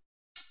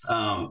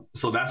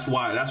 So that's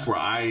where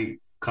I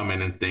come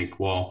in and think,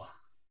 well,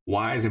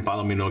 why isn't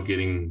Palomino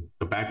getting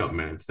the backup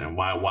minutes then?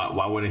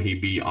 Why wouldn't he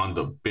be on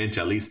the bench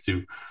at least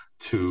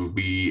to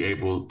be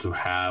able to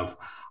have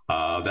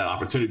that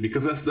opportunity?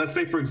 Because let's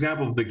say, for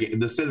example, if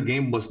the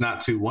game was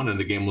not 2-1 and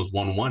the game was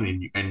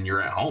 1-1 and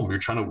you're at home,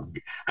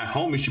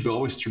 you should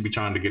always be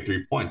trying to get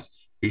 3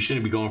 points. You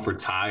shouldn't be going for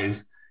ties.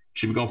 You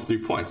should be going for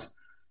 3 points.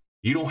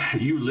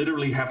 You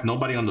literally have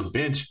nobody on the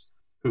bench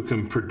who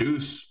can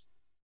produce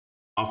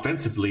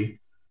offensively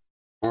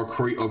or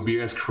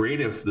be as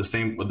creative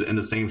in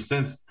the same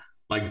sense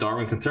like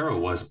Darwin Quintero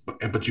was.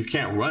 But you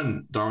can't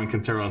run Darwin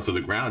Quintero into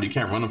the ground. You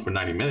can't run him for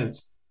 90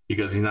 minutes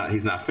because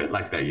he's not fit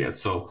like that yet.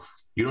 So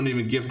you don't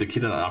even give the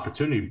kid an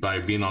opportunity by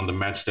being on the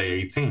match day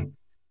 18.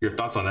 Your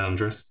thoughts on that,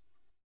 Andres?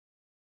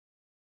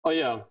 Oh,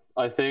 yeah.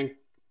 I think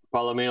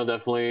Palomino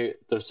definitely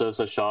deserves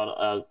a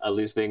shot at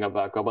least being a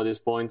backup at this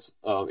point,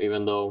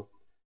 even though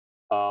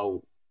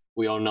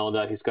we all know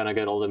that he's going to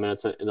get all the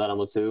minutes in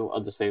Dynamo 2.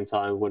 At the same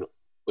time, we don't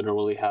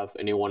really have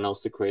anyone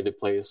else to create the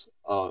plays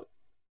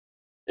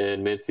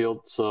in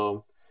midfield.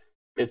 So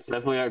it's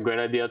definitely a great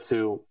idea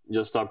to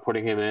just start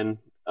putting him in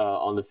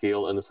on the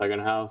field in the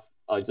second half,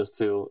 just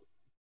to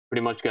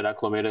pretty much get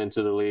acclimated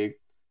into the league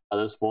at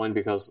this point,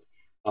 because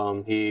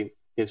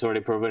he's already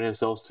proven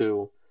himself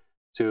to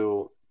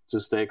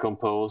stay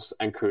composed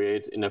and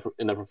create in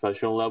a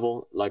professional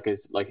level like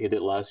he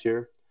did last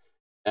year.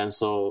 And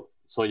so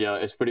yeah,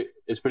 it's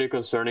pretty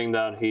concerning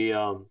that he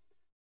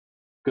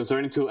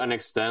concerning to an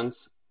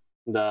extent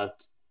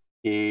that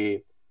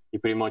he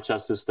pretty much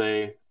has to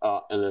stay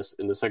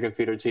in the second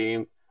feeder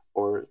team,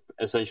 or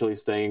essentially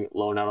staying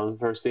loaned out of the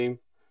first team,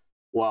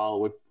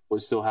 while we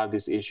still have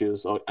these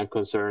issues and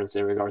concerns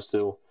in regards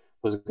to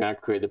who's going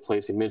to create the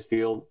plays in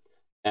midfield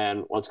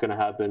and what's going to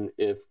happen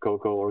if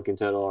Coco or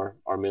Quintero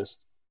are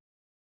missed.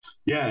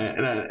 Yeah,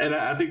 and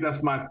I think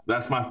that's my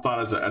thought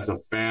as a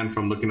fan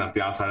from looking at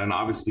the outside. And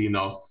obviously,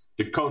 the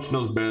coach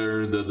knows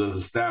better, the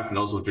staff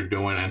knows what they're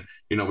doing, and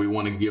we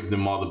want to give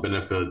them all the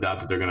benefit of the doubt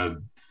that they're going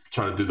to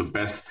try to do the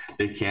best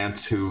they can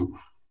to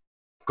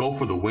go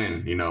for the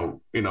win.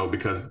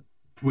 Because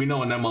we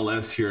know in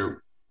MLS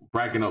here,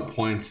 racking up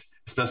points,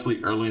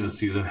 especially early in the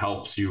season,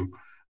 helps you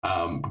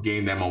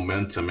gain that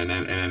momentum, and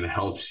it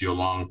helps you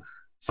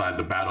alongside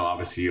the battle,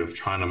 obviously, of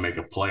trying to make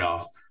a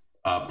playoff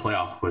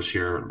push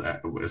here.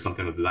 That is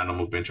something that the Dynamo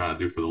have been trying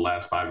to do for the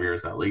last 5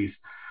 years at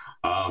least.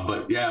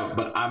 But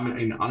I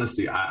mean,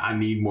 honestly, I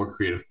need more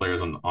creative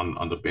players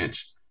on the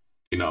bench.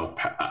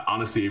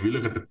 Honestly, if you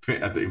look at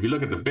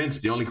the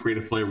bench, the only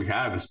creative player we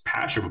have is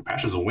Pasher, but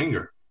Pasher's a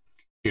winger.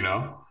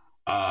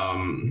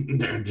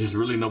 There's just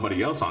really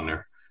nobody else on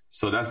there.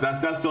 So that's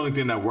the only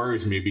thing that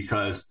worries me,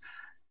 because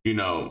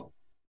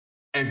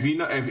if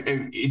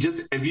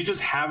you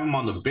just have him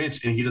on the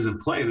bench and he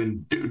doesn't play,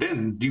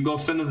 then you go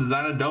send him to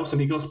Dynados and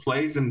he goes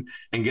plays and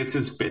gets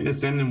his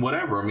fitness in and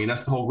whatever. I mean,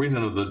 that's the whole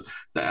reason of the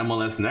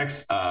MLS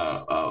Next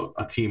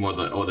a team or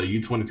the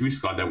U23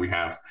 squad that we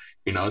have.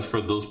 It's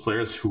for those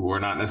players who are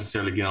not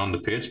necessarily getting on the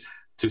pitch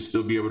to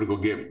still be able to go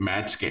get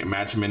match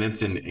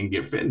minutes and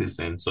get fitness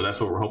in. So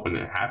that's what we're hoping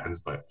that happens.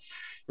 But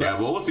yeah,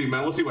 well, we'll see,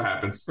 man. We'll see what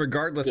happens.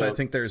 Regardless, I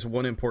think there's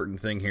one important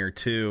thing here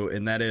too,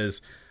 and that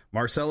is,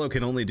 Marcelo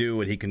can only do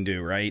what he can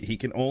do, right? He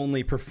can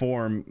only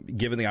perform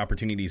given the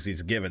opportunities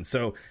he's given.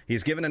 So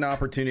he's given an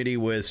opportunity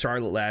with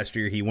Charlotte last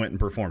year. He went and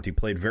performed. He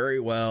played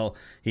very well.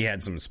 He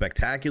had some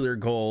spectacular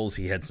goals.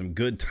 He had some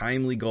good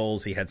timely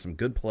goals. He had some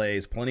good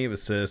plays, plenty of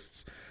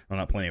assists. Well,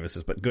 not plenty of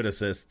assists, but good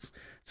assists.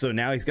 So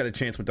now he's got a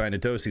chance with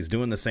Dynamo. He's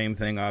doing the same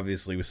thing.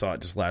 Obviously, we saw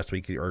it just last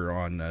week or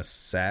on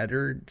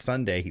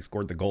Sunday. He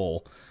scored the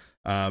goal.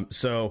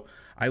 So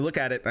I look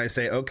at it and I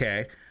say,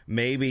 okay,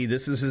 maybe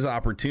this is his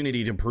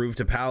opportunity to prove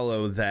to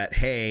Paolo that,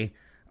 hey,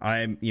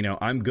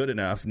 I'm good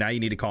enough. Now you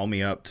need to call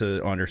me up.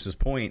 To Andres'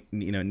 point,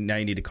 now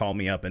you need to call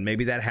me up. And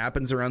maybe that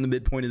happens around the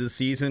midpoint of the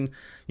season.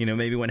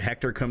 Maybe when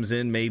Hector comes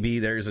in, maybe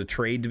there's a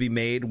trade to be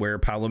made where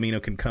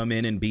Palomino can come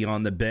in and be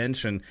on the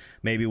bench. And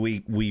maybe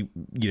we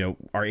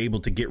are able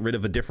to get rid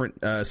of a different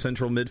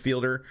central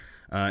midfielder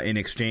in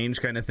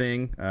exchange kind of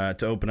thing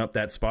to open up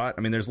that spot.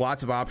 I mean, there's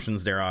lots of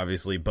options there,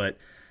 obviously, but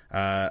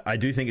I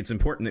do think it's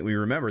important that we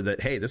remember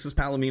that, hey, this is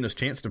Palomino's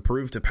chance to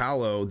prove to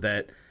Paolo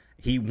that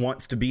he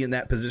wants to be in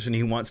that position.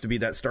 He wants to be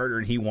that starter,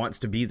 and he wants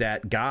to be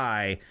that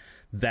guy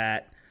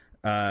that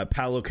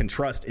Paolo can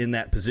trust in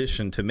that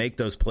position to make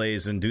those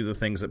plays and do the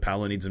things that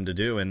Paolo needs him to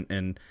do.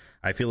 And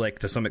I feel like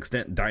to some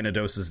extent, Dyna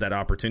doses that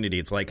opportunity.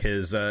 It's like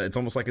it's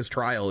almost like his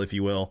trial, if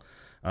you will,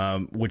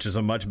 which is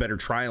a much better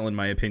trial, in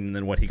my opinion,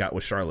 than what he got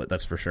with Charlotte.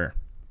 That's for sure.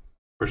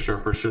 For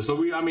sure.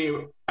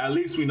 So at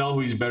least we know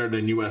he's better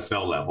than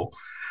USL level.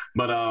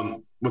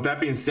 But with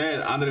that being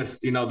said, Andres,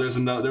 there was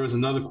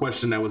another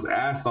question that was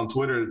asked on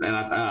Twitter,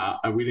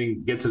 and we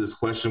didn't get to this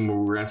question when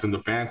we were asking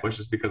the fan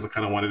questions because I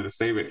kind of wanted to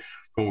save it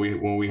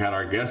when we had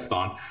our guest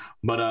on.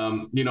 But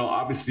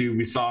obviously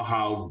we saw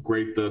how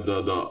great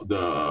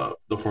the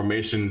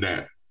formation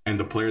that and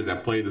the players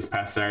that played this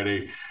past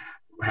Saturday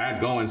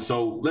had going.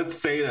 So let's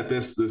say that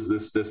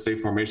this safe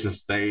formation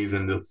stays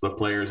and the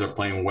players are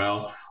playing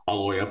well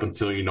all the way up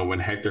until when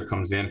Hector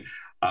comes in.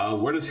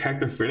 Where does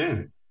Hector fit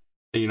in?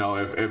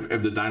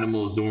 If the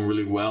Dynamo is doing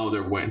really well,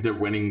 they're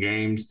winning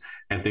games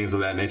and things of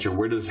that nature.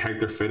 Where does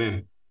Hector fit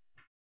in?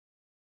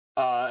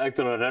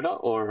 Hector Herrera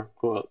or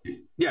who?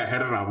 Yeah,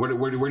 Herrera.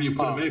 Where do you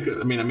put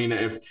him in? I mean,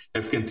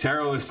 if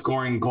Quintero is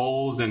scoring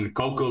goals and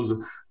Coco's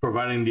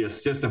providing the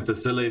assist and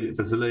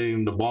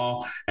facilitating the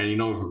ball,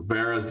 and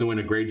Vera's doing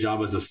a great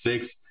job as a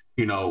 6,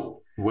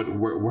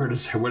 where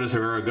does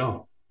Herrera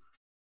go?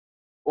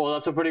 Well,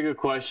 that's a pretty good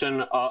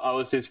question. I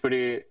would say it's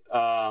pretty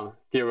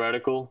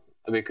theoretical,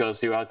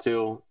 because you have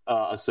to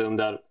assume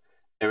that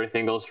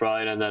everything goes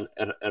right and that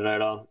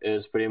Herrera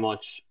is pretty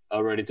much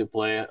ready to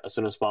play as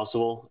soon as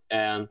possible.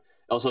 And it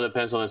also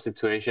depends on the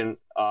situation.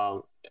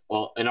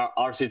 In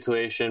our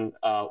situation,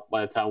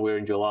 by the time we're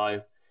in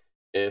July,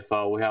 if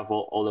we have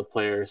all the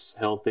players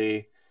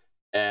healthy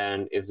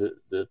and if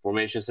the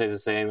formation stays the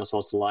same, as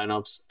well as the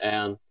lineups.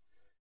 And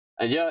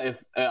yeah,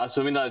 if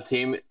assuming that the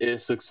team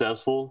is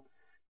successful,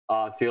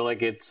 I feel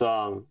like it's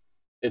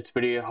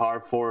pretty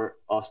hard for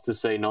us to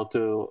say no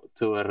to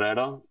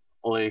Herrera,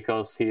 only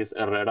because he's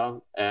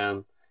Herrera,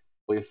 and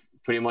we've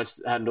pretty much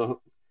had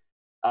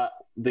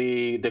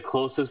the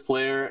closest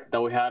player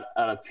that we had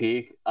at a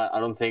peak. I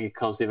don't think it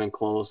comes even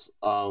close.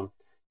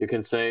 You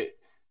can say,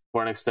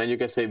 for an extent, you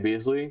can say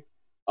Beasley,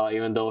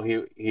 even though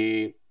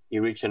he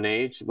reached an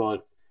age,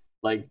 but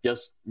like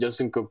just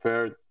in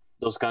compare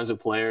those kinds of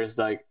players,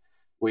 like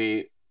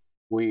we're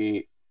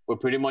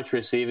pretty much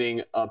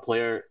receiving a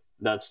player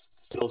that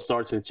still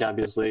starts in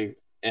Champions League,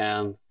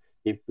 and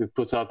he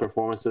puts out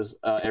performances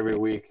every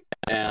week.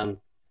 And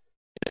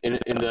in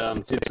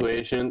the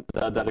situation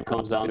that it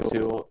comes down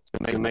to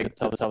make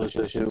tough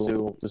decisions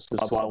to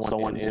swap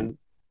someone in,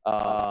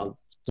 to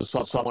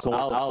swap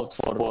someone out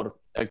for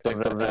Hector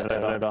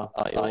Herrera,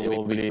 it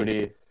will be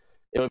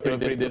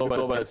pretty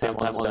difficult, but at the same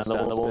time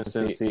understandable,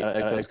 since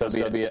Hector's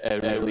going to be a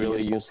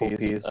really useful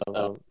piece,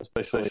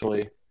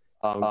 especially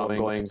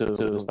going to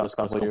this past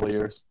couple of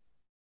years.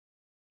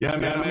 Yeah,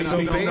 man.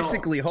 So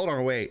basically, hold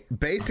on, wait.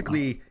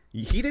 Basically,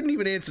 he didn't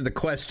even answer the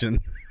question.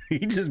 He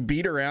just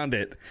beat around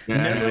it.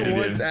 Never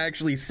once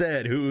actually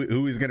said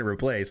who he's going to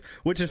replace,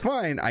 which is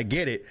fine. I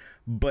get it.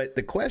 But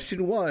the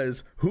question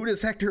was, who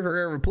does Hector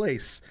Herrera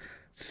replace?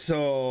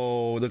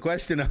 So the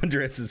question,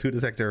 Andres, is who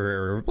does Hector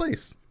Herrera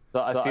replace?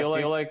 So I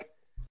feel like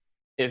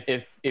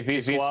if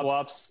he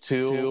swaps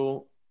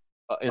two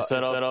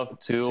instead of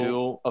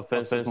two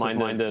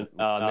offensive-minded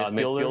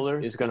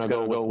midfielders, he's going to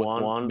go with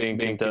one being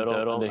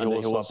Quintero, and then he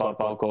will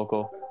swap out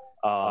Coco.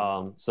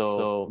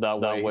 So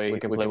that way we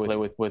can play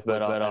with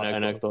Vera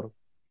and Hector.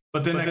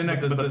 But then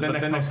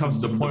that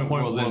comes to the point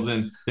where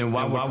then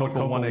why would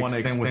Coco want to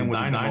extend with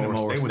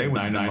Dynamo or stay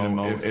with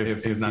Dynamo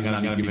if he's not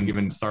going to be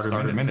given starter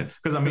minutes?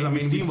 Because we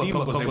see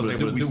what Coco's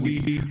able to do. We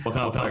see what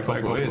kind of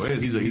player Coco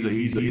is.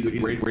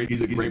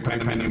 He's a great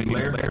Panamanian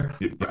player.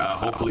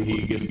 Hopefully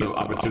he gets the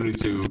opportunity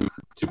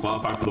to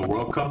qualify for the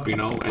World Cup,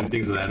 and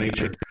things of that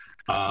nature.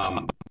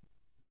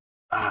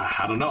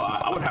 I don't know.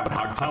 I would have a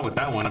hard time with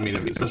that one. I mean,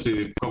 especially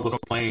if Coco's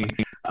playing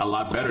a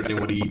lot better than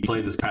what he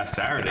played this past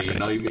Saturday.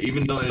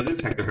 Even though it is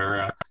Hector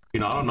Herrera, I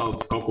don't know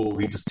if Coco,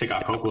 we just take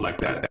out Coco like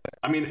that.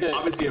 I mean,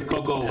 obviously, if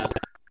Coco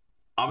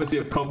obviously,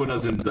 if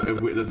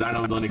the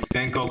Dynamo don't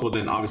extend Coco,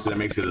 then obviously that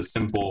makes it a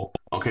simple.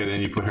 Okay,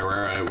 then you put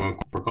Herrera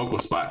for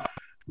Coco's spot.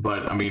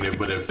 But I mean, if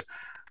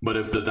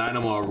the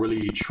Dynamo are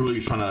really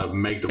truly trying to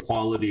make the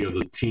quality of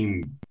the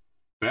team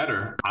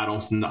better, I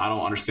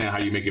don't understand how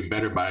you make it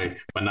better by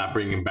not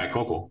bringing back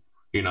Coco.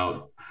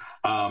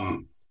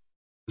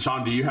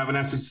 Sean, do you have an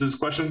answer to this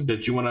question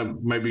that you want to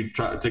maybe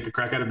try take a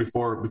crack at it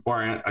before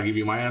I give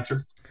you my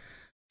answer?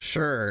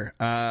 Sure.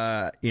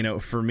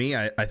 For me,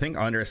 I think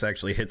Andres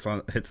actually hits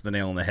the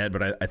nail on the head,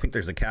 but I think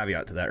there's a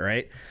caveat to that,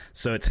 right?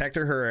 So it's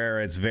Hector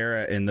Herrera, it's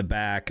Vera in the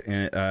back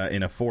in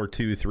a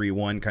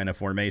 4-2-3-1 kind of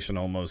formation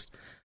almost,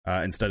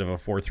 instead of a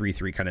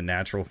 4-3-3 kind of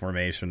natural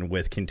formation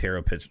with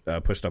Quintero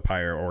pushed up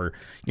higher, or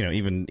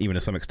even to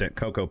some extent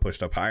Coco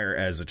pushed up higher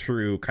as a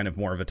true kind of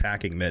more of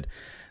attacking mid.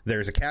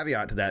 There's a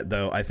caveat to that,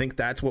 though. I think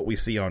that's what we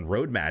see on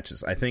road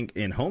matches. I think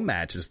in home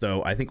matches,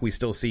 though, I think we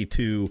still see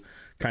two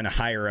kind of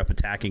higher up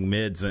attacking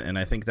mids, and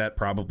I think that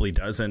probably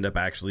does end up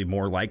actually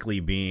more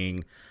likely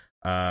being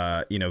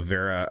Coco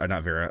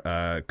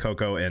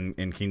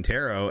and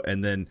Quintero,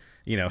 and then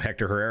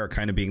Hector Herrera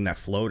kind of being that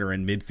floater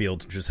in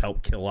midfield to just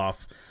help kill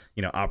off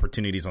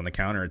opportunities on the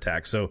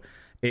counterattack. So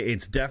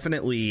it's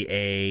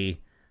definitely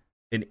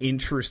an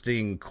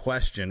interesting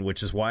question,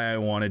 which is why I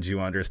wanted you,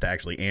 Andres, to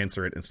actually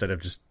answer it instead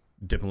of just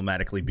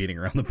diplomatically beating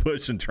around the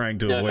bush and trying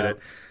to avoid it.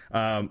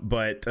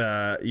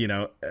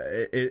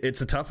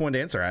 It's a tough one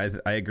to answer.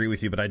 I agree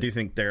with you, but I do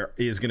think there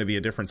is going to be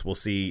a difference we'll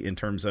see in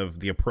terms of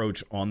the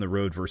approach on the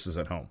road versus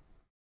at home.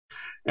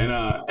 And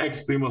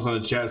X Primos on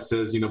the chat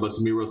says, but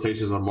to me,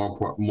 rotations are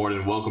more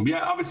than welcome.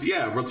 Yeah, obviously,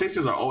 yeah,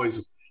 rotations are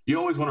you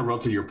always want to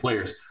rotate your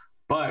players,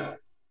 but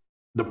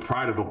the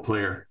pride of a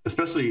player,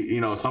 especially,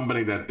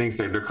 somebody that thinks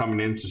that they're coming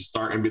in to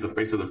start and be the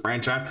face of the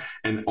franchise,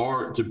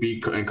 or to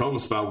be in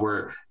Coco's spot,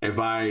 where if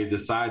I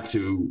decide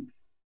to,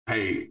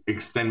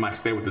 extend my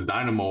stay with the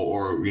Dynamo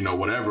or,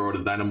 whatever, or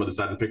the Dynamo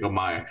decide to pick up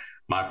my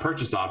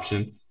purchase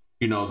option,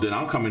 then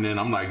I'm coming in,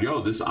 I'm like,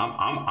 yo,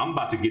 I'm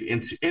about to get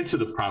into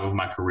the prime of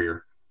my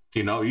career.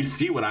 You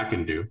see what I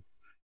can do,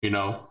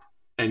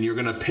 and you're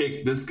going to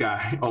pick this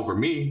guy over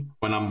me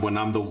when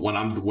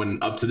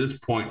up to this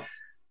point,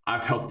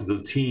 I've helped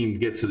the team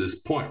get to this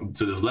point,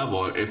 to this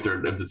level, if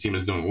the team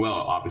is doing well,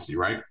 obviously,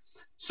 right?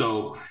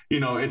 So,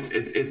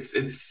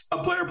 it's a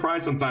player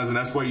pride sometimes, and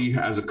that's why you,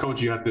 as a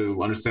coach, you have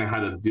to understand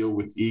how to deal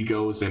with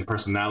egos and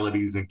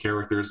personalities and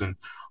characters and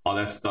all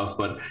that stuff.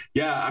 But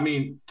yeah, I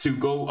mean, to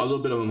go a little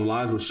bit on the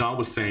lines what Sean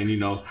was saying,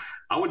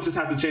 I would just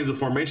have to change the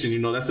formation.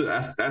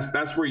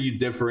 That's where you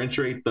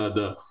differentiate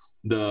the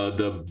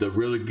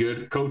really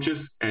good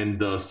coaches and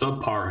the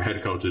subpar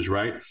head coaches,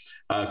 right?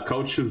 A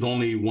coach who's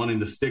only wanting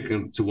to stick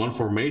to one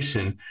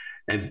formation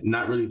and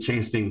not really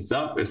change things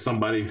up is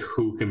somebody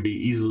who can be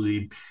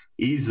easily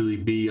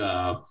be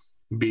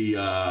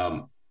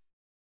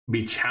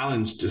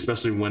challenged,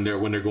 especially when they're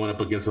going up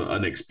against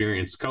an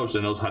experienced coach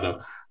that knows how to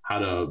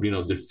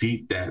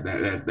defeat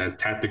that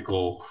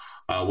tactical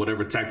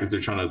whatever tactics they're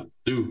trying to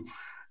do.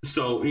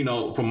 So,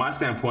 from my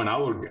standpoint, I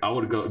would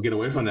get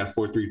away from that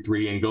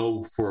 4-3-3 and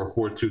go for a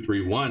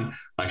 4-2-3-1,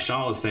 like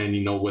Sean was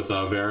saying, with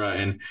Vera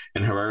and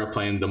Herrera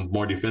playing the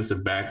more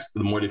defensive backs,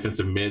 the more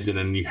defensive mids, and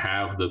then you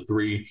have the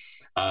three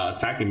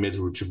attacking mids,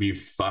 which would be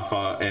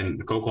Fafa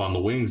and Coco on the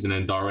wings, and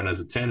then Darwin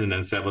as a 10, and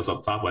then Sebas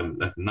up top at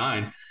the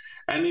 9.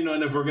 And,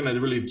 and if we're going to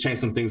really change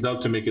some things up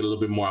to make it a little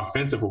bit more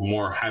offensive or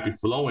more happy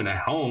flowing at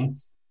home,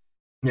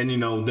 then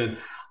then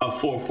a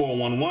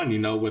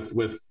 4-4-1-1, with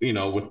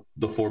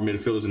the four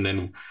midfielders, and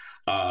then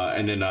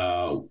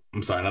I'm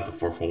sorry, not the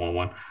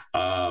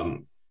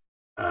 4-4-1-1.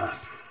 I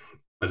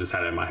just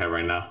had it in my head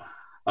right now.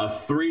 A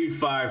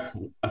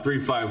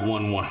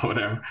 3-5-1-1,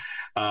 whatever.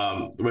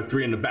 With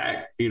three in the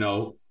back,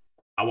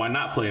 why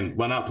not play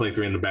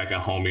three in the back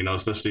at home?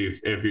 Especially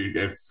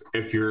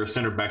if your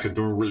center backs are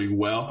doing really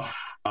well.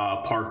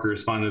 Parker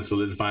is finally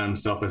solidifying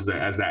himself as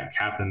that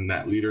captain,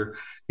 that leader,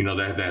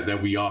 that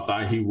we all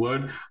thought he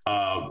would.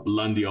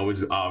 Lundy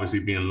always obviously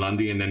being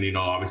Lundy, and then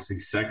obviously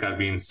Seca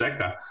being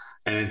Seca,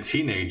 and then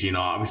Teenage,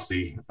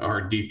 obviously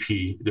our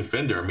DP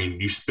defender. I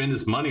mean, you spend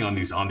this money on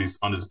this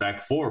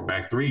back four,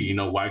 back three.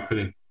 Why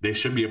couldn't they?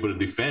 Should be able to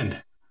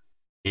defend,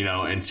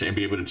 and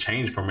be able to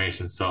change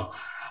formation. So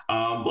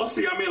we'll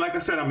see. I mean, like I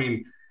said,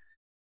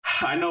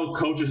 I know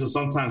coaches are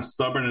sometimes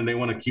stubborn and they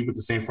want to keep with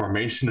the same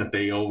formation that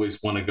they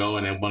always want to go,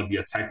 and they want to be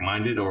attack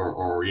minded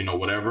or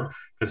whatever.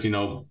 Because,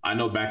 I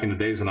know back in the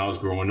days when I was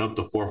growing up,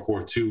 the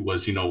 4-4-2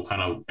 was,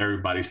 kind of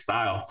everybody's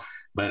style.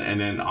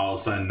 And then all of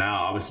a sudden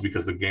now, obviously,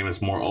 because the game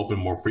is more open,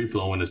 more free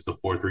flowing, it's the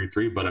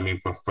 4-3-3. But I mean,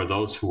 for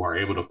those who are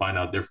able to find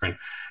out different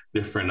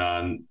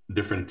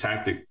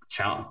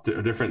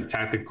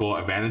tactical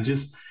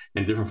advantages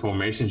and different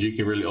formations, you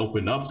can really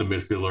open up the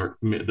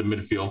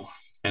midfield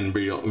and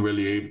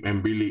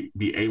really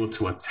be able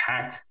to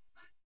attack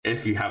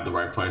if you have the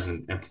right players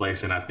in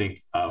place. And I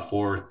think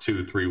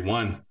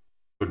 4-2-3-1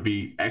 would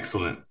be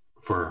excellent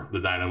for the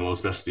Dynamo,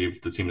 especially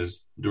if the team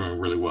is doing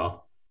really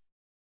well.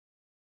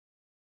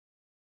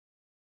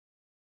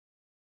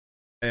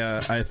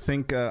 I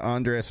think,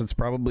 Andres, it's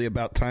probably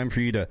about time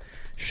for you to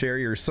share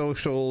your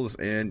socials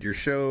and your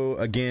show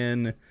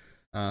again,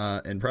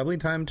 and probably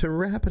time to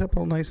wrap it up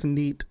all nice and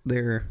neat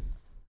there,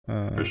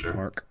 for sure.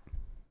 Mark.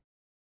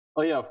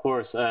 Oh yeah, of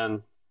course.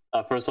 And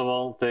first of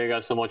all, thank you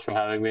guys so much for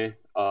having me.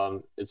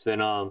 It's been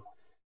a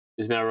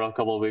rough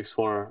couple of weeks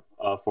for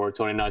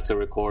 29 to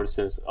record,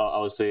 since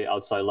obviously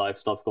outside life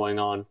stuff going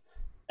on,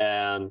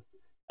 and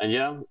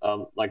yeah,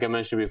 like I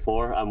mentioned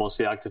before, I'm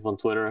mostly active on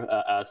Twitter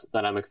at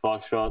Dynamic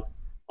Foxtrot.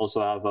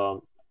 Also have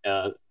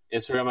an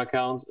Instagram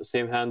account,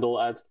 same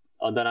handle at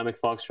Dynamic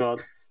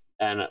Foxtrot,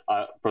 and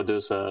I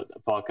produce a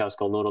podcast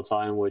called Noodle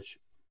Time, which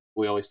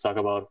we always talk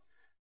about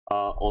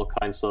all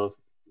kinds of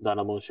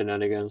Dynamo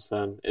shenanigans,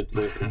 and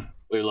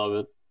we love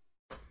it.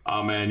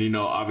 Oh man,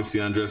 obviously,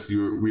 Andres,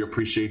 we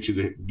appreciate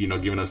you,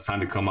 giving us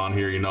time to come on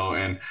here, and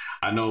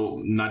I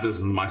know not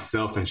just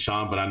myself and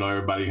Sean, but I know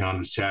everybody here on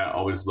the chat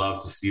always love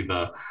to see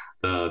the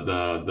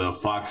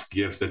Fox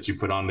gifts that you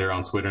put on there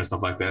on Twitter and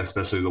stuff like that,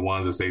 especially the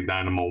ones that say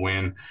Dynamo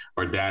win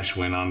or Dash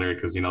win on there,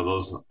 because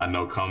those I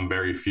know come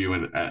very few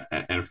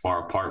and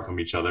far apart from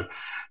each other.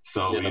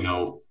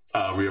 So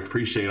we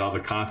appreciate all the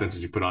content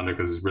that you put on there,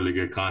 because it's really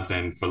good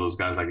content for those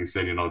guys. Like you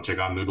said, check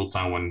out Noodle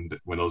Time when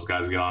those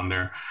guys get on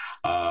there.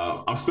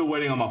 I'm still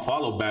waiting on my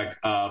follow back,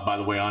 by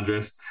the way,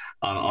 Andres,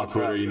 on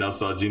Twitter.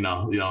 So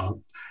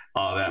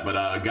all that.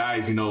 But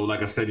guys,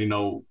 like I said,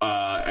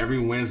 every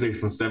Wednesday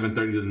from 7:30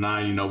 to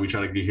 9, we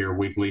try to get here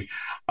weekly.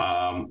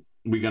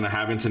 We're going to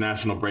have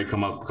international break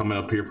coming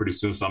up here pretty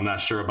soon. So I'm not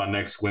sure about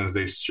next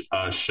Wednesday's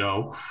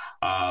show.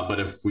 But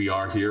if we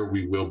are here,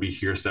 we will be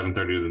here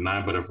 7:30 to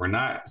 9. But if we're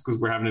not, it's because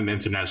we're having an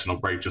international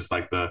break, just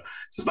like the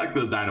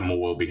Dynamo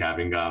will be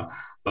having.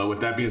 But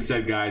with that being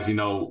said, guys,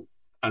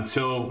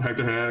 until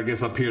Hector Herrera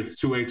gets up here,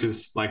 2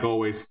 H's like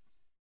always.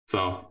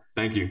 So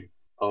thank you.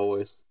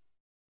 Always.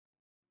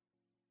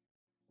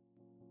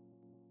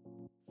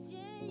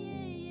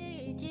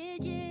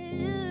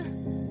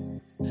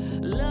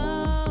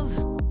 Love,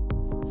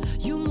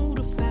 you move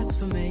too fast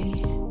for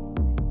me.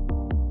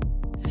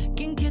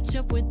 Can catch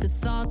up with the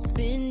thoughts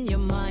in your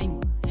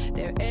mind.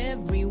 They're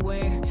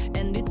everywhere,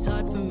 and it's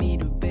hard for me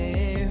to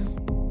bear.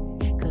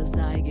 'Cause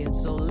I get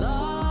so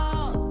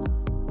lost,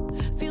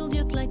 feel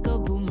just like a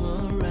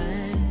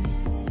boomerang.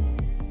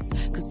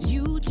 'Cause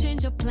you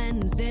change your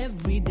plans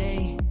every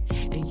day,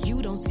 and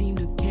you don't seem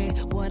to care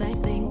what I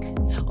think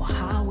or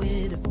how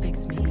it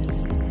affects me.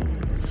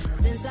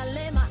 Since I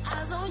lay my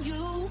eyes on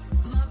you,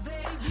 my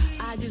baby,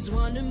 I just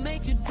wanna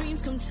make your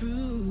dreams come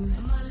true,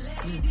 my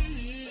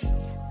lady.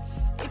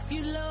 If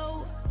you're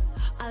low,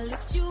 I'll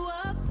lift you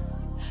up.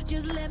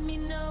 Just let me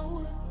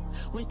know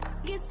when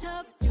it gets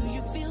tough. Do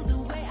you feel the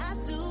way I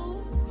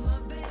do, my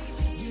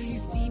baby? Do you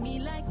see me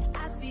like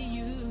I see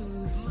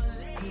you, my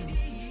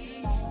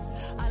lady?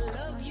 I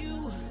love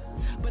you,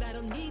 but I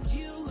don't need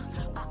you.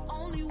 I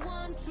only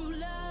want true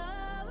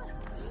love,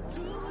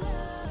 true love.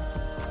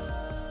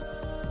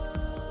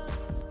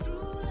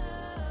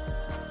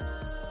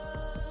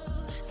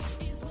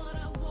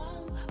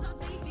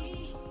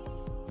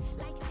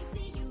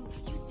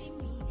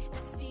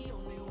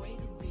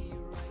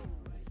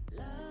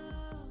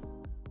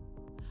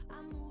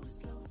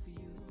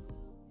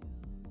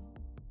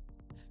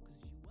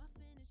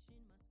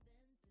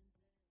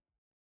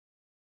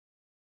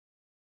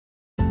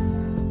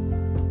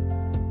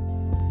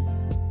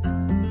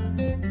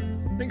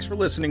 Thanks for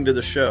listening to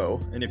the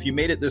show, and if you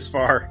made it this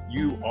far,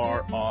 you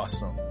are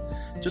awesome.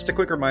 Just a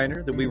quick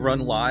reminder that we run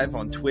live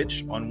on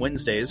Twitch on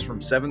Wednesdays from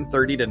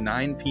 7:30 to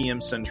 9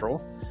 p.m.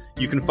 Central.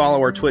 You can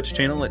follow our Twitch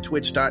channel at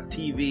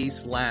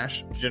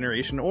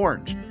twitch.tv/Generation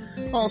Orange.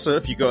 Also,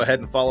 if you go ahead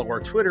and follow our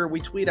Twitter,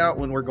 we tweet out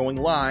when we're going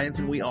live,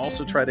 and we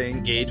also try to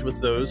engage with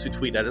those who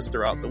tweet at us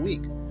throughout the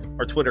week.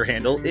 Our Twitter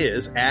handle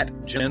is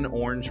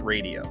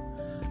 @GenOrangeRadio.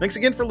 Thanks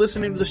again for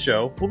listening to the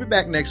show. We'll be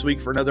back next week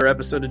for another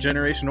episode of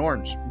Generation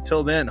Orange.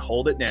 Until then,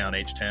 hold it down,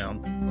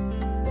 H-Town.